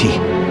unity.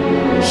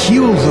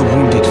 Heal the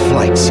wounded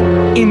flights.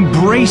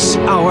 Embrace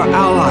our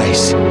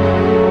allies.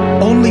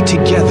 Only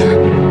together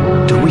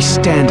do we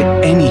stand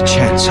any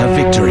chance of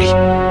victory.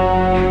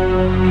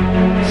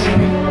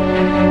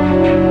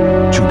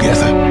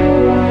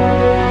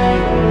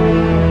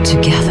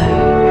 Together.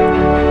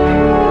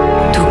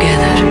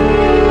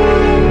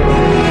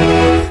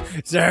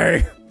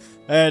 Sorry.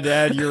 I had to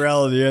add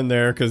Urel at the end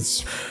there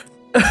because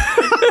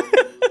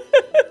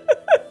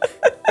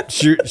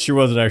she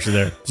wasn't actually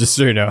there. Just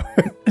so you know.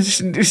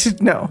 No, she's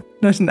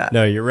not.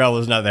 No, Urel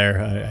was not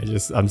there.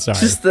 I'm sorry.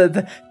 Just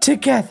the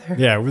together.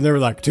 Yeah, when they were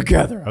like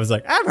together, I was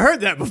like, I've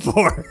heard that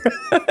before.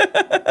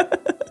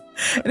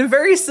 In a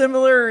very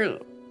similar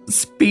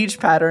speech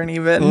pattern,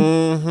 even.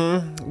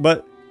 Mm-hmm.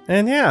 But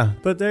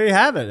there you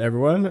have it,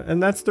 everyone,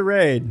 and that's the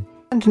raid.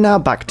 And now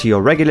back to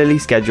your regularly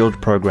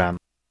scheduled program.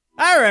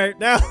 All right,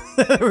 now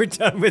that we're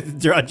done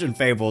with Drudge and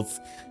Fables.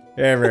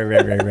 Yeah,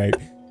 right.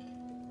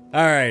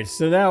 All right,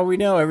 so now we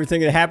know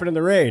everything that happened in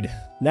the raid.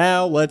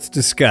 Now let's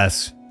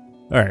discuss.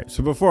 All right,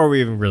 so before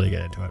we even really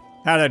get into it,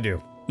 how'd I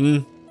do?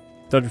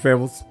 Drudge and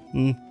Fables?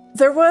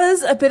 There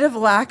was a bit of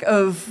lack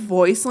of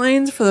voice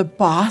lines for the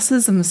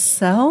bosses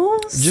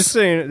themselves. Just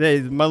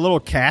saying, my little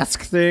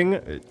cask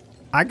thing,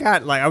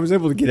 I was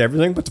able to get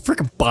everything, but the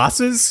freaking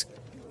bosses,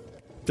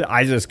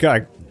 I just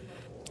couldn't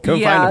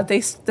find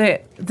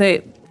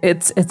them.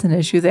 It's an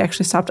issue. They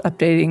actually stopped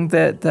updating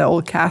the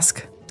old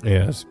cask.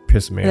 Yeah, it's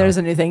pissing me off. There's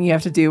a new thing you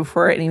have to do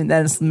for it, and even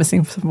then it's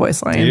missing some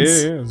voice lines.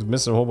 Yeah, it's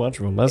missing a whole bunch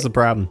of them. That's the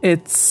problem.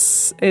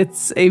 It's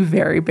a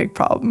very big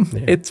problem.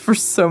 Yeah. It's for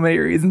so many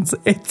reasons.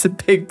 It's a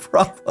big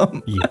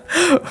problem. Yeah.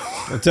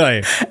 I'll tell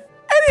you.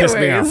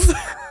 Anyways.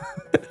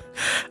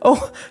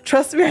 Oh,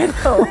 trust me, I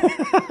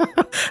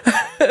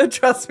know.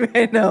 Trust me,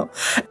 I know.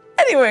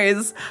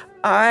 Anyways,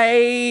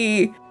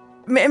 I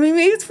mean,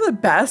 maybe it's for the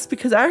best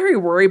because I already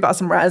worry about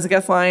some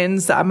Razageth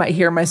lines that I might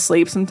hear in my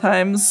sleep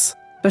sometimes,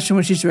 especially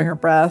when she's doing her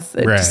breath.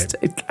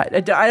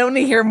 I don't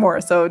need to hear more.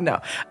 So no,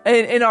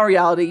 in all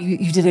reality,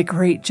 you did a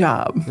great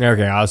job.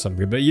 Okay, awesome.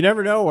 But you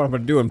never know what I'm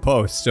going to do in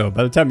post. So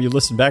by the time you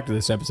listen back to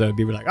this episode,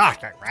 people are like,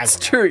 it's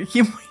true.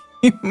 You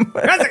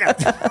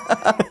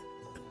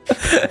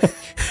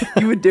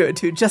would do it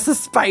too, just to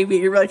spite me.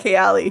 You're like, hey,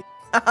 Allie.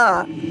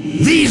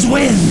 These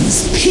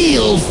winds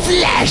peel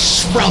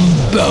flesh from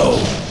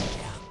bone.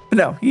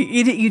 No,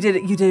 you did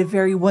it. You did a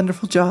very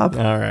wonderful job.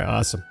 All right,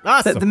 awesome.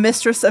 The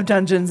mistress of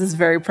dungeons is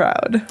very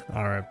proud.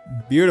 All right,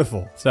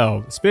 beautiful.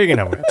 So, speaking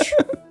of which,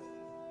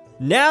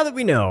 now that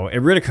we know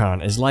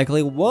Iridikron is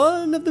likely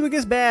one of the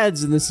biggest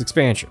bads in this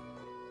expansion,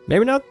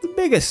 maybe not the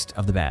biggest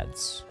of the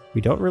bads,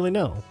 we don't really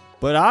know,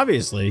 but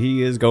obviously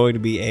he is going to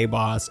be a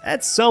boss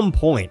at some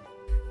point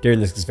during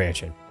this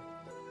expansion.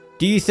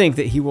 Do you think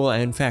that he will,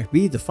 in fact,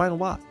 be the final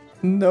boss?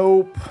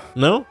 Nope.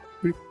 No?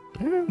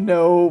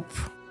 Nope.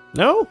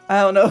 No?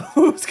 I don't know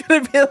who's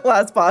going to be the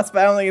last boss, but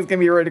I don't think it's going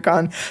to be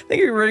Iridikron. I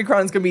think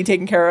Iridikron is going to be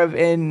taken care of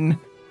in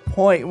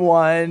point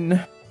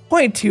 1.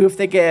 Point 2,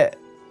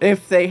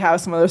 if they have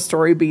some other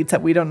story beats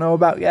that we don't know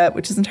about yet,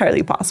 which is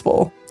entirely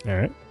possible. All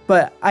right.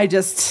 But I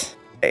don't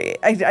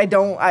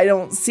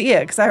see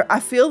it because I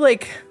feel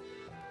like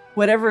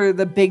whatever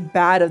the big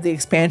bad of the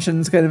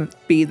expansion is going to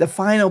be, the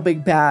final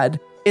big bad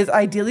is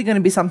ideally going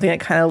to be something that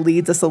kind of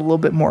leads us a little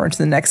bit more into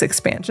the next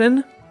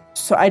expansion.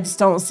 So I just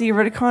don't see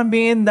Iridikron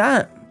being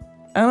that.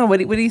 I don't know. What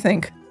do you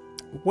think?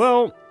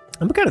 Well,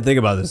 I'm kind of thinking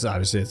about this,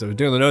 obviously, as I was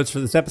doing the notes for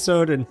this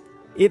episode, and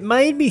it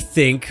made me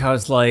think, I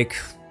was like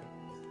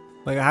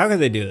how could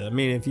they do that? I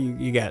mean, if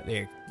you got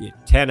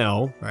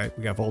 10-0, right?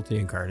 We got Volti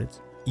Incarnates.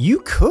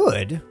 You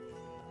could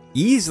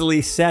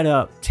easily set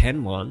up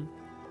 10-1,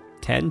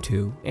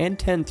 10-2, and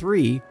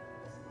 10-3,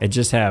 and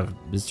just have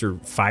Mr.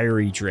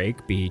 Fiery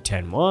Drake be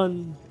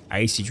 10-1,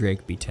 Icy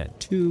Drake be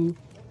 10-2,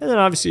 and then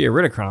obviously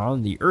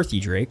Iridikron, the Earthy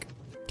Drake,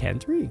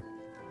 10-3,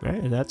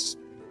 right? And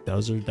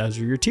those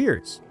are your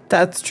tiers.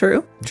 That's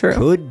true. True.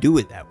 Could do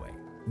it that way.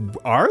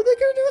 Are they going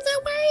to do it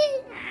that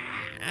way?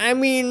 I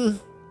mean,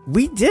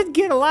 we did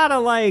get a lot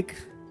of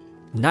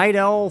Night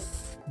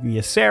Elf,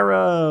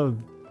 Ysera,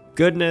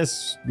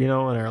 goodness, in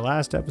our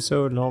last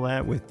episode and all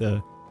that with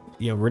the,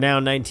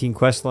 Renown 19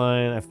 quest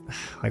line.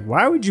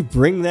 Why would you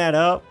bring that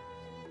up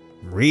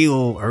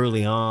real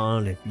early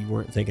on if you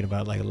weren't thinking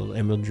about a little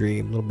Emerald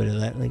Dream, a little bit of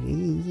that?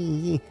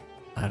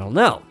 I don't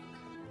know.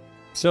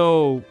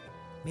 So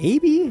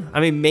maybe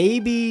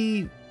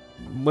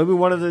maybe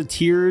one of the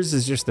tiers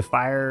is just the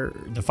fire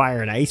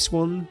and ice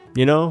one,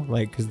 you know,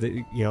 like because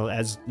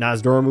as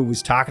Nas Dormu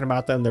was talking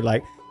about them, they're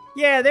like,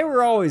 yeah, they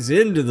were always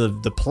into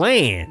the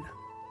plan,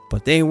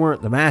 but they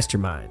weren't the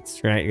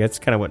masterminds, right? That's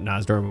kind of what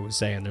Nas Dormu was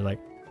saying. They're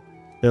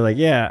like,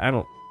 yeah, I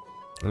don't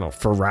know,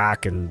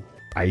 Farak and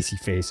Icy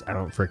Face. I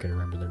don't freaking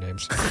remember their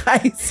names.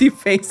 Icy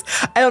Face.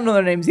 I don't know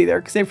their names either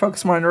because they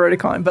focus more on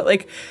Eroticon. But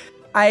like,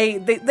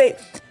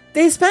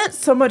 they spent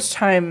so much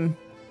time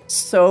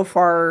so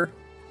far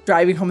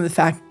driving home the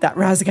fact that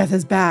Razagath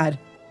is bad.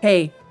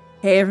 Hey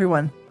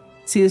everyone,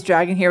 see this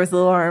dragon here with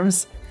little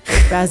arms?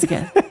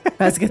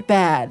 Razagath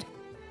bad.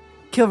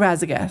 Kill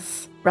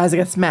Razagath.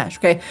 Razagath smash.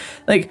 Okay,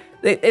 like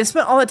they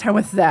spent all the time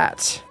with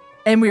that,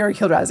 and we already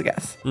killed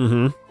Razagath.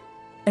 Mm-hmm.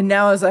 And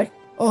now it's like,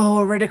 oh,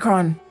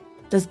 Eroticon.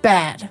 That's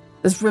bad.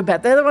 That's real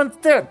bad. The other ones,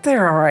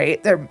 they're all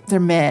right. They're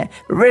meh.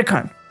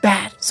 Eroticon,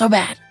 bad, so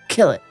bad.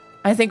 Kill it.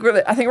 I think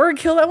we're gonna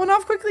kill that one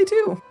off quickly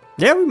too.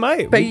 Yeah, we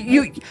might. But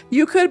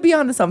you could be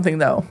onto something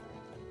though.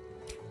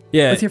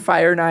 Yeah. With your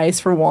fire and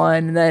ice for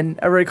one, and then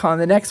Eroticon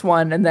the next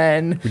one, and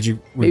then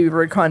maybe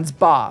Eroticon's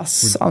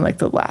boss on like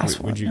the last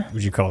one.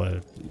 Would you call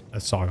it a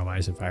Song of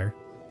Ice and Fire?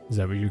 Is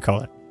that what you call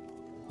it?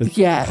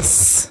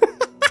 Yes.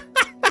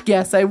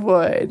 Yes, I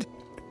would.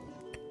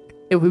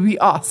 It would be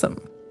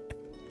awesome.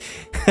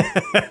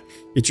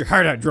 Get your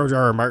heart out, George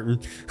R. R.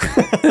 Martin.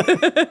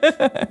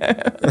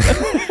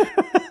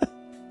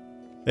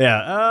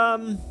 Yeah. I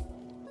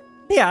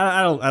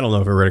don't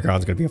know if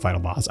Eroticon's going to be a final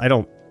boss. I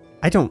don't.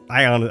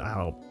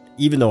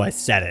 Even though I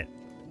said it,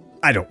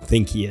 I don't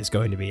think he is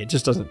going to be. It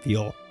just doesn't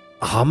feel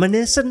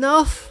ominous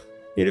enough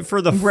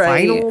for the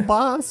final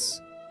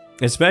boss.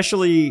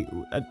 Especially,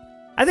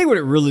 I think what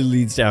it really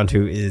leads down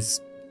to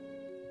is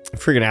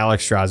freaking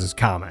Alex Strauss's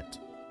comment,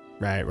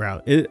 right?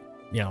 Around it,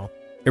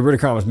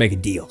 Eroticon was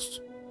making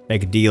deals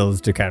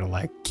to kind of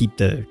like keep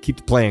the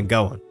plan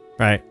going,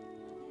 right?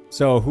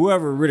 So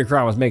whoever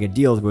Eroticon was making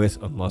deals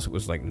with, unless it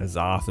was like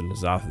N'Zoth, and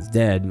N'Zoth is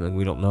dead, and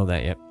we don't know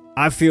that yet.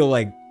 I feel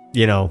like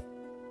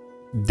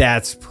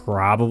that's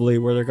probably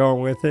where they're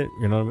going with it.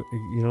 You know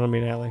what I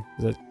mean, Allie?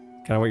 Is that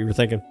kind of what you were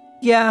thinking?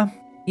 Yeah.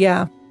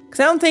 Because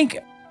I don't think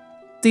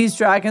these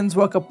dragons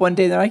woke up one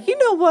day and they're like, you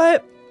know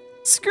what?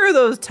 Screw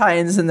those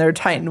Titans and their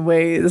Titan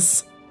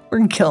ways. We're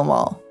going to kill them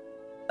all.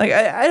 Like,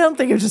 I don't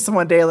think it's just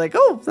one day like,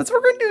 oh, that's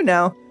what we're going to do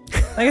now.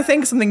 Like, I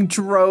think something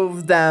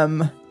drove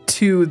them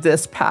to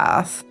this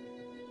path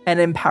and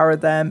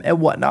empowered them and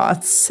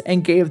whatnots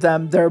and gave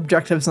them their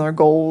objectives and their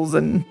goals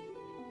and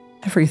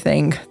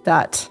everything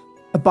that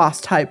a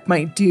boss type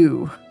might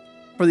do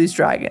for these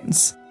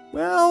dragons.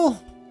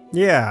 Well,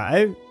 yeah,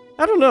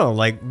 I don't know.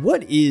 Like,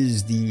 what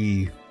is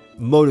the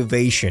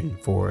motivation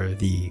for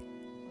the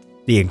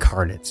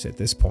incarnates at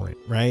this point,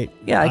 right?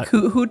 Yeah, like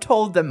who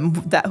told them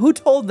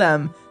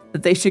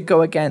that they should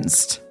go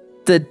against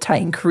the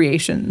Titan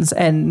creations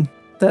and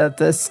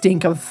the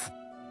stink of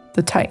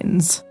the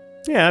Titans?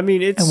 Yeah, I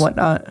mean, it's and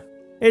whatnot.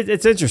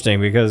 It's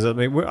interesting because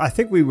I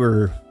think we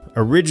were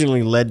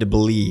originally led to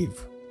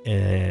believe,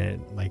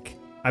 and like,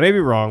 I may be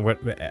wrong, but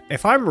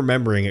if I'm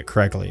remembering it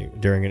correctly,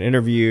 during an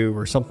interview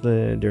or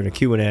something, during a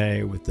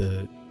Q&A with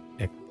the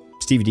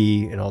Stevie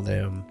D and all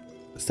them,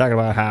 was talking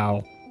about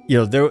how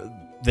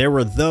there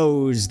were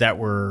those that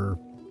were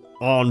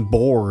on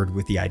board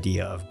with the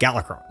idea of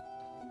Galakron,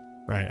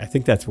 right? I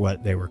think that's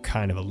what they were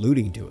kind of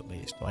alluding to, at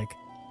least. Like,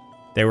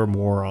 they were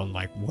more on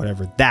like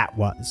whatever that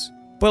was.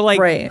 But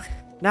like,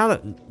 now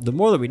that the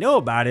more that we know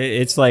about it,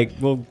 it's like,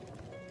 well,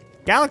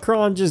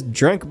 Galakron just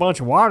drank a bunch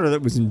of water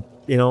that was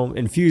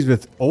infused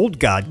with old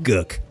god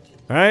gook.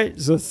 All right,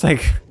 so it's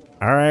like,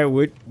 all right,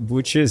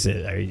 which is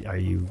it? Are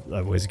you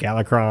was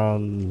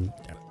Galakron?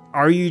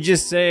 Are you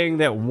just saying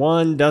that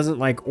one doesn't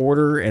like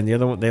order and the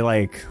other one they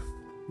like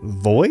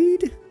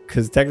void?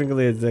 Because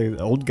technically the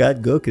old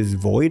god gook is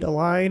void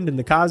aligned in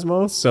the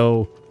cosmos.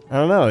 So I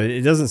don't know.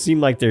 It doesn't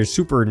seem like they're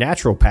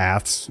supernatural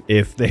paths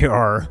if they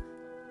are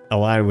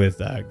aligned with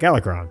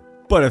Galakron.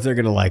 But if they're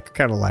gonna like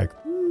kind of like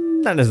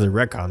not necessarily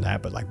retcon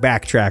that, but like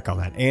backtrack on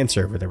that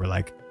answer where they were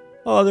like,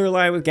 oh, they're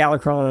aligned with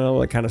Galakron and all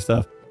that kind of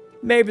stuff.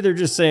 Maybe they're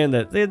just saying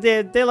that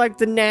they like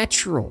the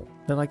natural.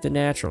 They like the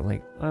natural.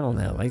 Like, I don't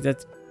know. Like,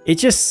 that's, it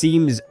just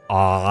seems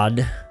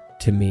odd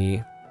to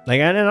me. Like,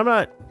 and I'm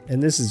not,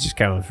 and this is just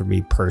kind of for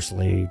me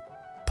personally,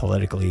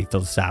 politically,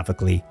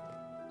 philosophically,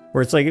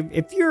 where it's like,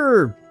 if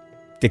you're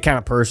the kind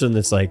of person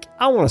that's like,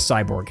 I want a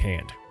cyborg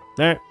hand,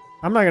 right?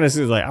 I'm not going to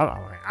say like,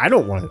 I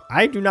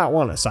do not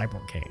want a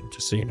cyborg hand,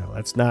 just so you know.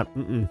 That's not,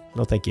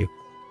 no thank you.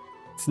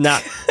 It's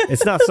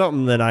not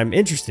something that I'm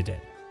interested in.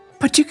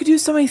 But you could do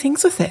so many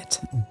things with it.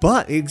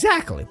 But if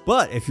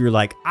you're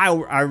like,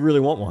 I really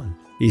want one.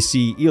 You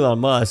see, Elon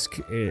Musk,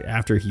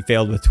 after he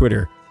failed with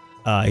Twitter,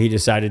 he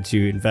decided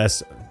to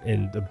invest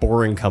in the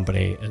Boring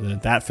Company, and then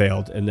that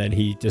failed, and then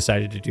he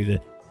decided to do the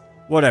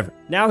whatever.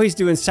 Now he's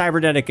doing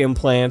cybernetic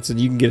implants, and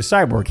you can get a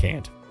cyborg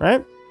hand,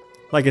 right?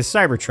 Like a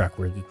Cybertruck,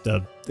 where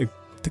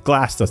the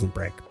glass doesn't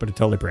break, but it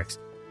totally breaks.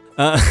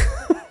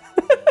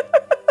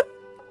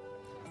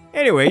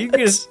 Anyway, you can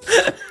just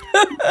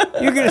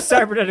You get a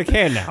cybernetic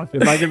hand now.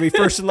 Am I going to be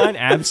first in line?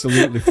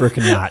 Absolutely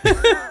freaking not.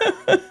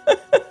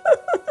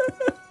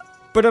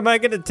 But am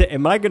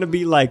I going to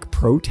be like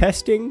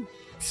protesting,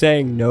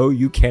 saying no,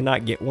 you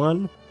cannot get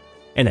one,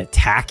 and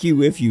attack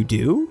you if you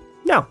do?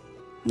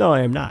 No,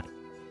 I am not.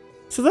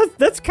 So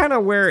that's kind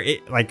of where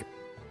it, like,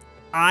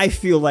 I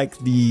feel like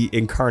the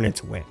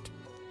Incarnates went,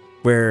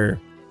 where,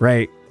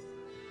 right,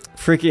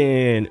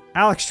 freaking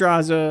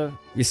Alexstrasza,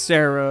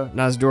 Ysera,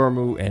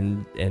 Nozdormu,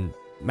 and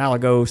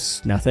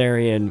Malagos,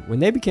 Notharian, when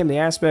they became the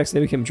Aspects, they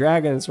became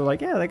dragons. They're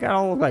like, yeah, they got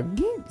all like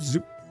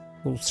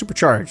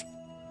supercharged,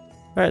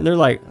 right? And they're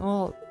like,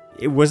 oh,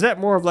 was that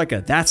more of like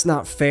a that's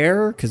not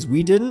fair because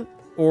we didn't,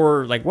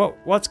 or like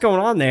what's going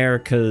on there?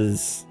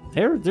 Because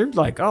they're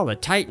like, oh, the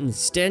Titans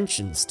stench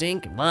and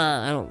stink.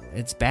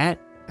 It's bad.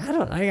 I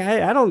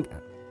don't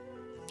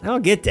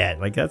get that.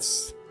 Like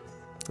that's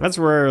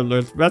where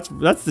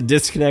that's the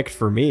disconnect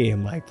for me.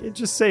 I'm like,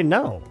 just say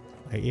no.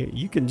 Like,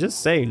 you can just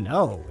say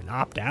no and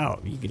opt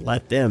out. You can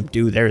let them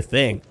do their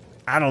thing.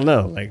 I don't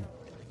know. Like,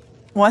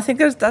 well, I think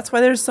that's why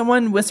there's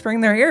someone whispering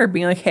in their ear,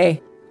 being like,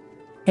 hey,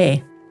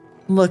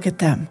 look at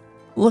them.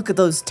 Look at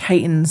those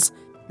Titans.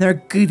 Their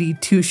goody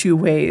two-shoe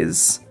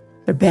ways.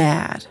 They're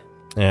bad.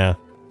 Yeah.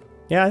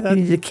 You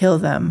need to kill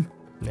them.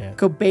 Yeah.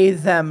 Go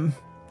bathe them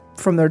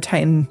from their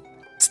Titan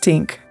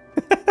stink.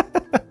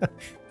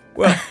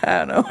 Well, I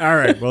don't know. All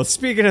right. Well,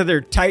 speaking of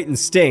their Titan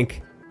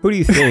stink, who do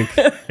you think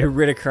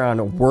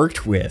Iridikron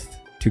worked with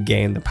to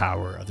gain the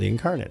power of the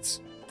Incarnates?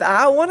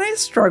 That one I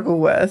struggle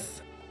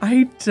with.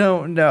 I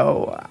don't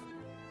know.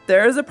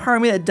 There's a part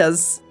of me that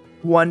does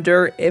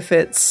wonder if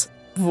it's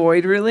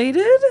void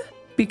related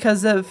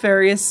because of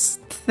various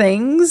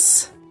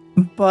things,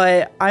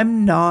 but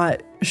I'm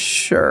not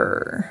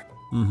sure.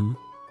 Mm-hmm.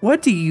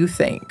 What do you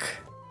think?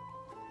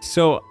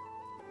 So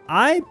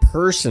I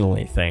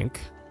personally think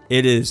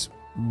it is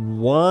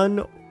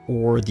one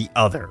or the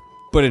other,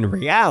 but in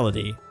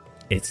reality,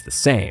 it's the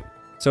same.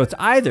 So it's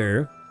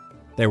either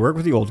they work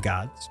with the old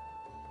gods,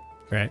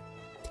 right?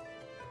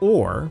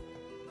 Or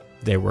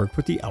they work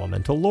with the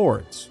elemental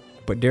lords.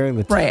 But during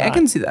the time, right, I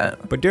can see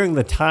that. But during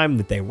the time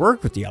that they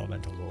worked with the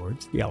elemental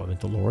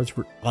lords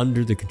were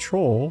under the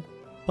control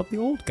of the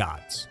old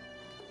gods.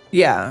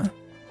 Yeah.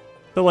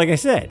 So like I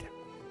said,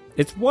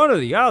 it's one or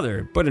the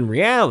other, but in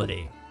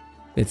reality,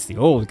 it's the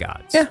old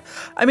gods. Yeah.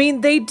 I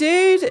mean, they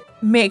did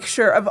make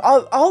sure of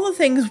all the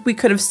things we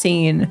could have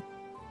seen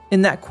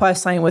in that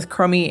quest line with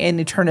Chromie and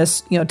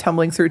Eternus,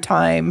 tumbling through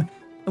time.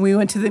 And we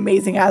went to the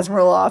amazing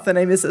Azraeloth, and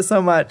I miss it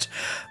so much.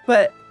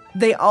 But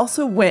they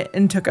also went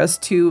and took us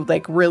to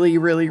like really,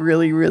 really,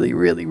 really, really,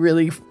 really,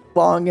 really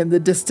long in the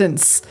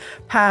distance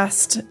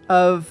past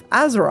of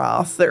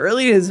Azeroth, the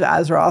early days of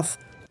Azeroth,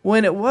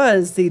 when it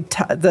was the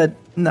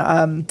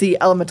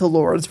elemental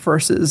lords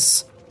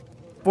versus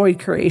void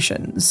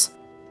creations.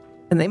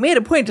 And they made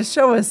a point to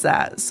show us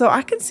that. So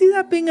I can see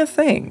that being a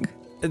thing.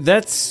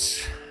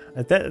 That's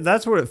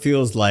what it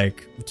feels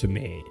like to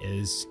me,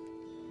 is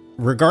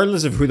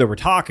regardless of who they were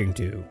talking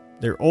to,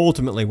 they're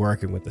ultimately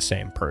working with the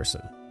same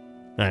person,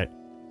 right?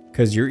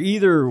 Because you're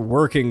either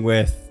working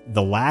with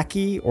the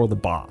lackey or the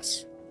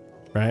boss,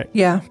 right?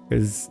 Yeah.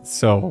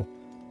 So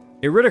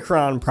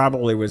Iridikron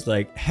probably was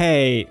like,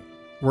 hey,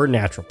 we're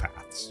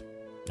naturopaths,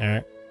 all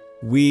right?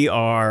 We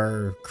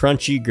are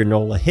crunchy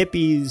granola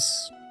hippies,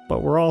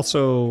 but we're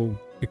also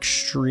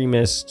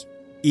extremist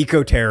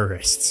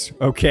eco-terrorists,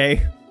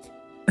 okay?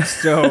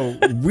 So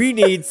we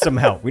need some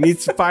help. We need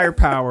some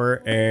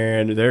firepower,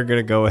 and they're going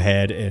to go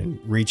ahead and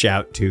reach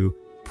out to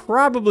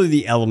probably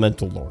the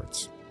elemental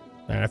lords.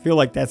 And I feel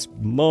like that's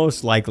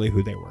most likely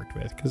who they worked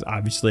with, because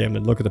obviously,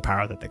 look at the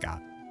power that they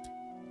got.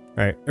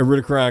 Right?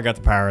 Iridikron got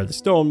the power of the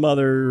Stone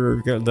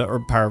Mother, or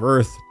power of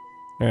Earth.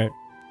 Right?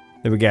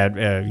 Then we got,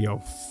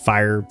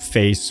 Fire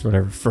Face,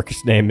 whatever frick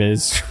his name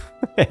is,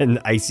 and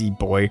Icy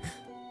Boy.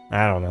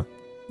 I don't know.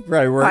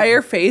 Right?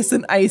 Fire Face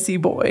and Icy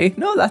Boy.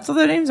 No, that's what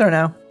their names are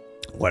now.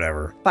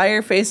 Whatever.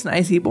 Fire Face and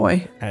Icy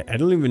Boy. I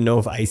don't even know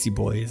if Icy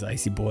Boy is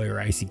Icy Boy or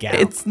Icy Gal.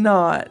 It's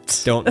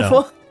not. Don't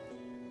know.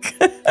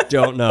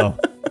 Don't know.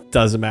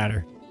 Doesn't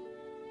matter.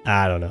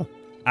 I don't know.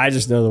 I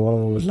just know the one of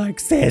them was like,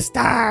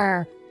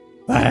 sister,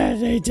 what did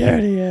they do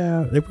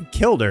to you?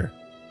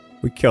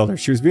 We killed her.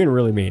 She was being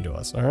really mean to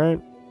us, all right?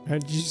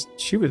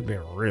 She was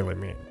being really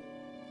mean.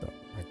 So,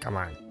 come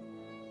on.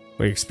 What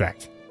do you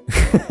expect?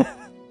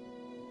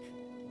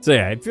 So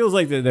yeah, it feels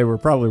like that they were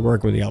probably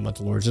working with the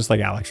elemental lords, just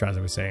like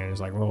Alexstrasza was saying. It's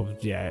like, well,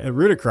 yeah,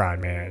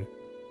 Iridikron, man.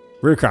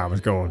 Iridikron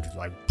was going to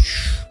like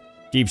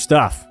deep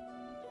stuff,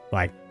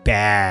 like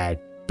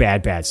bad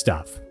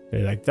stuff.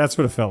 Like that's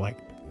what it felt like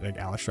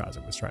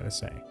Alexstrasza was trying to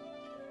say.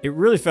 It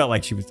really felt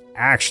like she was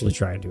actually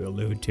trying to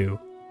allude to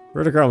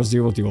Iridikron was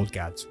dealing with the old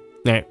gods.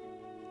 Right?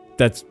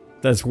 That's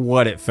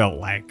what it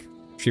felt like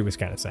she was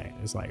kind of saying.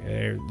 It's like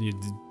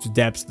the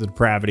depths of the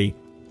depravity.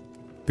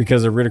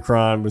 Because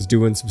Iridikron was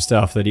doing some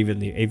stuff that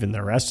even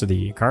the rest of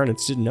the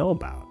Incarnates didn't know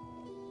about,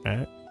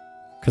 right?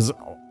 Because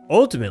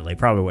ultimately,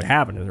 probably what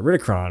happened is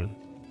Iridikron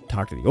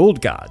talked to the old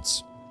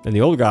gods, and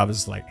the old god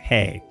was like,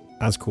 "Hey,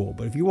 that's cool,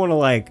 but if you want to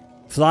like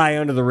fly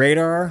under the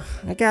radar,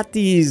 I got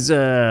these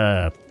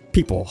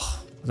people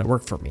that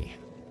work for me.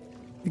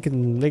 They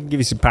can give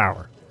you some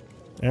power.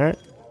 All right?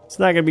 It's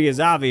not going to be as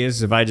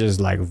obvious if I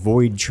just, like,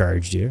 void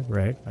charged you,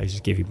 right? I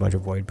just give you a bunch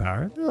of void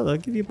power. No, they'll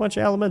give you a bunch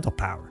of elemental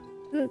power.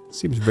 It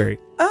seems very...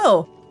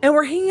 Oh, and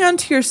we're hanging on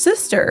to your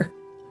sister.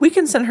 We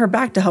can send her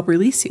back to help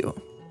release you.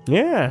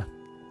 Yeah.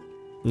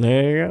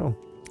 There you go.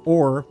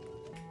 Or,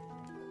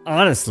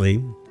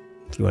 honestly,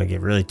 if you want to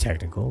get really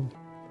technical,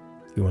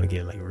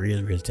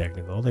 really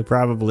technical, they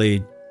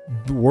probably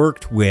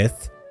worked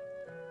with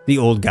the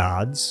old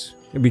gods.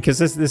 Because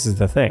this is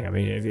the thing. I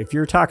mean, if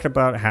you're talking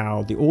about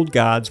how the old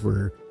gods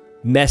were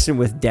messing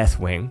with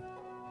Deathwing,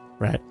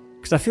 right?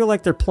 Because I feel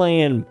like they're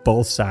playing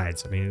both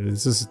sides. I mean,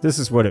 this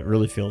is what it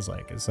really feels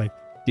like. It's like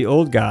the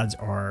old gods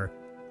are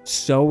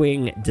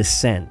sowing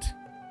dissent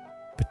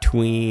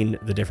between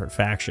the different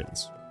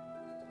factions.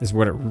 Is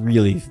what it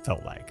really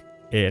felt like.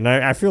 And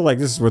I feel like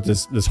this is what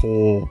this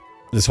whole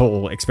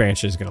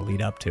expansion is going to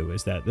lead up to,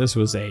 is that this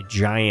was a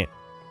giant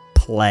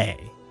play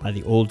by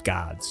the old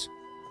gods,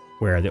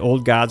 where the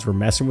old gods were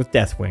messing with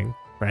Deathwing,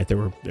 right? They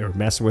were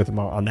messing with him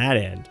on that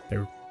end. They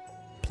were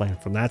playing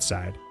from that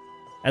side.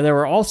 And they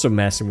were also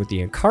messing with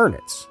the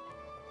incarnates.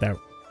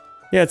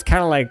 It's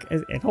kind of like,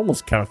 it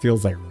almost kind of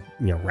feels like,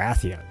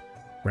 Rathian,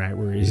 right?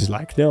 Where he's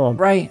like, no, I'm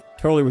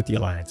totally with the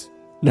Alliance.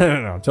 No,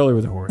 I'm totally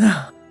with the Horde.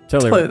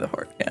 Totally the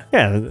Horde, yeah.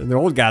 Yeah, the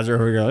old guys are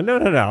over here going, no,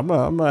 I'm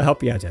going to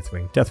help you out,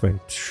 Deathwing. Deathwing,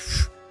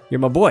 you're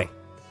my boy.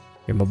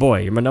 You're my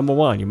boy. You're my number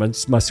one. You're my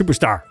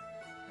superstar.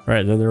 Right,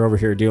 and then they're over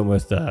here dealing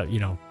with,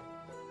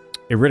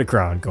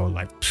 Iridicron going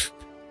like,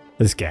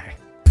 this guy,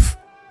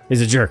 he's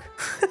a jerk.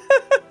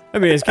 I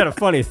mean, it's kind of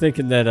funny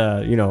thinking that,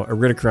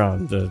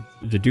 Iridicron,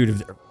 the dude of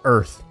the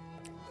Earth,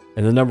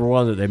 and the number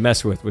one that they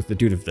mess with was the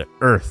dude of the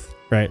Earth,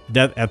 right?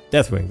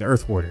 Deathwing, the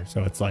Earth Warder.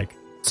 So it's like,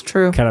 it's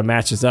true. Kind of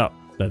matches up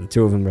that the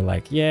two of them are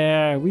like,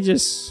 yeah, we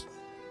just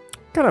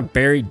kind of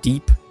buried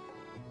deep.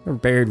 We're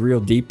buried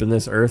real deep in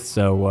this Earth.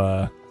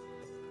 So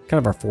kind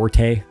of our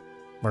forte,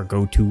 our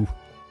go-to.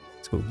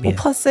 Well,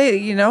 plus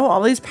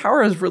all these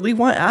powers really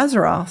want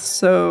Azeroth,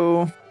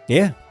 so...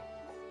 Yeah.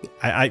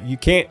 You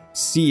can't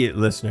see it,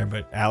 listener,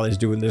 but Allie's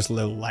doing this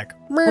little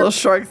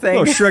shrug thing.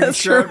 Little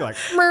shrug, like...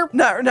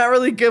 Not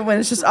really good when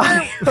it's just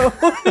audio.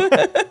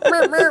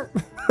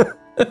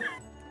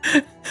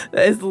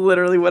 That is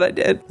literally what I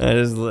did.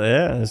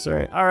 That's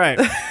right. All right.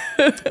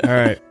 All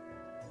right.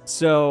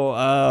 So,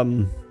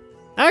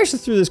 I actually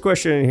threw this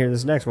question in here,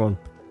 this next one.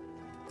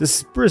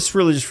 This is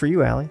really just for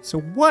you, Allie. So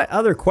what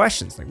other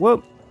questions?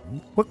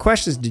 What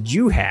questions did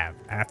you have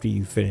after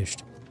you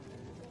finished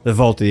the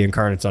Vault of the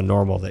Incarnates on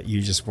normal that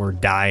you just were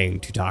dying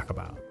to talk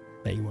about,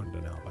 that you wanted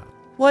to know about?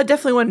 Well, I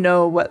definitely want to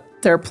know what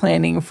they're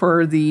planning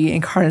for the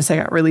Incarnates that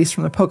got released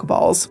from the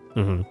Pokeballs.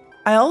 Mm-hmm.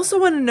 I also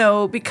want to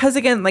know, because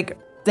again,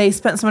 they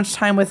spent so much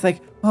time with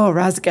Razageth. Oh,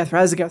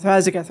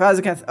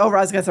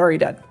 Razageth's already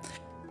dead.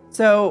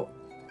 So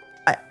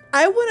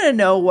I want to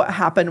know what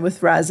happened with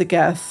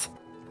Razageth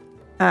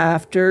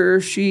after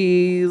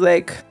she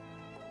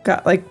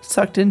got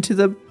sucked into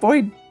the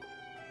void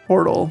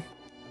portal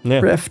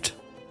rift,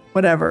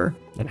 whatever.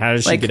 And how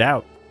does she get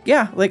out?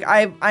 Yeah,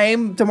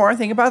 I'm the more I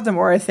think about it, the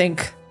more I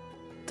think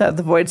that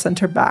the void sent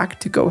her back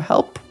to go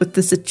help with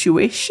the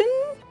situation.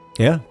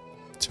 Yeah,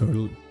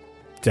 totally,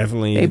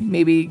 definitely.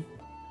 Maybe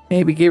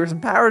gave her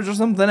some powers or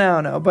something. I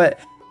don't know, but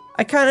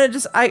I kind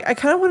of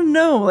want to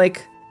know,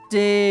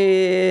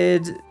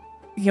 did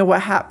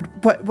what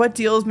happened? What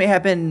deals may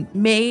have been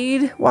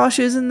made while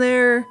she was in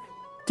there?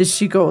 Did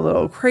she go a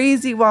little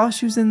crazy while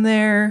she was in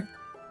there?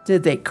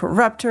 Did they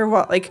corrupt her?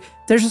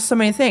 There's just so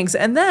many things.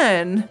 And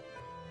then,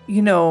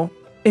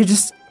 it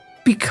just,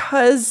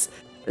 because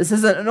this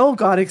isn't an old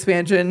god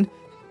expansion,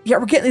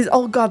 we're getting these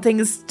old god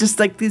things, just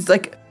these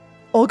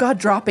old god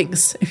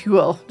droppings, if you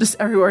will, just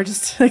everywhere,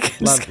 just lot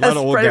of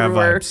old god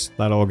vibes.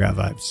 A lot of old god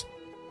vibes.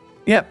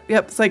 Yep.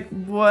 It's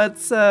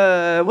what's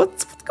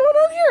going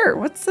on here?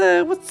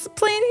 What's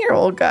playing here,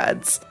 old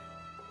gods?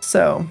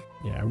 So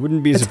yeah, I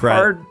wouldn't be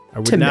surprised. I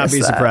would not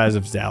be surprised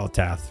if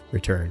Xalatath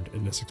returned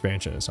in this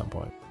expansion at some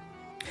point.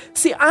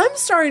 See, I'm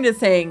starting to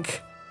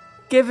think,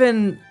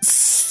 given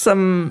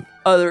some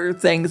other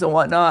things and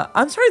whatnot,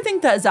 I'm starting to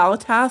think that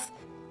Xalatath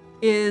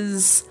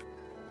is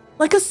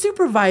like a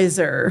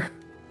supervisor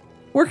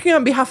working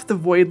on behalf of the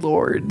Void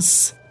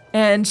Lords.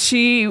 And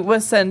she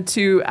was sent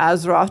to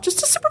Azeroth just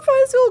to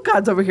supervise the old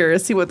gods over here,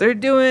 see what they're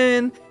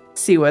doing,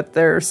 see what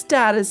their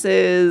status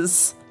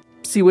is,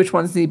 see which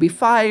ones need to be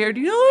fired,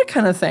 that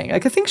kind of thing. I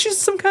think she's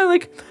some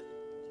kind of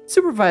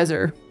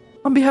supervisor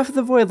on behalf of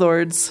the Void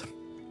Lords.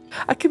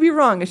 I could be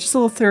wrong. It's just a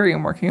little theory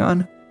I'm working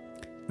on.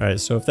 All right,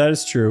 so if that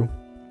is true,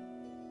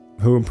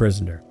 who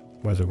imprisoned her?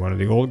 Was it one of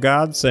the old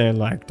gods saying,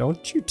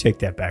 don't you take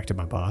that back to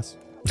my boss?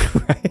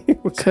 Right?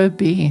 Could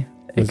be.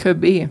 It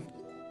could be.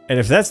 And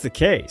if that's the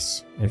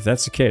case,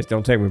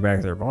 don't take me back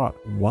to their boss.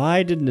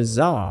 Why did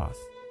N'Zoth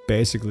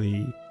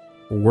basically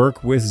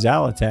work with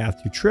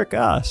Xalatath to trick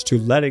us to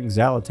letting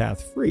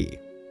Xalatath free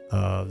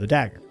of the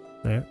dagger?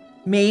 Right?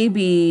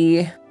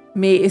 Maybe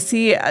This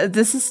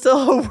is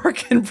still a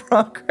work in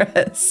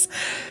progress.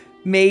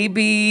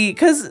 Maybe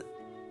because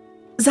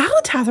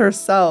Xalatath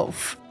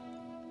herself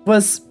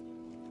was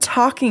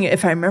talking,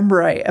 if I remember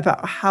right,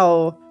 about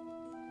how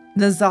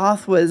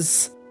N'Zoth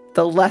was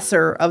the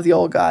lesser of the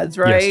old gods,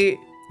 right? Yes.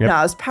 Yep.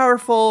 Not as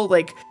powerful.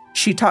 Like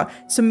she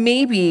talked. So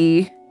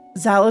maybe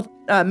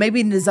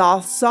maybe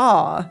N'Zoth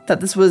saw that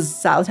this was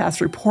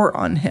Xalatath's report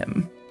on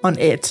him, on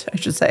it, I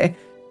should say.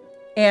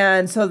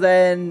 And so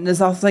then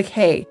N'Zoth was like,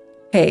 hey,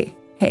 are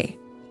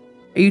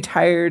you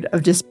tired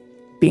of just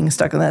being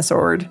stuck on that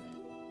sword?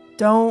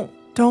 Don't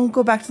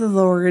go back to the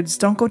lords.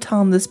 Don't go tell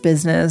them this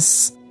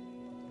business.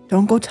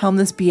 Don't go tell them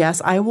this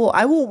BS. I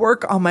will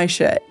work on my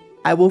shit.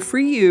 I will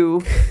free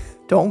you.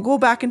 Don't go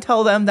back and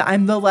tell them that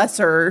I'm the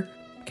lesser.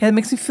 Okay, that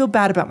makes me feel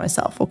bad about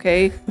myself,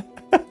 okay?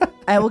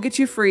 I will get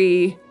you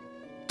free.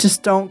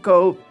 Just don't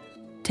go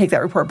take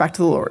that report back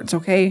to the lords,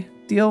 okay?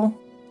 Deal?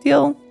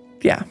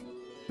 Yeah.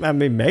 I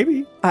mean,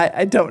 maybe.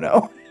 I don't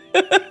know.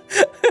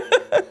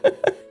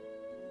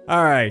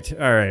 All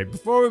right.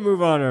 Before we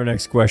move on to our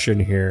next question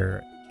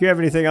here, do you have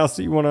anything else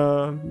that you want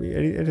to,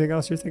 anything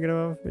else you're thinking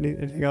of?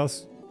 Anything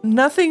else?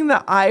 Nothing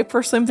that I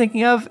personally am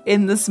thinking of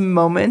in this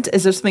moment.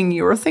 Is there something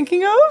you were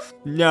thinking of?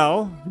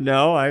 No,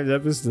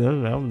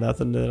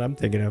 nothing that I'm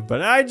thinking of.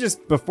 But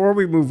before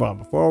we move on,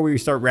 before we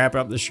start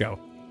wrapping up the show,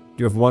 I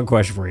do have one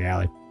question for you,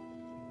 Allie.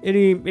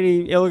 Any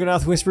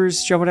Il'gynoth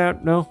whispers jumping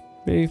out? No?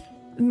 Maybe?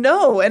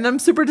 No, and I'm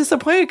super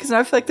disappointed because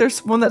I feel like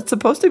there's one that's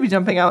supposed to be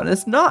jumping out and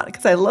it's not,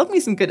 because I love me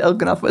some good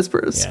Il'gynoth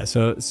whispers. Yeah,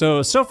 so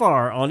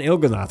far on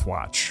Il'gynoth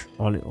Watch,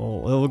 on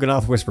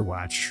Il'gynoth Whisper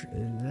Watch,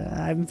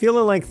 I'm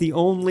feeling like the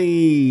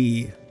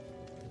only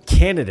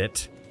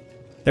candidate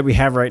that we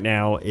have right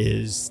now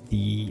is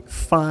the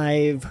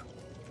 5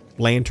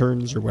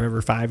 lanterns or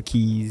whatever, 5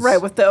 keys.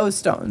 Right, with the O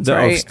stones, the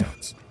right? O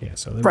stones. Yeah,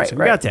 so we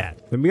got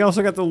that. Then we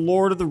also got the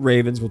Lord of the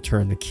Ravens will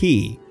turn the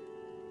key.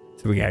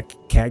 So we got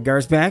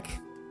Khadgar's back.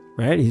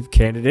 Right, he's a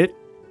candidate.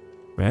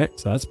 Right,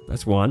 so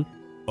that's one.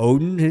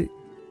 Odin's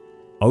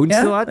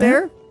still out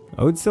there.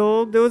 Odin's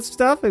still doing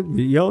stuff.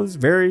 It's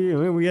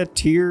very. We got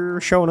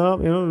Tyr showing up.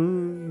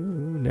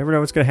 Never know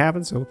what's gonna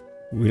happen. So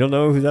we don't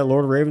know who that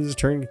Lord of Ravens is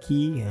turning the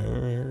key.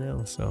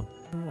 So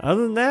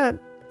other than that,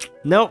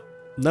 nope.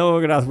 No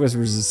Il'gynoth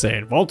Whispers is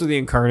saying Vault of the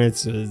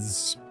Incarnates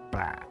is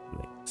bad.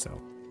 So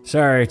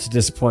sorry to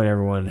disappoint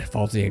everyone.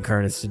 Vault of the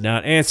Incarnates did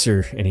not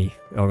answer any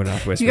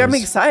Il'gynoth Whispers. You got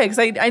me excited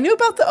because I knew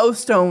about the O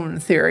Stone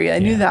theory. I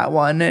knew that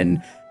one,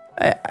 and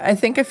I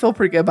think I feel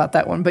pretty good about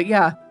that one. But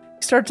yeah,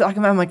 you started talking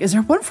about it, I'm like, is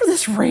there one for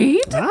this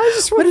raid? I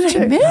just wanted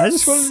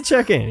to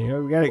check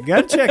in. We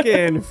got to check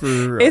in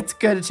for. It's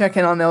good to check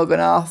in on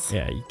Il'gynoth.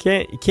 Yeah, you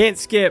can't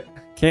skip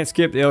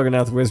the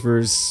Il'gynoth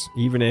Whispers,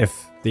 even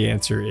if the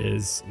answer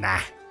is nah.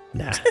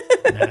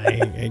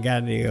 I ain't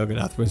got any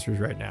Il'gynoth Whispers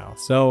right now.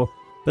 So.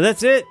 But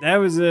that's it. That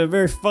was a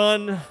very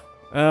fun,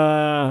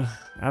 I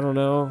don't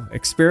know,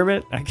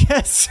 experiment, I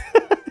guess.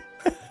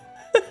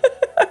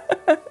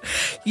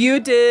 You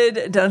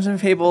did Dungeon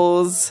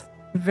Fables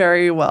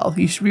very well.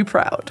 You should be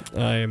proud.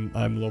 I'm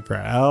a little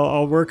proud.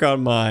 I'll work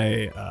on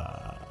my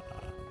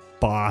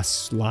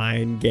boss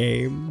line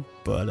game,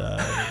 but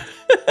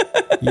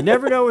you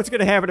never know what's going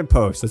to happen in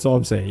post. That's all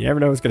I'm saying. You never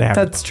know what's going to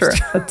happen. That's true.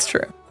 That's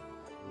true.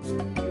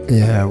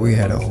 Yeah, we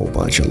had a whole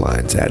bunch of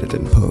lines added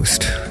in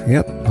post.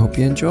 Yep, hope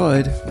you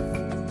enjoyed.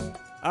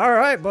 All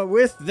right, but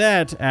with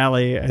that,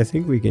 Allie, I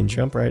think we can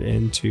jump right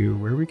into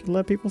where we can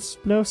let people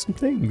know some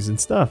things and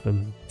stuff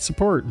and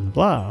support and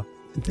blah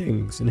and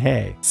things and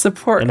hey.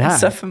 Support and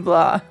stuff and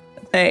blah.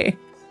 Hey.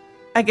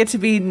 I get to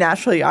be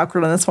naturally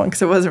awkward on this one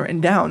because it wasn't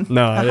written down.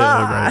 No, I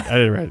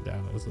didn't write it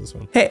down. It was this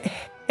one.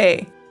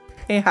 Hey,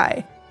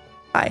 hi.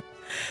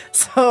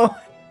 So,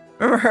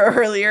 remember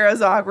earlier I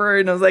was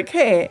awkward and I was like,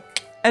 hey,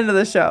 end of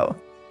the show.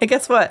 Hey,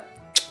 guess what?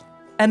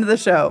 End of the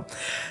show.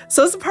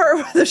 So it's a part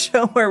of the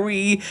show where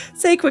we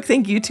say a quick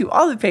thank you to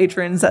all the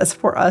patrons that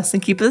support us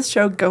and keep this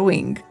show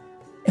going.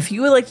 If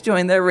you would like to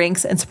join their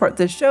ranks and support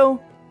this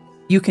show,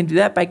 you can do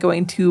that by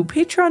going to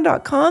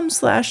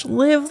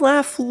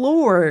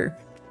patreon.com/livelaughLore.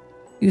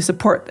 You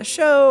support the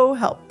show,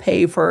 help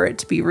pay for it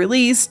to be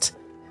released,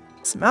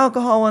 some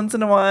alcohol once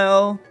in a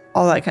while,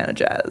 all that kind of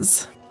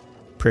jazz.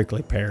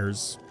 Prickly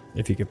pears,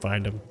 if you can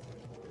find them.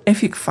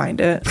 If you can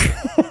find it.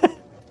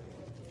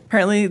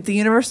 Apparently, the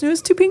universe knew it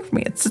was too pink for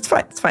me. It's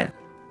fine. It's fine.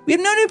 We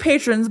have no new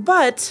patrons,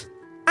 but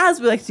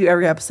as we like to do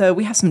every episode,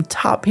 we have some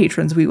top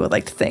patrons we would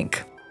like to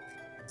thank.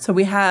 So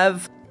we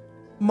have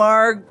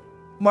Margot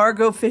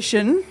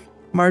Fishin.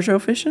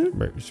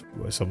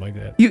 Something like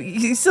that.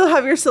 You still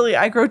have your silly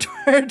eyebrow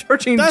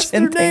torching. That's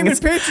their name in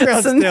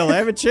Patreon still. I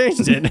haven't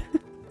changed it.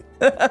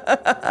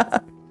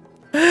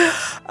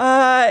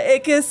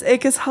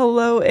 Ickis,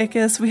 hello,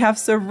 Ickis. We have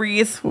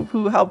Sarith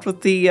who helped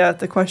with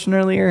the question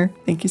earlier.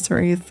 Thank you,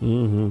 Sarith.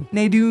 Mm-hmm.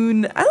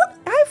 Nadoon. I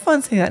have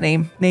fun saying that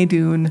name.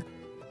 Nadoon.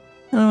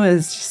 Oh,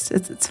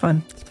 it's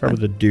fun. It's probably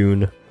the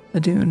Dune. The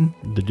Dune.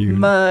 The Dune.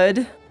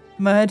 Mud,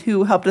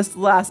 who helped us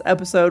last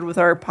episode with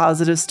our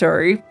positive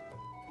story.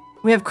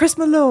 We have Chris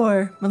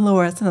Malore.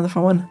 That's another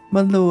fun one.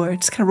 Malore.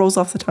 Just kind of rolls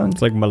off the tongue.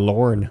 It's like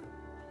Malorn.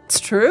 It's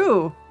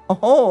true.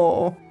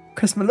 Oh,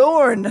 Chris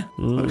Malorne.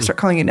 I'm gonna start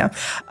calling you now.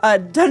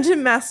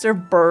 Dungeon Master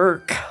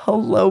Burke.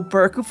 Hello,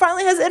 Burke, who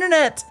finally has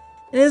internet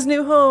in his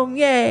new home.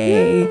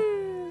 Yay.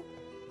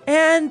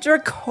 And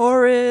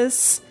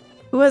Dracoris,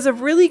 who has a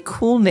really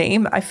cool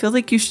name. I feel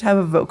like you should have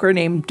a Voker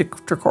named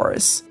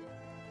Dracoris.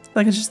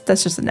 Like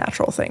that's just a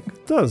natural thing.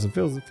 It does. It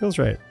feels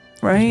right.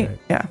 Right?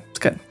 Yeah, it's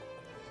good.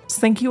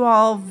 So thank you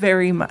all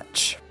very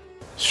much.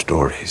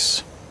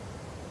 Stories.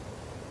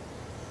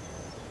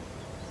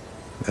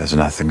 There's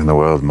nothing in the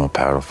world more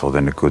powerful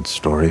than a good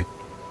story.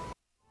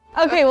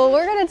 Okay, well,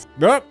 we're gonna...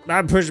 Nope,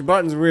 I'm pushing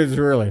buttons way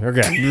too early.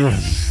 Okay,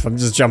 I'm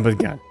just jumping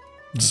the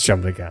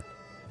gun.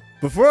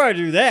 Before I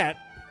do that,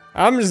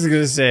 I'm just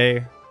gonna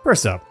say,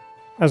 first up,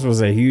 I just want to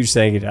say a huge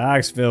thank you to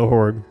Oxville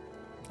Horde.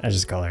 I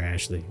just call her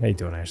Ashley. How you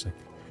doing, Ashley?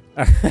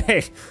 All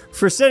right,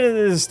 for sending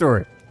this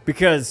story.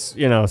 Because,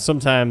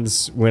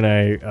 sometimes when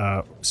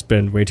I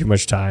spend way too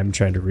much time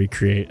trying to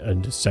recreate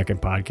a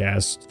second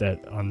podcast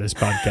on this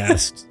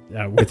podcast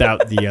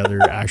without the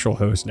other actual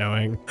host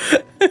knowing,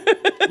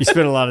 you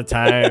spend a lot of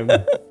time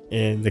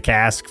in the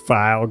cask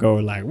file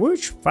going like,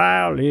 which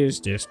file is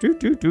this?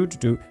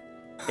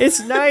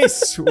 It's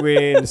nice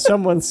when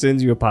someone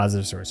sends you a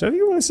positive story. So if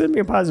you want to send me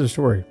a positive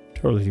story,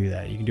 totally do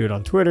that. You can do it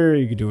on Twitter.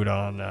 You can do it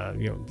on,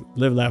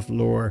 Live, Laugh,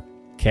 Lore,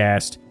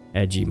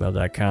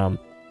 cast@gmail.com.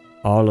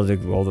 All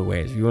the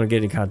ways. If you want to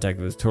get in contact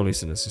with us, totally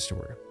send us a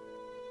story.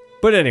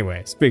 But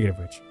anyway, speaking of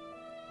which,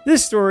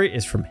 this story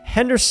is from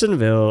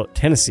Hendersonville,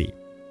 Tennessee,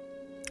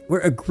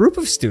 where a group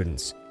of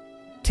students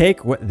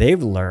take what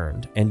they've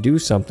learned and do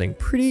something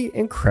pretty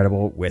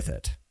incredible with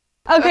it.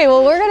 Okay,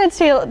 well, we're going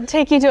to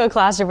take you to a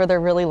classroom where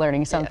they're really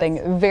learning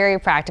something very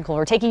practical.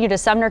 We're taking you to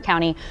Sumner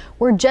County,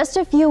 where just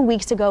a few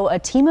weeks ago, a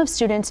team of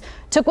students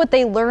took what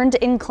they learned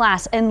in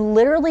class and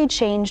literally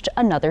changed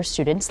another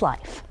student's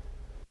life.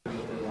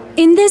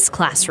 In this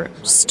classroom,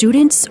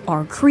 students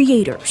are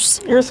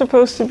creators. You're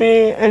supposed to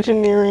be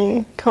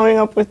engineering, coming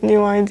up with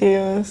new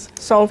ideas,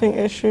 solving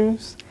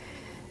issues,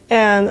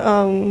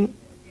 and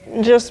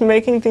just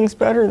making things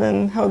better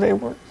than how they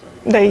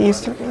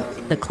used to be.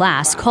 The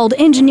class, called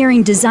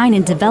Engineering Design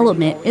and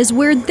Development, is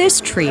where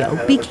this trio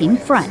became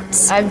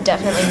friends. I've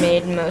definitely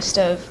made most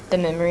of the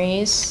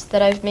memories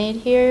that I've made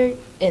here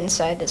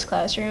inside this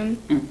classroom.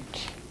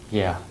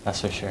 Yeah,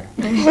 that's for sure.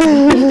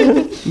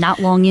 Not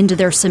long into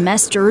their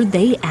semester,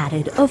 they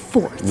added a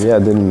fourth. Yeah, I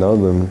didn't know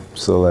them,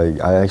 so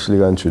I actually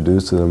got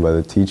introduced to them by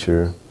the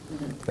teacher,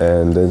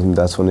 and then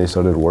that's when they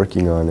started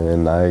working on it,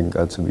 and I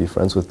got to be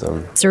friends with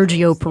them.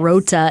 Sergio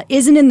Perota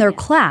isn't in their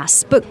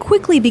class, but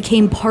quickly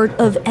became part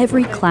of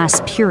every class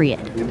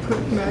period. You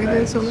put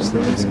magnets on the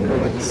students'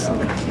 books.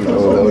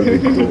 Oh, that would be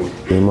cool.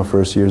 In my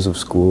first years of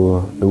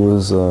school, it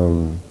was,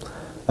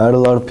 I had a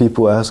lot of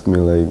people ask me,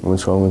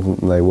 what's wrong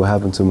with, what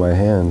happened to my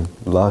hand?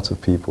 Lots of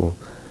people.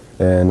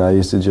 And I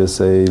used to just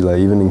say,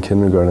 even in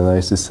kindergarten, I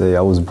used to say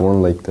I was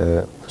born like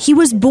that. He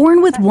was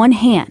born with one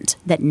hand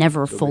that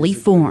never fully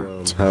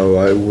formed. How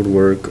I would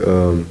work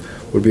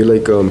would be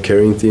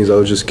carrying things. I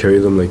would just carry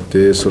them like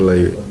this. Or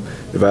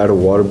if I had a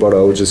water bottle,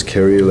 I would just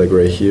carry it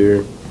right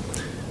here.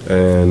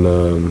 And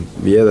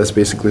that's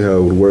basically how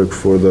it would work.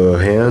 For the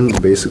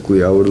hand,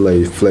 basically I would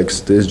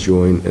flex this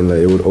joint and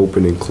it would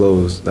open and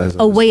close. That's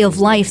a way of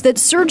life that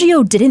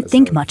Sergio didn't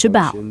think much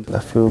about. I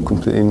feel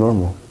completely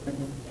normal.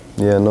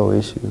 Yeah, no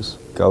issues.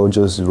 I would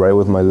just write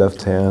with my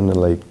left hand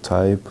and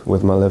type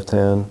with my left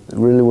hand. It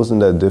really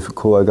wasn't that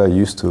difficult. I got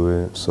used to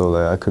it. So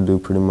I could do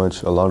pretty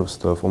much a lot of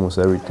stuff, almost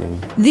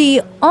everything.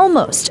 The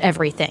almost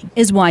everything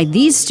is why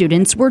these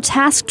students were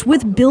tasked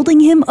with building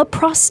him a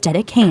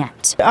prosthetic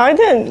hand. I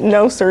didn't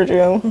know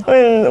Sergio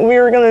when we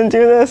were going to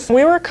do this.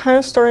 We were kind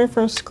of starting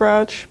from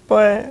scratch,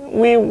 but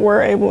we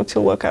were able to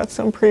look at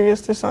some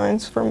previous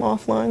designs from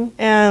offline.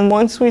 And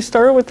once we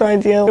started with the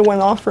idea, it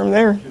went off from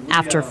there.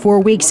 After 4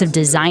 weeks of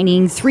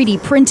designing,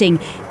 3D printing,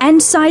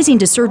 and sizing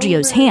to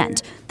Sergio's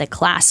hand, the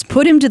class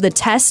put him to the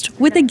test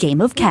with a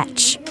game of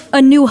catch.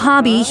 A new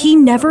hobby he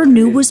never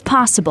knew was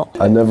possible.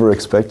 I never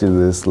expected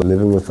this.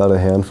 Living without a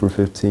hand for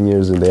 15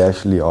 years and they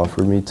actually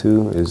offered me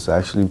to is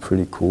actually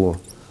pretty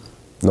cool.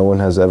 No one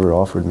has ever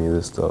offered me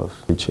this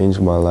stuff. It changed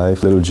my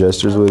life. Little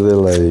gestures with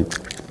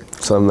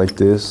it, something like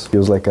this.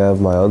 Feels like I have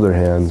my other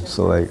hand,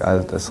 so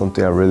that's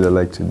something I really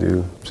like to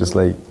do. Just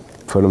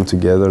put them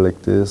together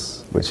like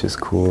this, which is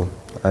cool.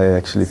 I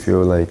actually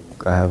feel like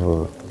I have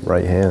a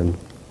right hand.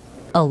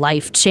 A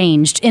life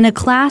changed in a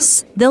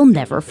class they'll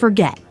never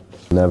forget.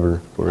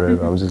 Never,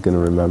 forever. I'm just going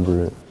to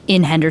remember it.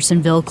 In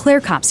Hendersonville, Claire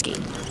Kopsky,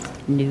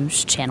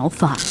 News Channel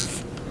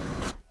 5.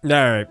 All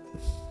right.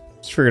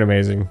 It's freaking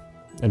amazing.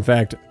 In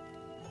fact,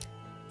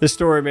 this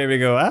story made me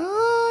go,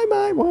 I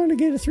might want to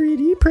get a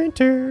 3D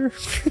printer.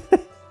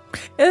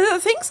 The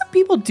things that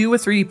people do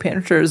with 3D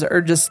printers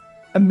are just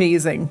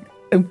amazing.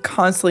 I'm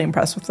constantly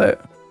impressed with it.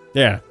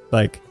 Yeah,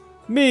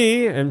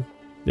 me and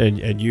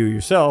you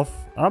yourself,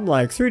 I'm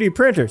 3D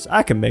printers.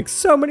 I can make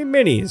so many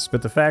minis.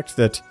 But the fact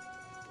that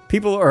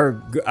people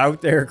are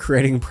out there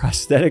creating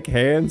prosthetic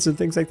hands and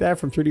things like that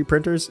from 3D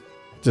printers,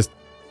 just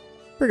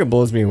freaking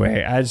blows me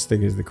away. I just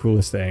think it's the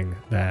coolest thing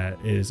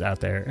that is out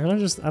there. And I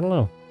don't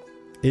know.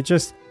 It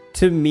just,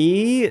 to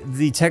me,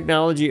 the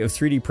technology of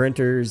 3D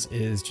printers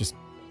is just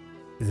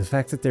the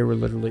fact that they were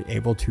literally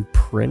able to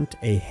print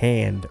a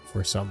hand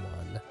for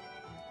someone,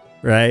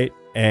 right?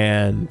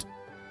 And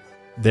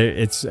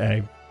it's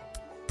a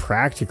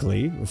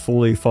practically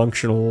fully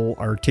functional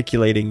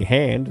articulating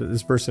hand that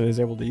this person is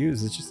able to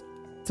use. It's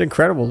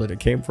incredible that it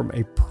came from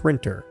a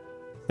printer.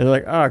 And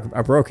they're like, oh,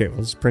 I broke it. We'll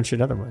just print you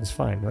another one. It's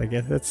fine. Like,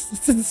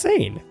 it's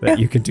insane that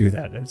you can do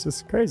that. It's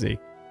just crazy.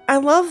 I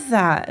love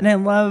that. And I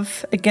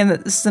love, again,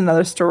 that this is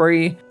another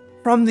story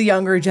from the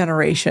younger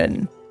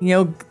generation. You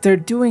know, they're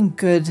doing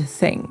good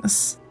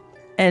things.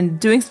 And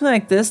doing something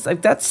like this,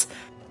 like that's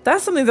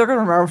something they're going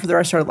to remember for the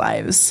rest of their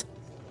lives.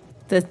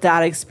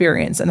 That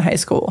experience in high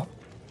school.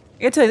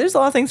 I gotta tell you, there's a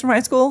lot of things from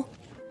high school.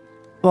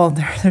 Well,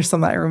 there's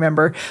some that I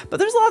remember, but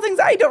there's a lot of things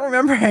I don't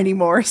remember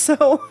anymore.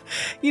 So,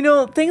 you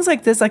know, things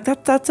like this, like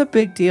that's a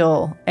big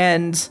deal.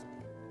 And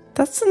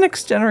that's the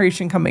next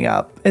generation coming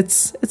up.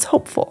 It's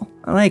hopeful.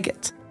 I like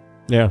it.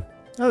 Yeah,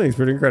 I think it's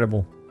pretty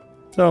incredible.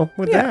 So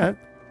with that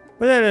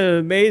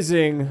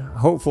amazing,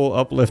 hopeful,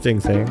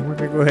 uplifting thing, we're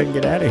gonna go ahead and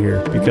get out of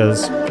here,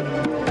 because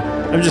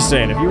I'm just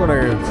saying, if you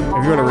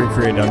wanna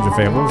recreate Dungeon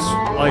Fables,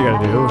 all you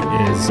gotta do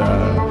is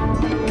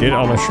get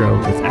on a show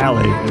with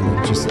Allie, and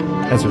then just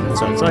that's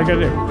all you gotta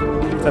do.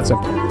 That's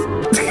simple.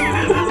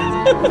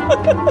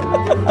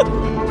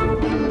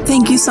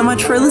 Thank you so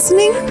much for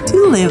listening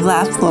to Live,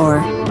 Laugh,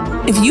 Lore.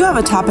 If you have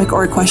a topic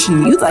or a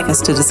question you'd like us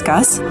to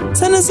discuss,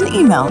 send us an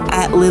email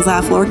at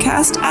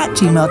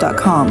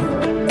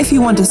livelaughlorecast@gmail.com. If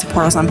you want to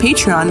support us on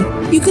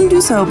Patreon, you can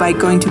do so by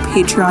going to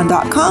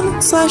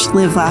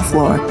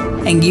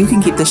patreon.com/livelaughLore, and you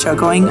can keep the show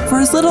going for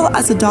as little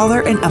as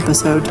 $1 an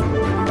episode.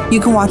 You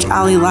can watch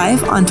Allie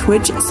live on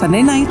Twitch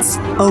Sunday nights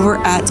over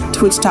at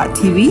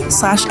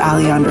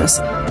twitch.tv/AllieAndress,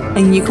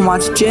 and you can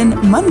watch Jin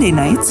Monday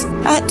nights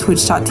at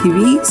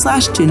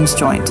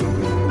twitch.tv/JinsJoint.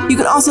 You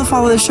can also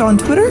follow the show on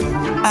Twitter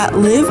at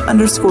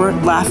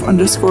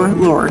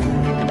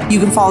live_laugh_lore. You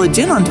can follow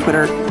Jin on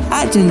Twitter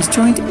at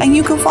JinsJoint, and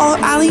you can follow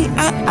Allie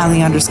at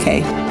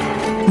AllieAndressK.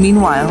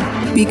 Meanwhile,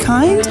 be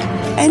kind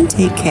and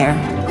take care.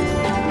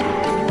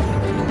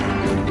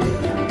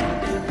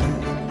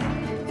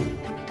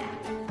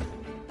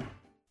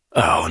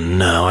 Oh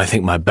no, I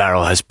think my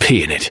barrel has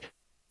pee in it.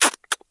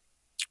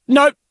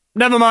 Nope,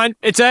 never mind.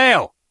 It's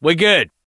ale. We're good.